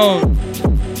 yo.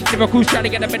 Liverpool's trying to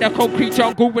get them in the concrete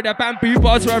jungle with a bamboo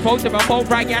bars or a roll to my phone,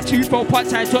 right at you. 4 pot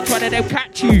times, touch one of them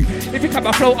catch you. If you come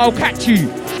afloat, I'll catch you.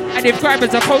 And if crime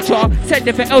is a culture, send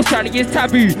anything else trying to is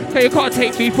taboo. Cause you can't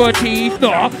take me for a thief.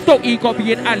 Nah, don't eat got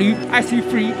me an alley. I see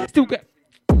free, still get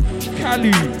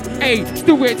Cali. Hey,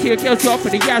 still wait till your girls go off for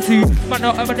the Yazoo. Man,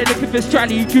 I'm looking for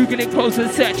Strally, googling clothes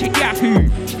and searching Yahoo.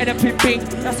 And a bing,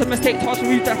 that's a mistake, hard to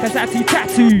read like a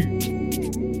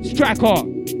tattoo. Striker.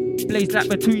 Blaze like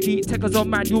Matuidi, take us on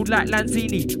manual like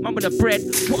Lanzini. Mum with the bread,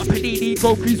 what a panini,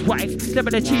 Goku's wife,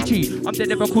 never the Chi-Chi. I'm the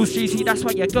lyrical streety, that's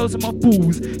why your girls are my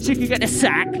fools. She can get the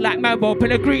sack like Mambo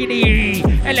Pellegrini.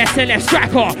 LSLF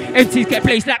striker, MCs get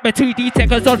blazed like Matuidi,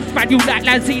 take us on manual like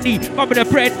Lanzini. Mum with the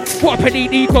bread, what a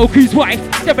panini, Goku's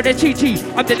wife, never the Chi-Chi.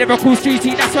 I'm the lyrical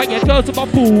streety, that's why your girls are my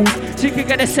fools. She can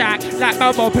get the sack like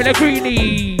Mambo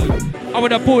Pellegrini. I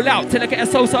wanna ball out till I get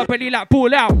a Sosa belly like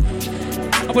ball out.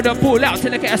 I wanna ball out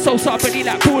till I get a Sosa belly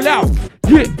like ball out.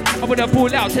 Yeah, I wanna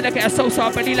ball out till I get a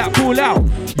Sosa belly like ball out.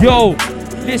 Yo,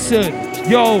 listen,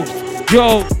 yo,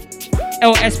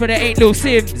 LS for the ain't Lil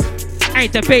Sims. I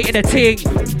ain't debating the ting.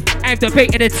 I ain't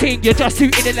debating the ting. You're just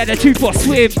shooting it like a tube or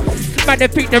swim. Man, they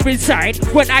think they're inside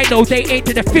when I know they ain't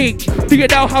to the thing. Do you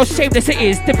know how shameless it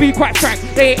is? To be quite frank,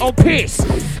 they ain't on piss.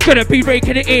 Gonna be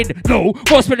raking it in. No,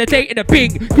 what's with the date in a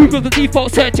Bing? Google the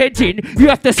default search engine. You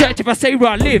have to search if I say where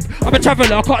I live. I'm a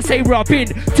traveller, I can't say where I've been.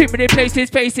 Too many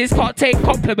places, faces, can't take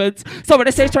compliments. So when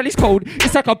I say Charlie's cold,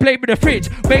 it's like I'm blaming the fridge.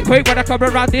 Make way when I come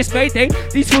around this Mayday.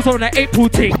 These fools on an April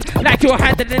ting. Like you're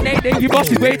handling an 8 day, you must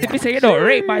be waiting to say you don't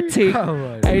rate my ting.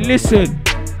 Hey, listen,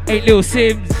 ain't Lil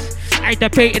Sims. I ain't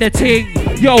debating a ting.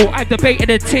 Yo, I'm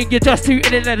debating a ting. You're just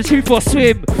shooting in the truth or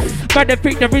swim. Man, they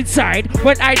think they're inside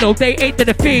when I know they ain't to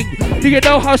the thing. Do you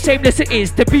know how shameless it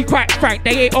is? To be quite frank,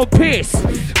 they ain't on piss.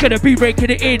 Gonna be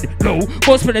raking it in. No,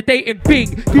 what's for the dating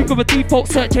Bing? Google the default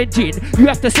search engine. You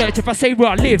have to search if I say where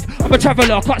I live. I'm a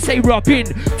traveller, I can't say where I've been.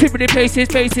 Too many places,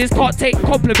 faces, can't take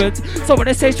compliments. So when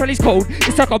I say Charlie's cold,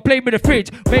 it's like I'm blaming the fridge.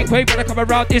 Make way when I come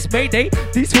around this Mayday.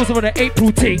 These fools are on an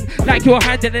April ting. Like your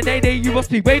hand in an 8 day, you must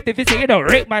be waved if it's saying don't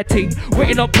rate my ting.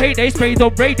 Waiting on payday, sprays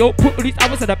on radar. Put all these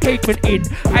hours of the pavement in.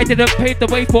 I didn't pave the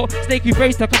way for snaky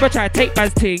brace to come and try to take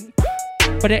man's ting.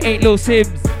 But it ain't Lil Sims.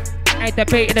 I ain't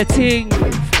debating a ting.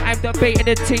 I'm debating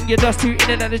a ting. You're just too in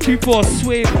and out of tube for a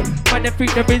swim. Man, they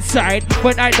think they're inside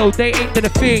when I know they ain't to the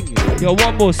thing. Yo,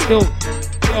 one more still.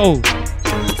 Yo.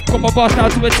 Got my bars down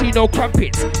to a tea, no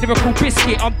crumpets. Lyrical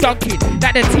biscuit, I'm dunking.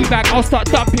 Like the tea bag, I'll start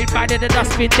dumping. Man in the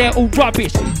dustbin, they're all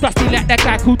rubbish. Dusty like that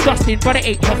guy called Dustin, but it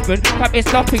ain't Hoffman. But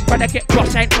it's nothing, but I get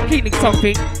brushed, I ain't healing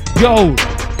something. Yo.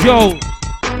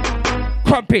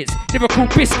 Crumpets, lyrical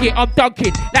biscuit, I'm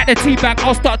dunking. Like the tea bag,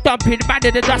 I'll start dumping. Man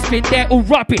in the dustbin, they're all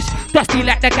rubbish. Dusty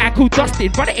like the guy called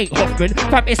Dustin, but it ain't Hoffman.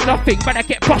 Fam, it's nothing, but I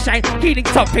get brushed, I ain't healing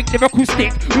something. Lyrical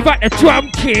stick without the drum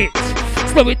kit.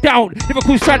 Slow it down,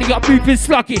 lyrical shiny, I'm moving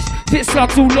sluggish. Spit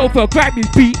slugs all over, grimy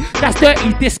beat. That's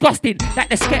dirty, disgusting. Like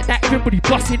the sket that everybody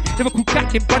busting. Lyrical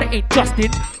Gatlin, but it ain't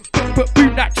Justin. But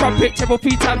boom, that trumpet, several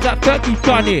 3 times that 30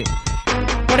 done it.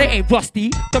 But it ain't rusty.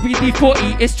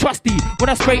 WD-40 is trusty. When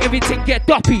I spray everything get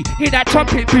doppy. Hear that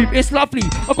trumpet boom, it's lovely.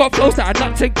 I got flows that are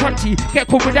nuts and crunchy. Get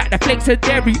caught with that, the flakes and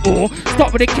dairy. Or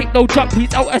start with a kick, no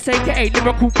jumpies. LS aka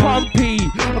lyrical pumpy.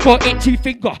 I got itchy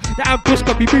finger. The ambush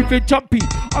got me moving jumpy.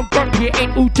 I'm grumpy, it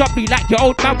ain't all jumpy. Like your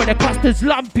old man when the custard's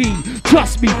lumpy.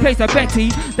 Trust me, plays a Betty.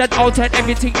 Then I'll turn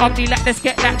everything ugly. Like let's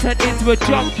get that turned into a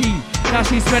junkie. Now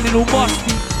she's smelling all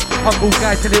musty. Humble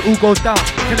guy till it all goes down.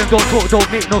 Tell them don't talk,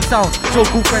 don't make no sound. So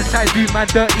cool friends try to do man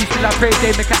dirty. Still I pray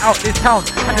they make it out this town.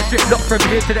 And the strip lock from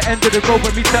here to the end of the road.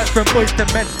 When we search from boys to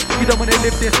men. You don't wanna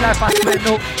live this life, I swear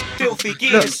no. Filthy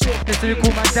gears. Look, this is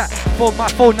cool man that. For my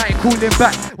phone, I ain't calling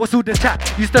back. What's all the chat?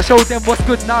 Used to show them what's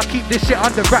good, now I keep this shit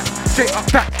under wraps. Straight up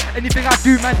back. Anything I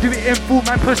do, man, do it in full,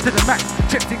 man, push to the max.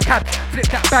 Trips in cabs, flip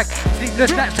that bag. Sleepless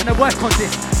nights and I work on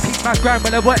this. Peak my grind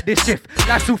when I work this shift.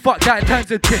 Life's all fucked out, it turns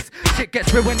to this. Shit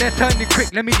gets real when they're turning quick.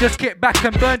 Let me just get back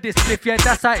and burn this spliff, yeah,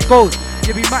 that's how it goes.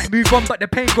 Yeah, we might move on, but the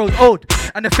pain grows old.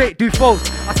 And the fate do fold.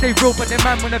 I stay real, but the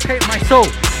man wanna paint my soul.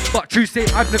 But true say,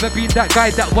 I've never been that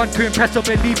guy that want to impress or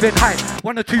believe in hype.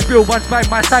 1 or 2 real ones by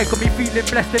my side, got me feeling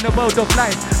blessed in a world of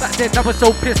lies. Back then I was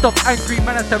so pissed off, angry,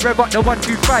 man, I had to rev up the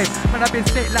 125. Man, I've been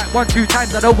snaked like 1-2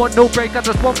 times, I don't want no break, I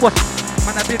just want what.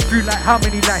 Man, I've been through like how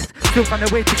many lines. Still find a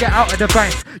way to get out of the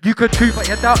binds. You could too, but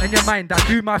you're doubting your mind. I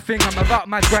do my thing, I'm about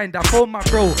my grind. I phoned my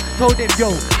bro, told him,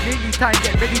 yo, nearly time,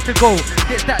 get ready to go.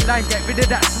 Hit that line, get rid of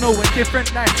that snow. A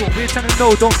different life, what we're trying to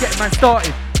know, don't get man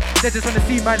started. They just wanna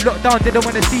see man locked down, they don't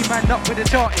wanna see man up with the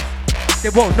charting. They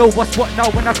won't know what's what now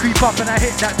when I creep up and I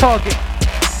hit that target.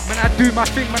 Man, I do my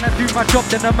thing, man, I do my job,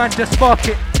 then the man just spark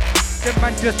it. Them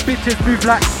man just bitches move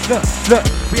like, look,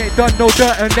 we ain't done no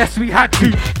dirt unless we had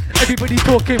to. Everybody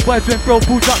talking words when bro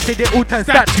pulls up, say they all turn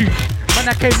statue. Man,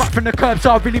 I came up from the curb,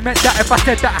 so I really meant that if I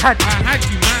said that I had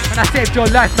you, man. And I saved your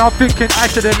life, now I'm thinking I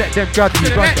should've let them grab you.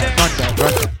 Run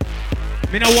that.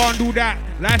 Me no want do that.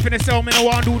 Life in the cell, me no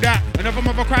want do that. Another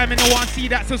mother cry, me no want see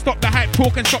that. So stop the hype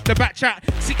talk and stop the back chat.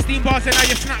 16 bars and now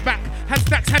you snap back. Had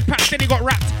stacks, had packs, then he got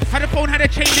wrapped. Had a phone, had a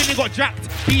chain, then he got jacked.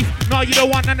 Beef, no, you don't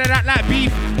want none of that like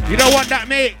beef. You don't want that,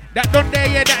 mate. That done there,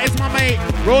 yeah, that is my mate.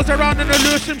 Rolls around in a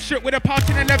Lewisham shit with a pouch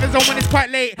in the levers on when it's quite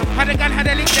late. Had a gun, had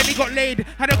a link, then he got laid.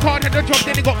 Had a card, had a job,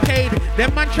 then he got paid.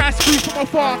 Them man try to screw from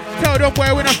afar. Tell them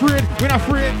boy, we're not afraid, we're not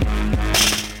afraid.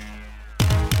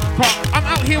 I'm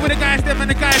out here with the guys them and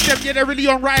the guys them, yeah, they're really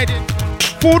on riding.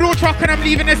 4-door truck and I'm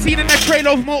leaving the scene in the trail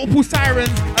of multiple sirens.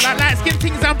 I like light skin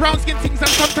things and brown skin things and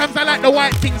sometimes I like the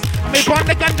white things. I may burn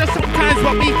the ganja sometimes,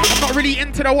 but me, I'm not really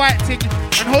into the white thing.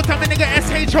 And whole time a nigga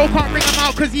SHO can't bring him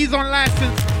out cause he's on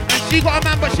license. And she got a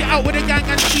man but she out with a gang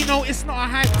and she know it's not a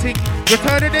hype thing.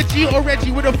 Return of the G or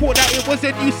Reggie would have thought that it was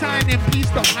a new signing. Please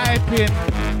stop hyping.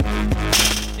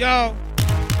 Yo,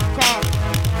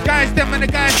 guys them and the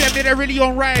guys them, they're really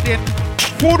on riding.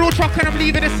 4-door truck and I'm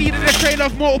leaving the scene in the trail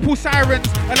of multiple sirens.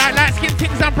 I like light skin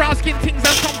things and brown skin things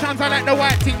and sometimes I like the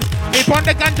white things. They burn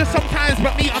the ganja sometimes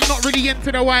but me, I'm not really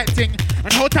into the white thing.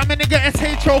 And whole time a nigga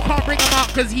SHO can't bring him out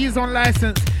cause he's on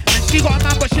license. And she got a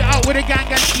man but she out with a gang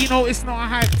and she know it's not a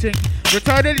hype thing.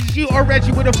 Return of the G or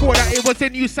Reggie would have thought that it was a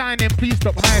new signing. Please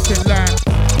stop hyping, line.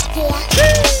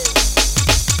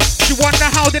 She wonder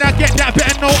how did I get that?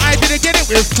 Better know I didn't get it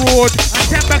with fraud. And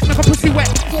 10 bags make a pussy wet.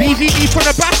 DVD from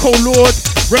the back, oh lord.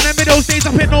 Remember those days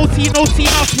up in no tea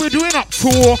house, we're doing up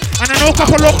tour. And I know a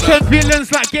couple long-term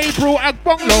villains like Gabriel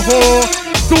Agbong Lahore.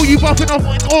 Still you buffing off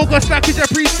in August like it's a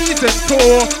pre-season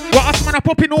tour. What us man are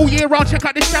popping all year round. Check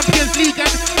out this Champions League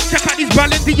and check out these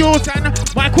Ballon d'Ors and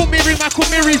Michael Mirrys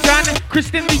and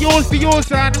Kristen Dior's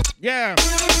and yeah.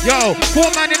 Yo,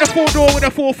 4 man in the 4-door with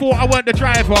a 4-4, I weren't the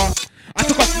driver. I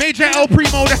took off Major El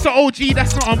Primo, that's an OG,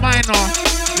 that's not a minor.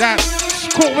 Like,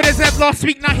 caught with a Zeb last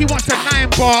week, now he wants a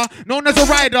 9-bar. Known as a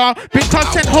rider, big Cub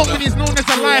sent home and he's known as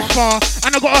a lifer.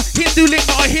 And I got a Hindu link,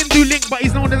 not a Hindu link, but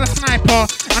he's known as a sniper.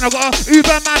 And I got a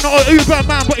Uber man, not a Uber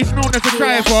man, but he's known as a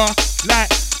driver.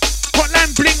 Like,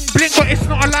 hotline bling bling, but it's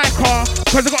not a liker.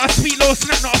 Cause I got a sweet little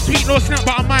snap, not a sweet little snap,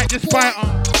 but I might just bite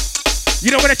her. You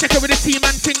don't wanna check it with the team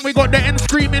and ting. We got the end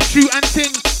screaming, shoot and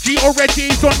ting. G or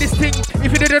Reggie's on this thing.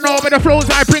 If you didn't know about the flows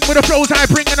I bring, with the flows I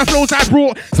bring and the flows I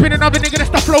brought. Spin another nigga, that's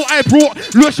the flow I brought.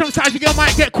 Lewisham size, you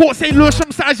might get caught. Say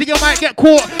Lewisham size, you might get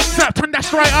caught. Slapped and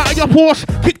dashed right out of your Porsche.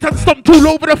 Kicked and stomped all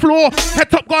over the floor. Head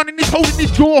top gone and he's holding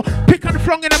his jaw. Pick and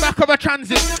flung in the back of a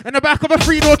transit. In the back of a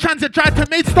 3-door transit. Tried to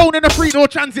Maidstone in a 3-door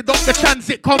transit. Dump the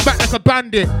transit, come back like a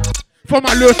bandit. For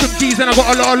my Lewisham G's, and I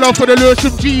got a lot of love for the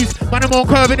Lewisham G's. Man, I'm on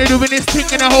curve and they're doing this thing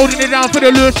and I'm holding it down for the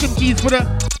Lewisham G's. For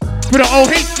the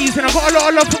OHGs, and I got a lot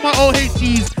of love for my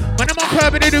OHGs. Man, I'm on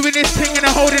curve and they're doing this thing and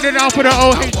I'm holding it down for the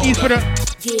OHGs. For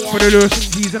the Lewisham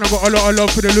G's, and I got a lot of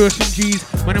love for the Lewisham G's.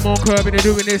 Man, I'm on curve and they're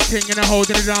doing this thing and I'm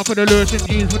holding it down for the Lewisham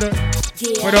G's.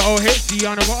 For the OHG,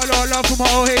 and I got a lot of love for my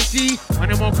OHG.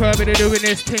 Man, I'm on curve and they're doing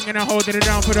this thing and I'm holding it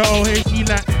down for the OHG.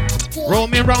 Like,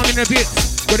 roll me round in a bit.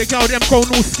 With the girl, them go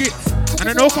no skits. And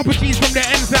I know a couple G's from the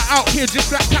ends that out here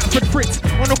just like Catford Fritz.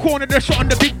 On the corner, the shot on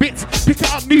the big bits. Pick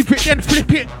it up, move it, then flip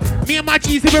it. Me and my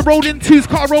G's, if we're rolling twos,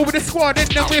 can't roll with the squad, and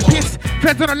then we're pissed.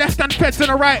 Feds on the left and feds on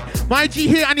the right. My G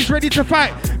here and he's ready to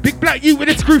fight. Big black you with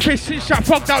a screw face, chin shot,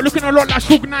 fogged out, looking a lot like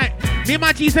Suge Knight. Me and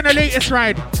my G's in the latest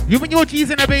ride. You and your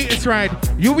G's in a Betis ride.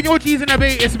 You and your G's in a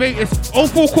Betis.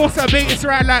 04 course a Betis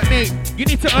ride like me. You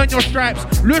need to earn your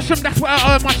stripes. Lewisham, that's where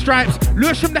I earn my stripes.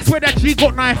 Lewisham, that's where that G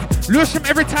got knife. Lewisham,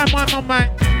 every time I'm on my...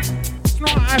 It's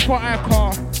not an eye for eye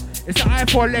car. It's an eye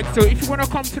for a leg. So if you want to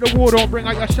come to the war, don't bring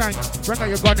out your shank. Bring out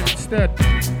your gun instead.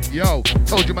 Yo,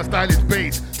 told you my style is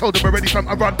base. Told them already from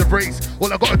around the race.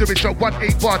 All I gotta do is shot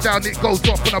 1-8 bar down, it goes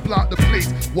off when I blow out the place.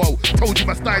 Whoa, told you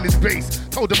my style is base.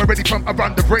 Told them already from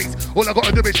around the race. All I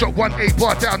gotta do is shot 1-8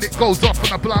 bar down, it goes off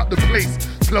when I blow out the place.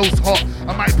 Flow's hot,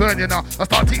 I might burn you now. I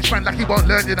start teach man like he won't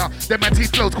learn you now. Then my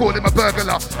teeth flows call him a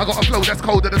burglar. I got a flow that's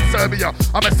colder than Serbia.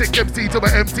 I'm a sick MC to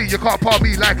an MC. You can't par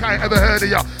me like I ain't ever heard of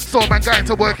ya. Saw man going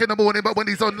to work in the morning, but when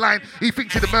he's online, he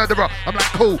thinks he's a murderer. I'm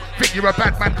like, cool, think you're a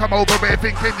bad man. Come over here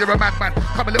thinking you're a madman.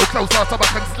 Come a little closer so I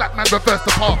can slap man, reverse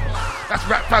the part. That's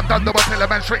rap fam, done no one tell a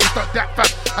man straight, it's not that fam.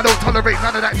 I don't tolerate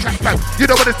none of that chat fam. You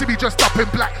don't wanna see me dressed up in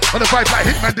black on a vibe like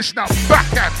Hitman dish now.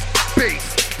 Backhand,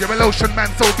 bass. You're a lotion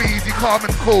man, so be easy, calm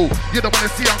and cool. You don't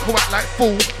wanna see Uncle act like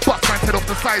fool. Bust man head off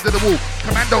the side of the wall.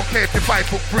 Command don't care if you're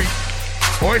 5'3"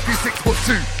 or if you're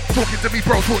 6'2". Talking to me,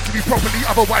 bro, talk to me properly.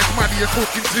 Otherwise, mind you're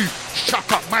talking to. Shut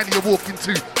up, mind you're walking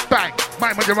to. Bang,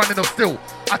 mind when you're running off still.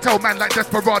 I tell man like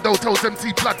Desperado tells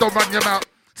MT Blood, don't run your mouth.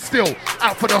 Still,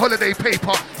 out for the holiday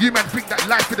paper. You man think that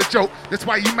life is a joke. That's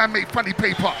why you man make funny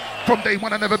paper. From day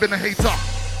one, I never been a hater.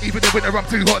 Even in winter I'm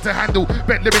too hot to handle.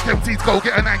 Bet lyric MCs go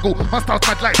get an angle. My style's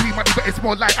mad like P-Money, but it's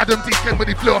more like Adam Deacon when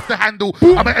he flew off the handle.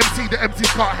 I'm an MC the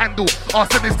MCs can't handle.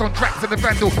 Arsonist on tracks and the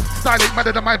vandal. Style ain't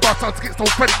madder than my bar sound skits. Don't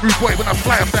credit rude boy when I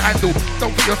fly off the handle.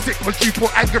 Don't get your sick cause you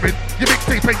put anger in. Your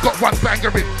mixtape ain't got one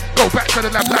banger in. Go back to the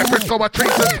lab like Fresco, I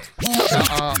trace it.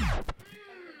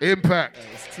 Impact.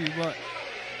 It's too much.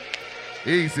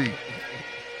 Easy.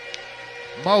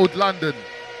 Mode London.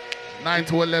 9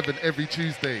 to 11 every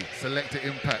Tuesday. Selected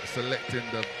Impact, selecting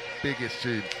the biggest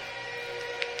tunes.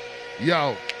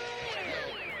 Yo.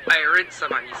 Hey, Rinsa,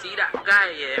 man, you see that guy,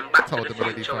 yeah, back Told to them the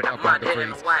already future, from that up on mad the head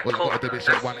breeze. and white Well, I got a coat,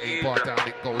 division that's 1 8 you, bar blood. down,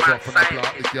 it goes Mad off and I block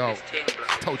scientist, it, yo. this thing,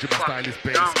 blood. Told you my Fuck, style is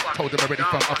base. don't Told them already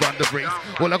from up on the breeze.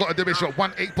 Well, I got a division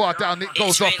 1 8 bar down, it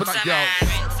goes off and I, yo.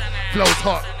 Flow's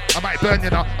hot. I might burn you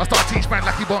now. I start teach man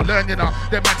like he won't learn you now.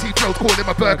 Then man T-Flows call him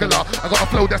a burglar. I got a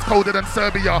flow that's colder than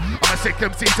Serbia. I'm a sick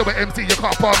MC to an MC. You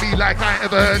can't bar me like I ain't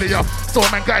ever heard of ya. Saw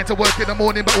a man going to work in the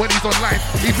morning, but when he's online,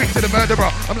 he thinks he's a murderer.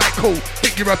 I'm like, cool.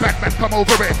 Think you're a bad man, come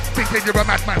over it. Thinking you're a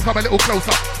madman, come a little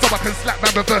closer, so I can slap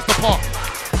man, reverse the part.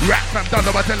 Rap fam, don't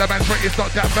know I tell a man straight, it's not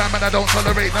that fam, and I don't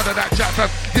tolerate none of that chat fam.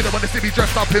 You don't wanna see me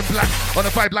dressed up in black on a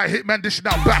vibe like Hitman, dishing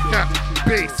out back at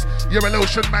bass. You're a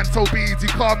lotion man, so be easy,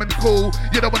 calm and cool.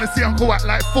 You don't wanna see Uncle act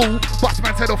like fool. Bust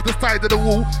man's head off the side of the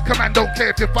wall. Command don't care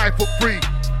if you're 5'3"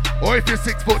 or if you're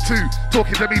 6'2".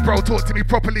 Talking to me, bro, talk to me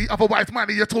properly. Otherwise, man,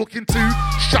 you're talking to.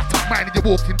 Shut up, man, you're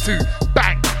walking to.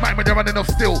 Bang, man, when you're running off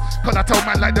still. Cause I told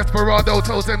man like Desperado,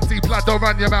 tells MC blood, don't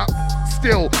run your mouth.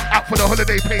 Still, out for the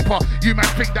holiday paper. You man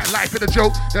think that life is a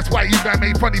joke. That's why you man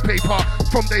made funny paper.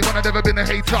 From day one, I've never been a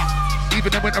hater.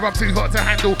 Even in winter, I'm too hot to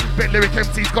handle. Bet lyric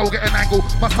MCs go get an angle.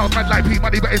 My sound mad like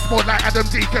P-Money, but it's more like Adam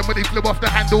Deacon when he flew off the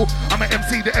handle. I'm an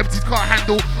MC the MCs can't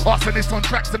handle. Arsonist on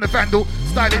tracks and the vandal.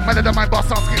 Style ain't madder than my bar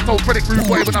sound skits. So credit rude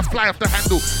boy when I fly off the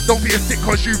handle. Don't be a stick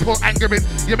cause you put anger in.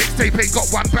 Your mixtape ain't got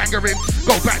one banger in.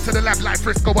 Go back to the lab like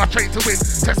Frisco, I train to win.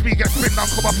 Test me, get spin down,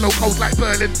 come off low cold like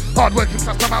Berlin. Hard working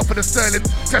plus I'm out for the sterling.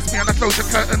 Test me and I close your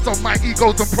curtains on my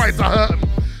egos and prides, I hurt 'em.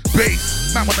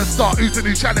 Bass, man wanna start, who's the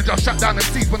new challenger? Shut down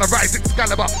MCs when I rise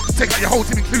Excalibur. Take out your whole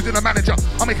team including a manager.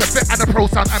 I'll make a vet and a pro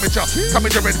sound amateur. Come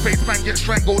with your red face, man get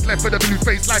strangled. Left with a blue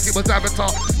face like it was Avatar.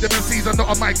 Them MCs are not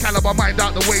on my caliber, mind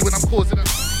out the way when I'm causing them.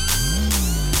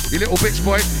 You little bitch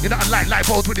boy, you're not unlike light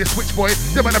bulbs with your switch boy.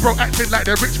 Them and a bro acting like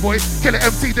they're rich boy. Kill an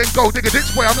MC then go dig a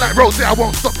ditch boy. I'm like Rose, I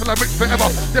won't stop till I'm rich forever.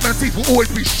 Them MCs will always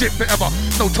be shit forever.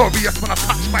 Notorious when I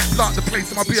touch my plant the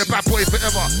place and I'll be a bad boy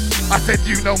forever. I said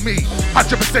you know me,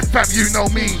 100% fam you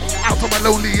know me. Out on my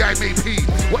lonely I may pee.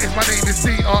 What is my name is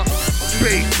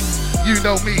CRB. You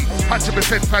know me,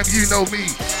 100% fam you know me.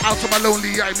 Out on my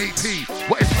lonely I may pee.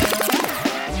 What is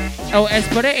LS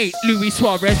but it ain't Luis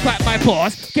Suarez, back my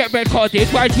boss. Get red carded,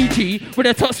 YGG with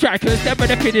the top strikers, them with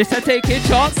the finish and taking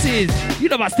chances. You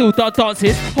know I still done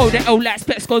dances. Hold the L like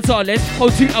Specs Gonzalez.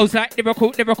 Hold 2 L's like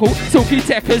Lyrical, Silky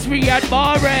Techers, Riyad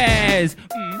Mahrez.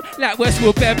 Like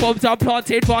Westwood, bare bombs are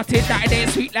planted, rotted. That it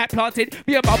ain't sweet like planted.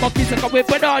 Me and my monkeys are come with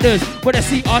bananas. When they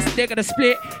see us, they're gonna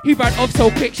split. He ran off so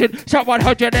fiction. Shot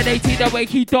 118 the way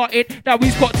he darted. Now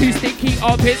he's got 2 stinky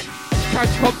armpits. Trying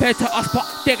to compare to us, but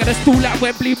they're gonna stall at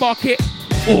Wembley Market.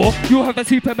 Or you'll have a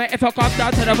Superman if I come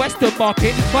down to the Western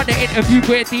Market. Run the interview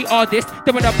with the artist.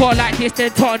 Then when a ball like this,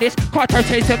 then tarnish. Can't try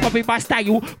chase and copy my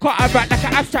style. Can't I rap like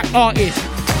an abstract artist.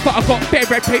 But I got bare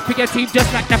red paint for your team,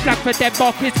 just like the flag for them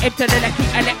markets. Empty the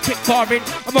electric barring.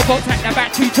 I'm about like the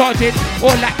battery charging.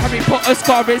 Or like Harry Potter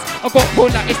scarring. I got cool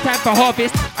like it's time for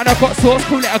harvest. And I got sauce,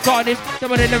 call it a garnish. Then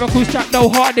when the lyrical strap, no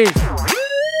harness.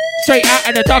 Straight out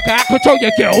in the dugout, control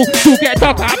your girl. You get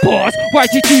dug out, pause.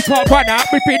 YGG can't run out,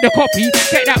 ripping the copy.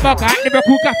 Get that mug out,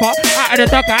 lyrical gaffer. Out of the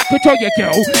dugout, control your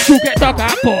girl. You get dug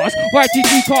out, pause.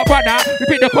 YGG can't run out,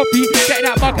 ripping the copy. Get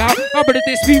that mug out. I'm gonna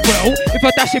diss me well. If I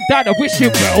dash him down, I wish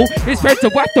him well. His friends are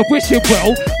wife to wish him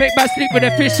well. Make man sleep with a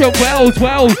fish and wells.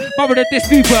 I'm gonna diss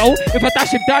me well. If I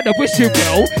dash him down, I wish him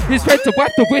well. His friends are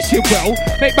wife to wish him well.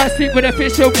 Make man sleep with a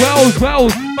fish and wells.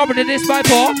 I'm gonna diss my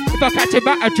bar. If I catch him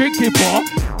at a drinking bar.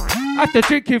 After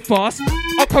drinking fast,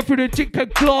 I'll come through the drink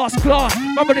and glass.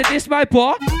 I'm gonna diss my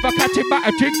bar. If I catch him at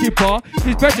a drinking bar,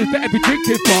 his brothers better be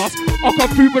drinking fast. I'll come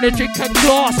through with a drink and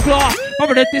glass. I'm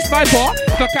gonna diss my bar.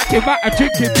 If I catch him at a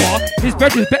drinking bar, his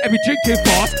brothers better be drinking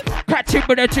fast. Catch him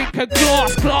with a drink and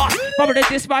glass. I'm gonna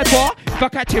diss my bar. If I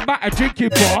catch him at a drinking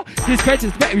bar, his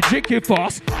brothers better be drinking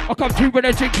fast. I'll come through with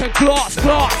a drink and glass.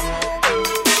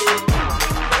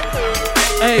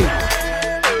 Hey,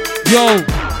 yo.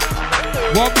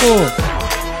 One more.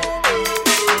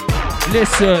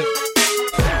 Listen.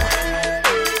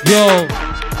 Yo.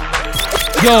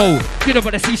 Yo, you don't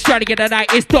wanna see shining in the night.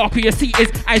 It's dark where your seat is.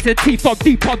 Eyes and teeth from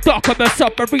deep on dark. I'm a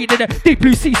submarine in the deep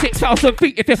blue sea, 6,000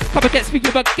 feet. If you come against me,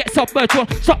 you won't get submerged. One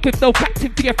shot with no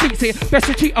captain for your fleet. Say best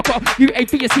retreat. I got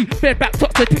UAV and C. Bed back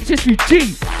top to Twitch history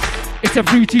G. It's a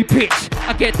 3G pitch.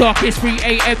 I get dark, it's 3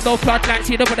 AM, no floodlights.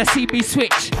 You don't wanna see me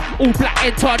switch. All black,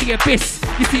 enter the abyss.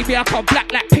 You see me, I come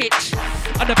black like pitch.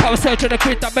 On the power surge on the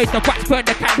grid that made the wax burn,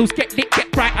 the candles get lit,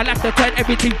 get bright. I'll have to turn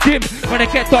everything dim. When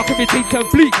I get dark, everything turn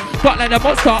bleak. Got like a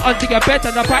monster under your bed,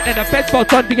 and I bright like a bed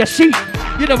spot under your sheet.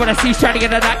 You know what I see shining in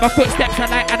the night. My footsteps are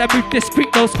light, and I move discreet,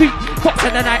 no speak. Cops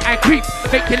in the night, I creep.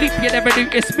 Make you leap, you never knew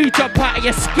it's me. Jump out of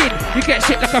your skin. You get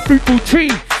shit like a fruitful tree.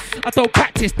 I don't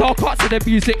practice dark arts in the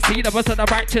music scene. I wasn't a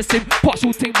righteous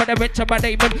impartial thing, but I mentioned my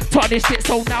name and tarnished it.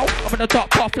 So now I'm on a dark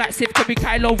path like Sif could be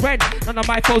Kylo Ren. None of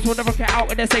my foes will never get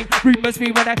out in the same room as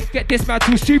me when I get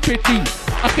dismantled stupidly.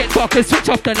 I get dark and switch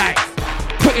off the lights.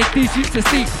 Putting these youths to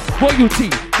sleep. Royalty,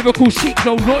 lyrical sheep,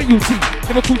 no loyalty.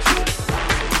 Lyrical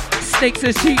snakes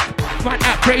and sheep. Man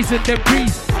at brazen them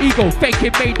breeze. Ego,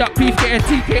 faking, made up beef, getting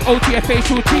TKO to your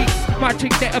facial cheeks. Man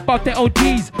chick net above their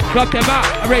OGs. Rub them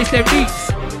out, erase their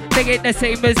leaks. They ain't the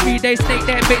same as me, they snake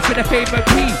their mates with a favourite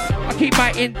P. I keep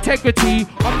my integrity,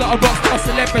 I'm not a rockstar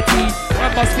celebrity.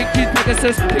 I must think he's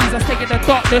Pegasus, please, I stay in the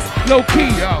darkness, low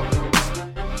key. Yo,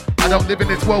 I don't live in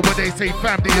this world where they say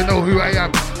fam, do you know who I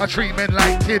am? I treat men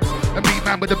like kids and beat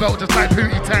man with a belt just like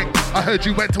Pootie Tang. I heard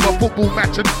you went to a football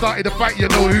match and started a fight, you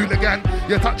know hooligan.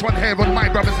 You touch one hair on my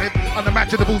brother's head,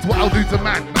 unimaginable's what I'll do to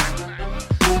man.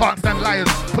 Can't stand liars,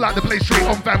 pull out the blade straight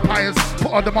on vampires.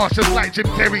 Put on the marshals like Jim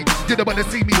Carrey. You don't wanna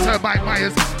see me turn my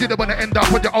Myers. You don't wanna end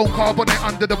up with your own car bonnet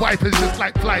under the wipers just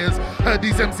like flyers. Heard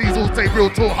these MCs all say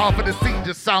real talk, half of the scene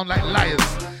just sound like liars.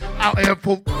 Out here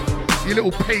for you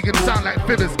little pagan sound like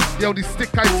fibbers. The only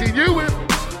stick I seen you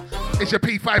with is your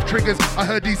P5 triggers. I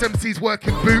heard these MCs work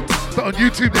in boots, but on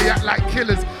YouTube they act like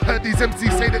killers. Heard these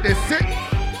MCs say that they're sick,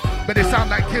 but they sound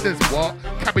like killers. What?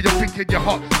 Cabby, you're thinking you're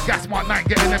hot. Gas Mark 9,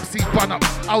 get an MC bun up.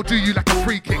 I'll do you like a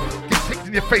free kick. Get kicked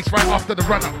in your face right after the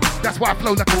run up. That's why I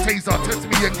flow like a taser. Test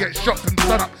me and get shot and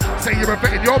done up. Say you're a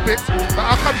vet in your bits, but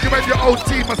how come you and your old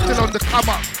team are still on the come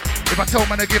up? If I tell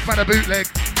man to give man a bootleg,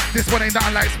 this one ain't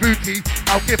nothing like spooky.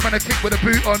 I'll give man a kick with a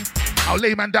boot on. I'll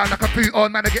lay man down like a boot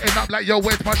on. Man are getting up like, yo,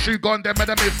 where's my shoe gone? Them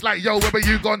man it's like, yo, where were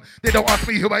you gone? They don't ask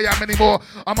me who I am anymore.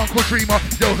 I'm Uncle Dreamer,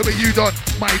 yo, who are you done?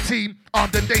 My team,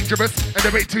 armed and dangerous, and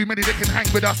there ain't too many that can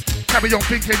hang with us. Carry on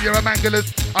thinking you're a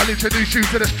manglers. I'll introduce you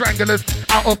to the stranglers.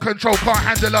 Out of control, can't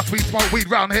handle us. We smoke weed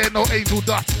round here, no angel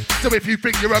dust. So if you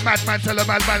think you're a madman, tell a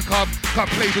madman come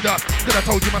play with us. Cause I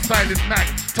told you my style is knack.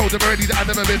 Told them already that I've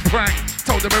never been pranked.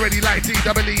 Told them already like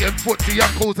DWE and Footsie,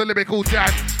 Uncle's a lyrical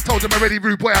dad. Told them already,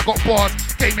 rude boy, I got bars.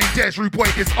 Gaming dares, rude boy,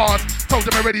 it's ours. Told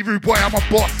them already, rude boy, I'm a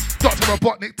boss. Dr.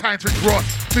 Robotnik, time to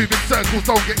cross. Moving circles,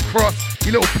 don't get crossed.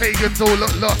 You little pagans all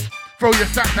look lost. Throw your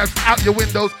sat-navs out your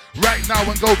windows right now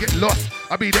and go get lost.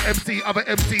 I be the MC, other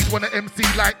MCs wanna MC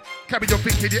like. Carry your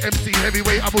thinking you're MC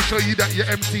heavyweight, I will show you that you're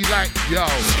MC like. Yo,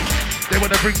 they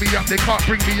wanna bring me up, they can't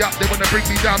bring me up. They wanna bring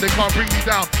me down, they can't bring me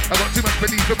down. I got too much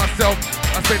belief in myself.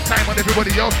 I spend time on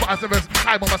everybody else, but I spend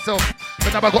time on myself.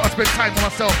 But now I gotta spend time on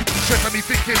myself. Stress on me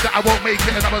thinking that I won't make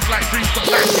it, and I was like, dreams got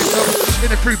like yourself. In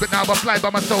the crew, but now I fly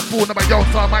by myself. Born on my yo,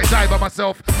 so I might die by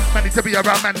myself. Man need to be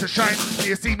around, man to shine.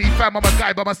 You see me, fam, I'm a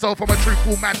guy by myself. I'm a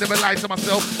truthful man, never lie to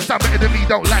myself. Sound better than me,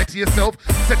 don't lie to yourself.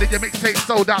 Said that your mixtape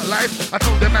sold out live. I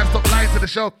told them man stop lying to the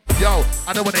show. Yo,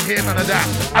 I don't wanna hear none of that.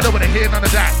 I don't wanna hear none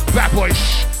of that. Bad boy,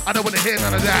 shh. I don't wanna hear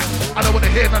none of that. I don't wanna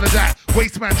hear none of that.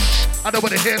 Waste man, shh. I don't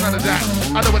wanna hear none of that.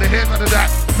 I don't wanna hear none of that.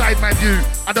 Side man, you.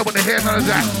 I don't wanna hear none of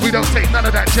that. We don't take none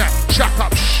of that chat. Shut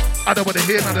up, shh. I don't wanna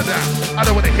hear none of that. I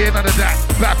don't wanna hear none of that.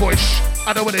 Bad boy, shh.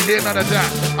 I don't wanna hear none of that.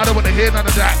 I don't wanna hear none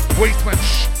of that. Waste man,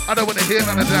 shh. I don't wanna hear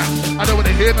none of that. I don't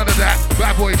wanna hear none of that.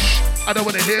 Bad boy, shh. I don't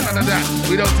wanna hear none of that.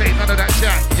 We don't take none of that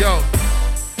chat. Yo.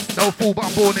 No fool, but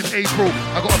I'm born in April.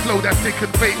 I got a flow that's sick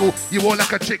and fatal. You walk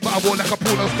like a chick, but I walk like a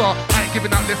porno star. I ain't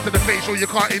giving out less to the facial. You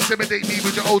can't intimidate me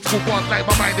with your old school bars like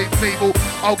my mind ain't stable.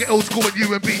 I'll get old school with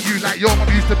you and beat you like your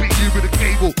mum used to beat you with a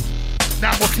cable.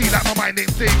 Now I'm key like my mind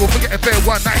ain't stable. Forget a fair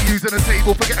one, I ain't using a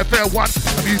table. Forget a fair one,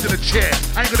 I'm using a chair.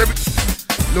 I ain't gonna be...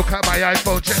 Look at my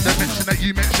iPhone, check the mention that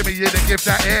you mentioned me, yeah, then give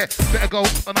that air. Better go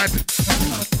on bass.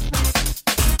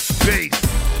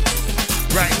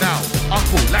 Right now,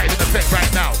 Uncle, lighting the vet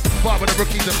right now. Barber the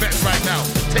rookies and vets right now.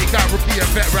 Take out rookie and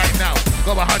vet right now.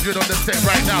 Got 100 on the set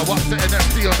right now. Upset an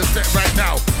MC on the set right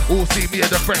now. All see me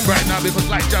as a threat right now. Because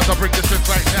like jams, I bring the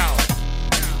strength right now.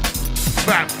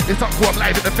 Fam, it's Uncle, I'm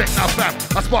live in the vet now, fam.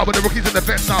 I spar with the rookies and the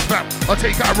vets now, fam. I'll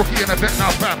take out a rookie and a vet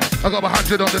now, fam. I got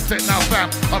 100 on the set now, fam.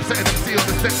 Upset an MC on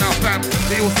the set now, fam.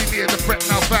 They all see me as a threat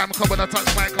now, fam. Come when I touch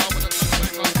my car, when I touch my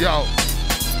Yo.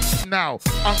 Now,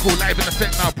 Uncle live in the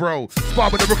set now, bro. Spar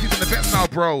with the rookies in the vets now,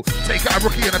 bro. Take out a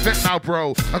rookie in the vet now,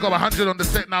 bro. I got 100 on the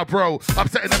set now, bro. I'm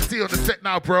setting MC on the set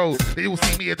now, bro. They all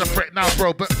see me as a threat now,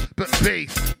 bro. But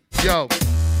bass, yo.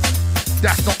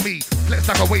 That's not me. Flex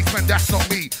like a wasteman, that's not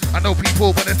me. I know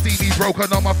people wanna see me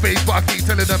broken on my face, but I keep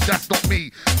telling them that's not me.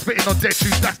 Spitting on dead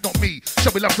truth, that's not me. Show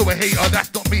me love to a hater,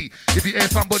 that's not me. If you hear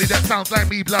somebody that sounds like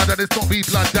me, blood, and it's not me,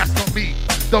 blood, that's not me.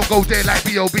 Don't go there like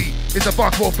B.O.B. It's a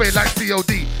fast warfare like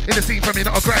C.O.D. In the scene for me,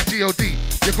 not a grand G.O.D.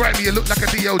 You grind me, you look like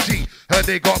a D.O.G. Heard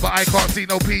they got, but I can't see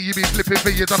no P. You been flipping for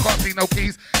years, I can't see no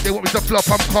keys. They want me to flop,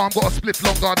 I'm calm, got a split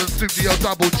longer than Studio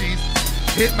Double G's.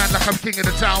 Hit man like I'm king of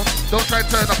the town. Don't try and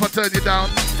turn up or turn you down.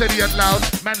 Steady and loud,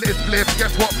 man let it flip.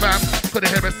 Guess what fam?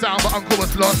 Couldn't hear a sound but uncle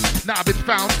was lost. Now I've been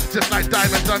found, just like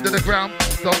diamonds under the ground.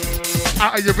 So,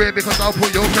 out of your rear because I'll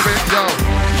put your career, yo.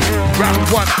 Round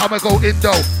one, I'ma go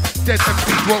indo. Dead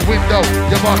MC, what window?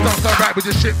 Your bars don't sound right with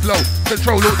your shit flow.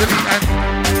 Control, look, delete and...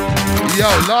 Yo,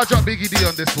 large up Biggie D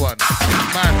on this one.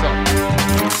 Man's up.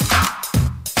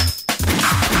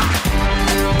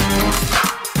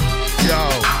 Yo.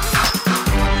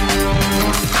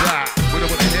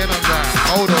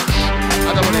 Hold on,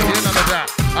 I don't want to hear none of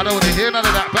that. I don't want to hear none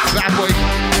of that, bad boy.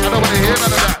 I don't want to hear none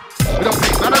of that. We don't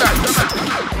take none of that.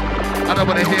 I don't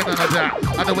want to hear none of that.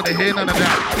 I don't want to hear none of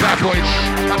that, bad boy.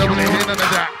 I don't want to hear none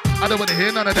of that. I don't want to hear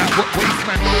none of that,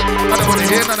 wasteman. I don't want to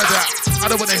hear none of that.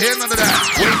 I don't want to hear none of that,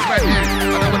 wasteman.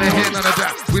 I don't want to hear none of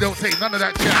that. We don't take none of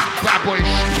that chat, bad boy.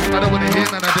 I don't want to hear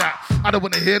none of that. I don't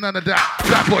want to hear none of that,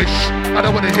 bad boy. I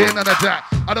don't want to hear none of that.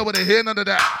 I don't want to hear none of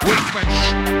that, wasteman.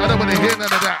 I don't want to hear none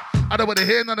of that. I don't want to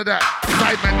hear none of that.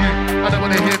 Side menu. I don't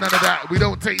want to hear none of that. We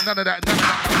don't take none of that. None of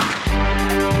that.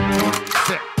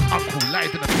 Set. Uncle live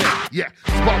in the vet. Yeah.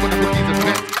 Spot with the rookies in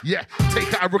vet. Yeah.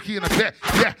 Take out a rookie in the vet.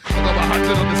 Yeah. I got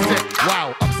 100 on the set.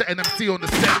 Wow. I'm setting MC on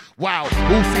the set. Wow.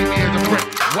 All see me as a threat.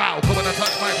 Wow. But when I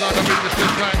touch my blood, I bring the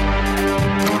shit back.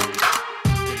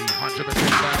 100%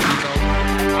 back, you know.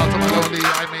 Out of my lonely,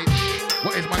 I make.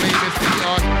 What is my name? Is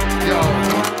DR. Yo.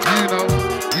 You know.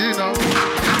 You know.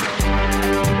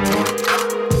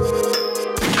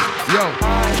 Yo,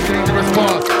 dangerous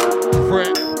bars,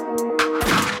 threat.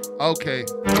 Okay,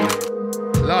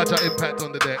 larger impact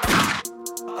on the deck.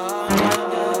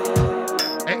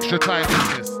 Extra time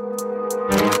business.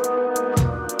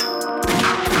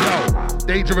 Yo,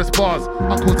 dangerous bars,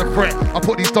 Uncle's a threat. I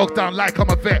put these dogs down like I'm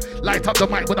a vet. Light up the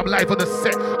mic when I'm live on the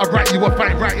set. I write you a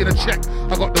fine right in a check.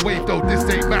 I got the wave though, this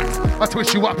ain't max. I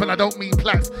twist you up and I don't mean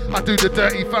plats. I do the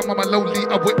dirty fam, I'm a lonely.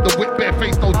 I whip the whip, bare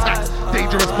face, no tax.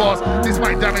 Dangerous bars, this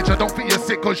might damage. I don't think you're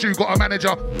sick cause you got a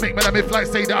manager. Make me a myth like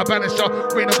say that I banish ya.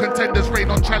 Rain on contenders, rain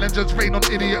on challengers, rain on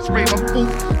idiots, rain on fools.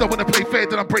 Don't wanna play fair,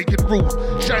 then I'm breaking rules.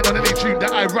 Shine on any tune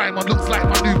that I rhyme on. Looks like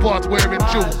my new bars wearing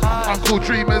jewels. Uncle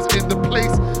Dreamers in the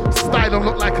place. Style don't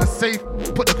look like a safe.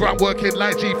 Put the groundwork in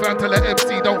like G-Fam. Tell the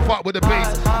MC don't fuck with the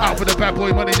bass. Out for the bad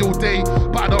boy money all day.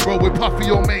 But I don't roll with Puffy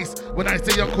or Mace. When I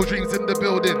say Uncle Dreams in the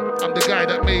building, I'm the guy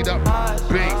that made up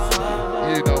bass.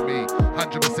 You know me,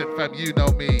 100% fam, you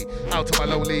know me. Out of my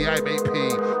lonely, I make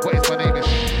P. What is my name? Is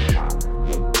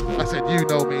I said, you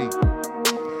know me.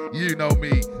 You know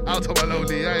me. Out of my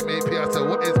lonely, I make P. I said,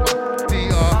 what is my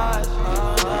DR?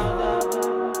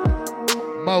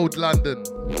 Mode London.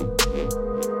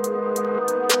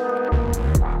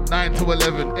 9 to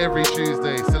 11 every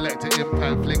Tuesday. Selected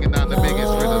impact, flinging down the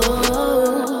biggest rhythm.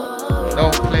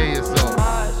 Don't play yourself.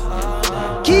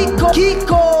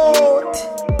 Kiko.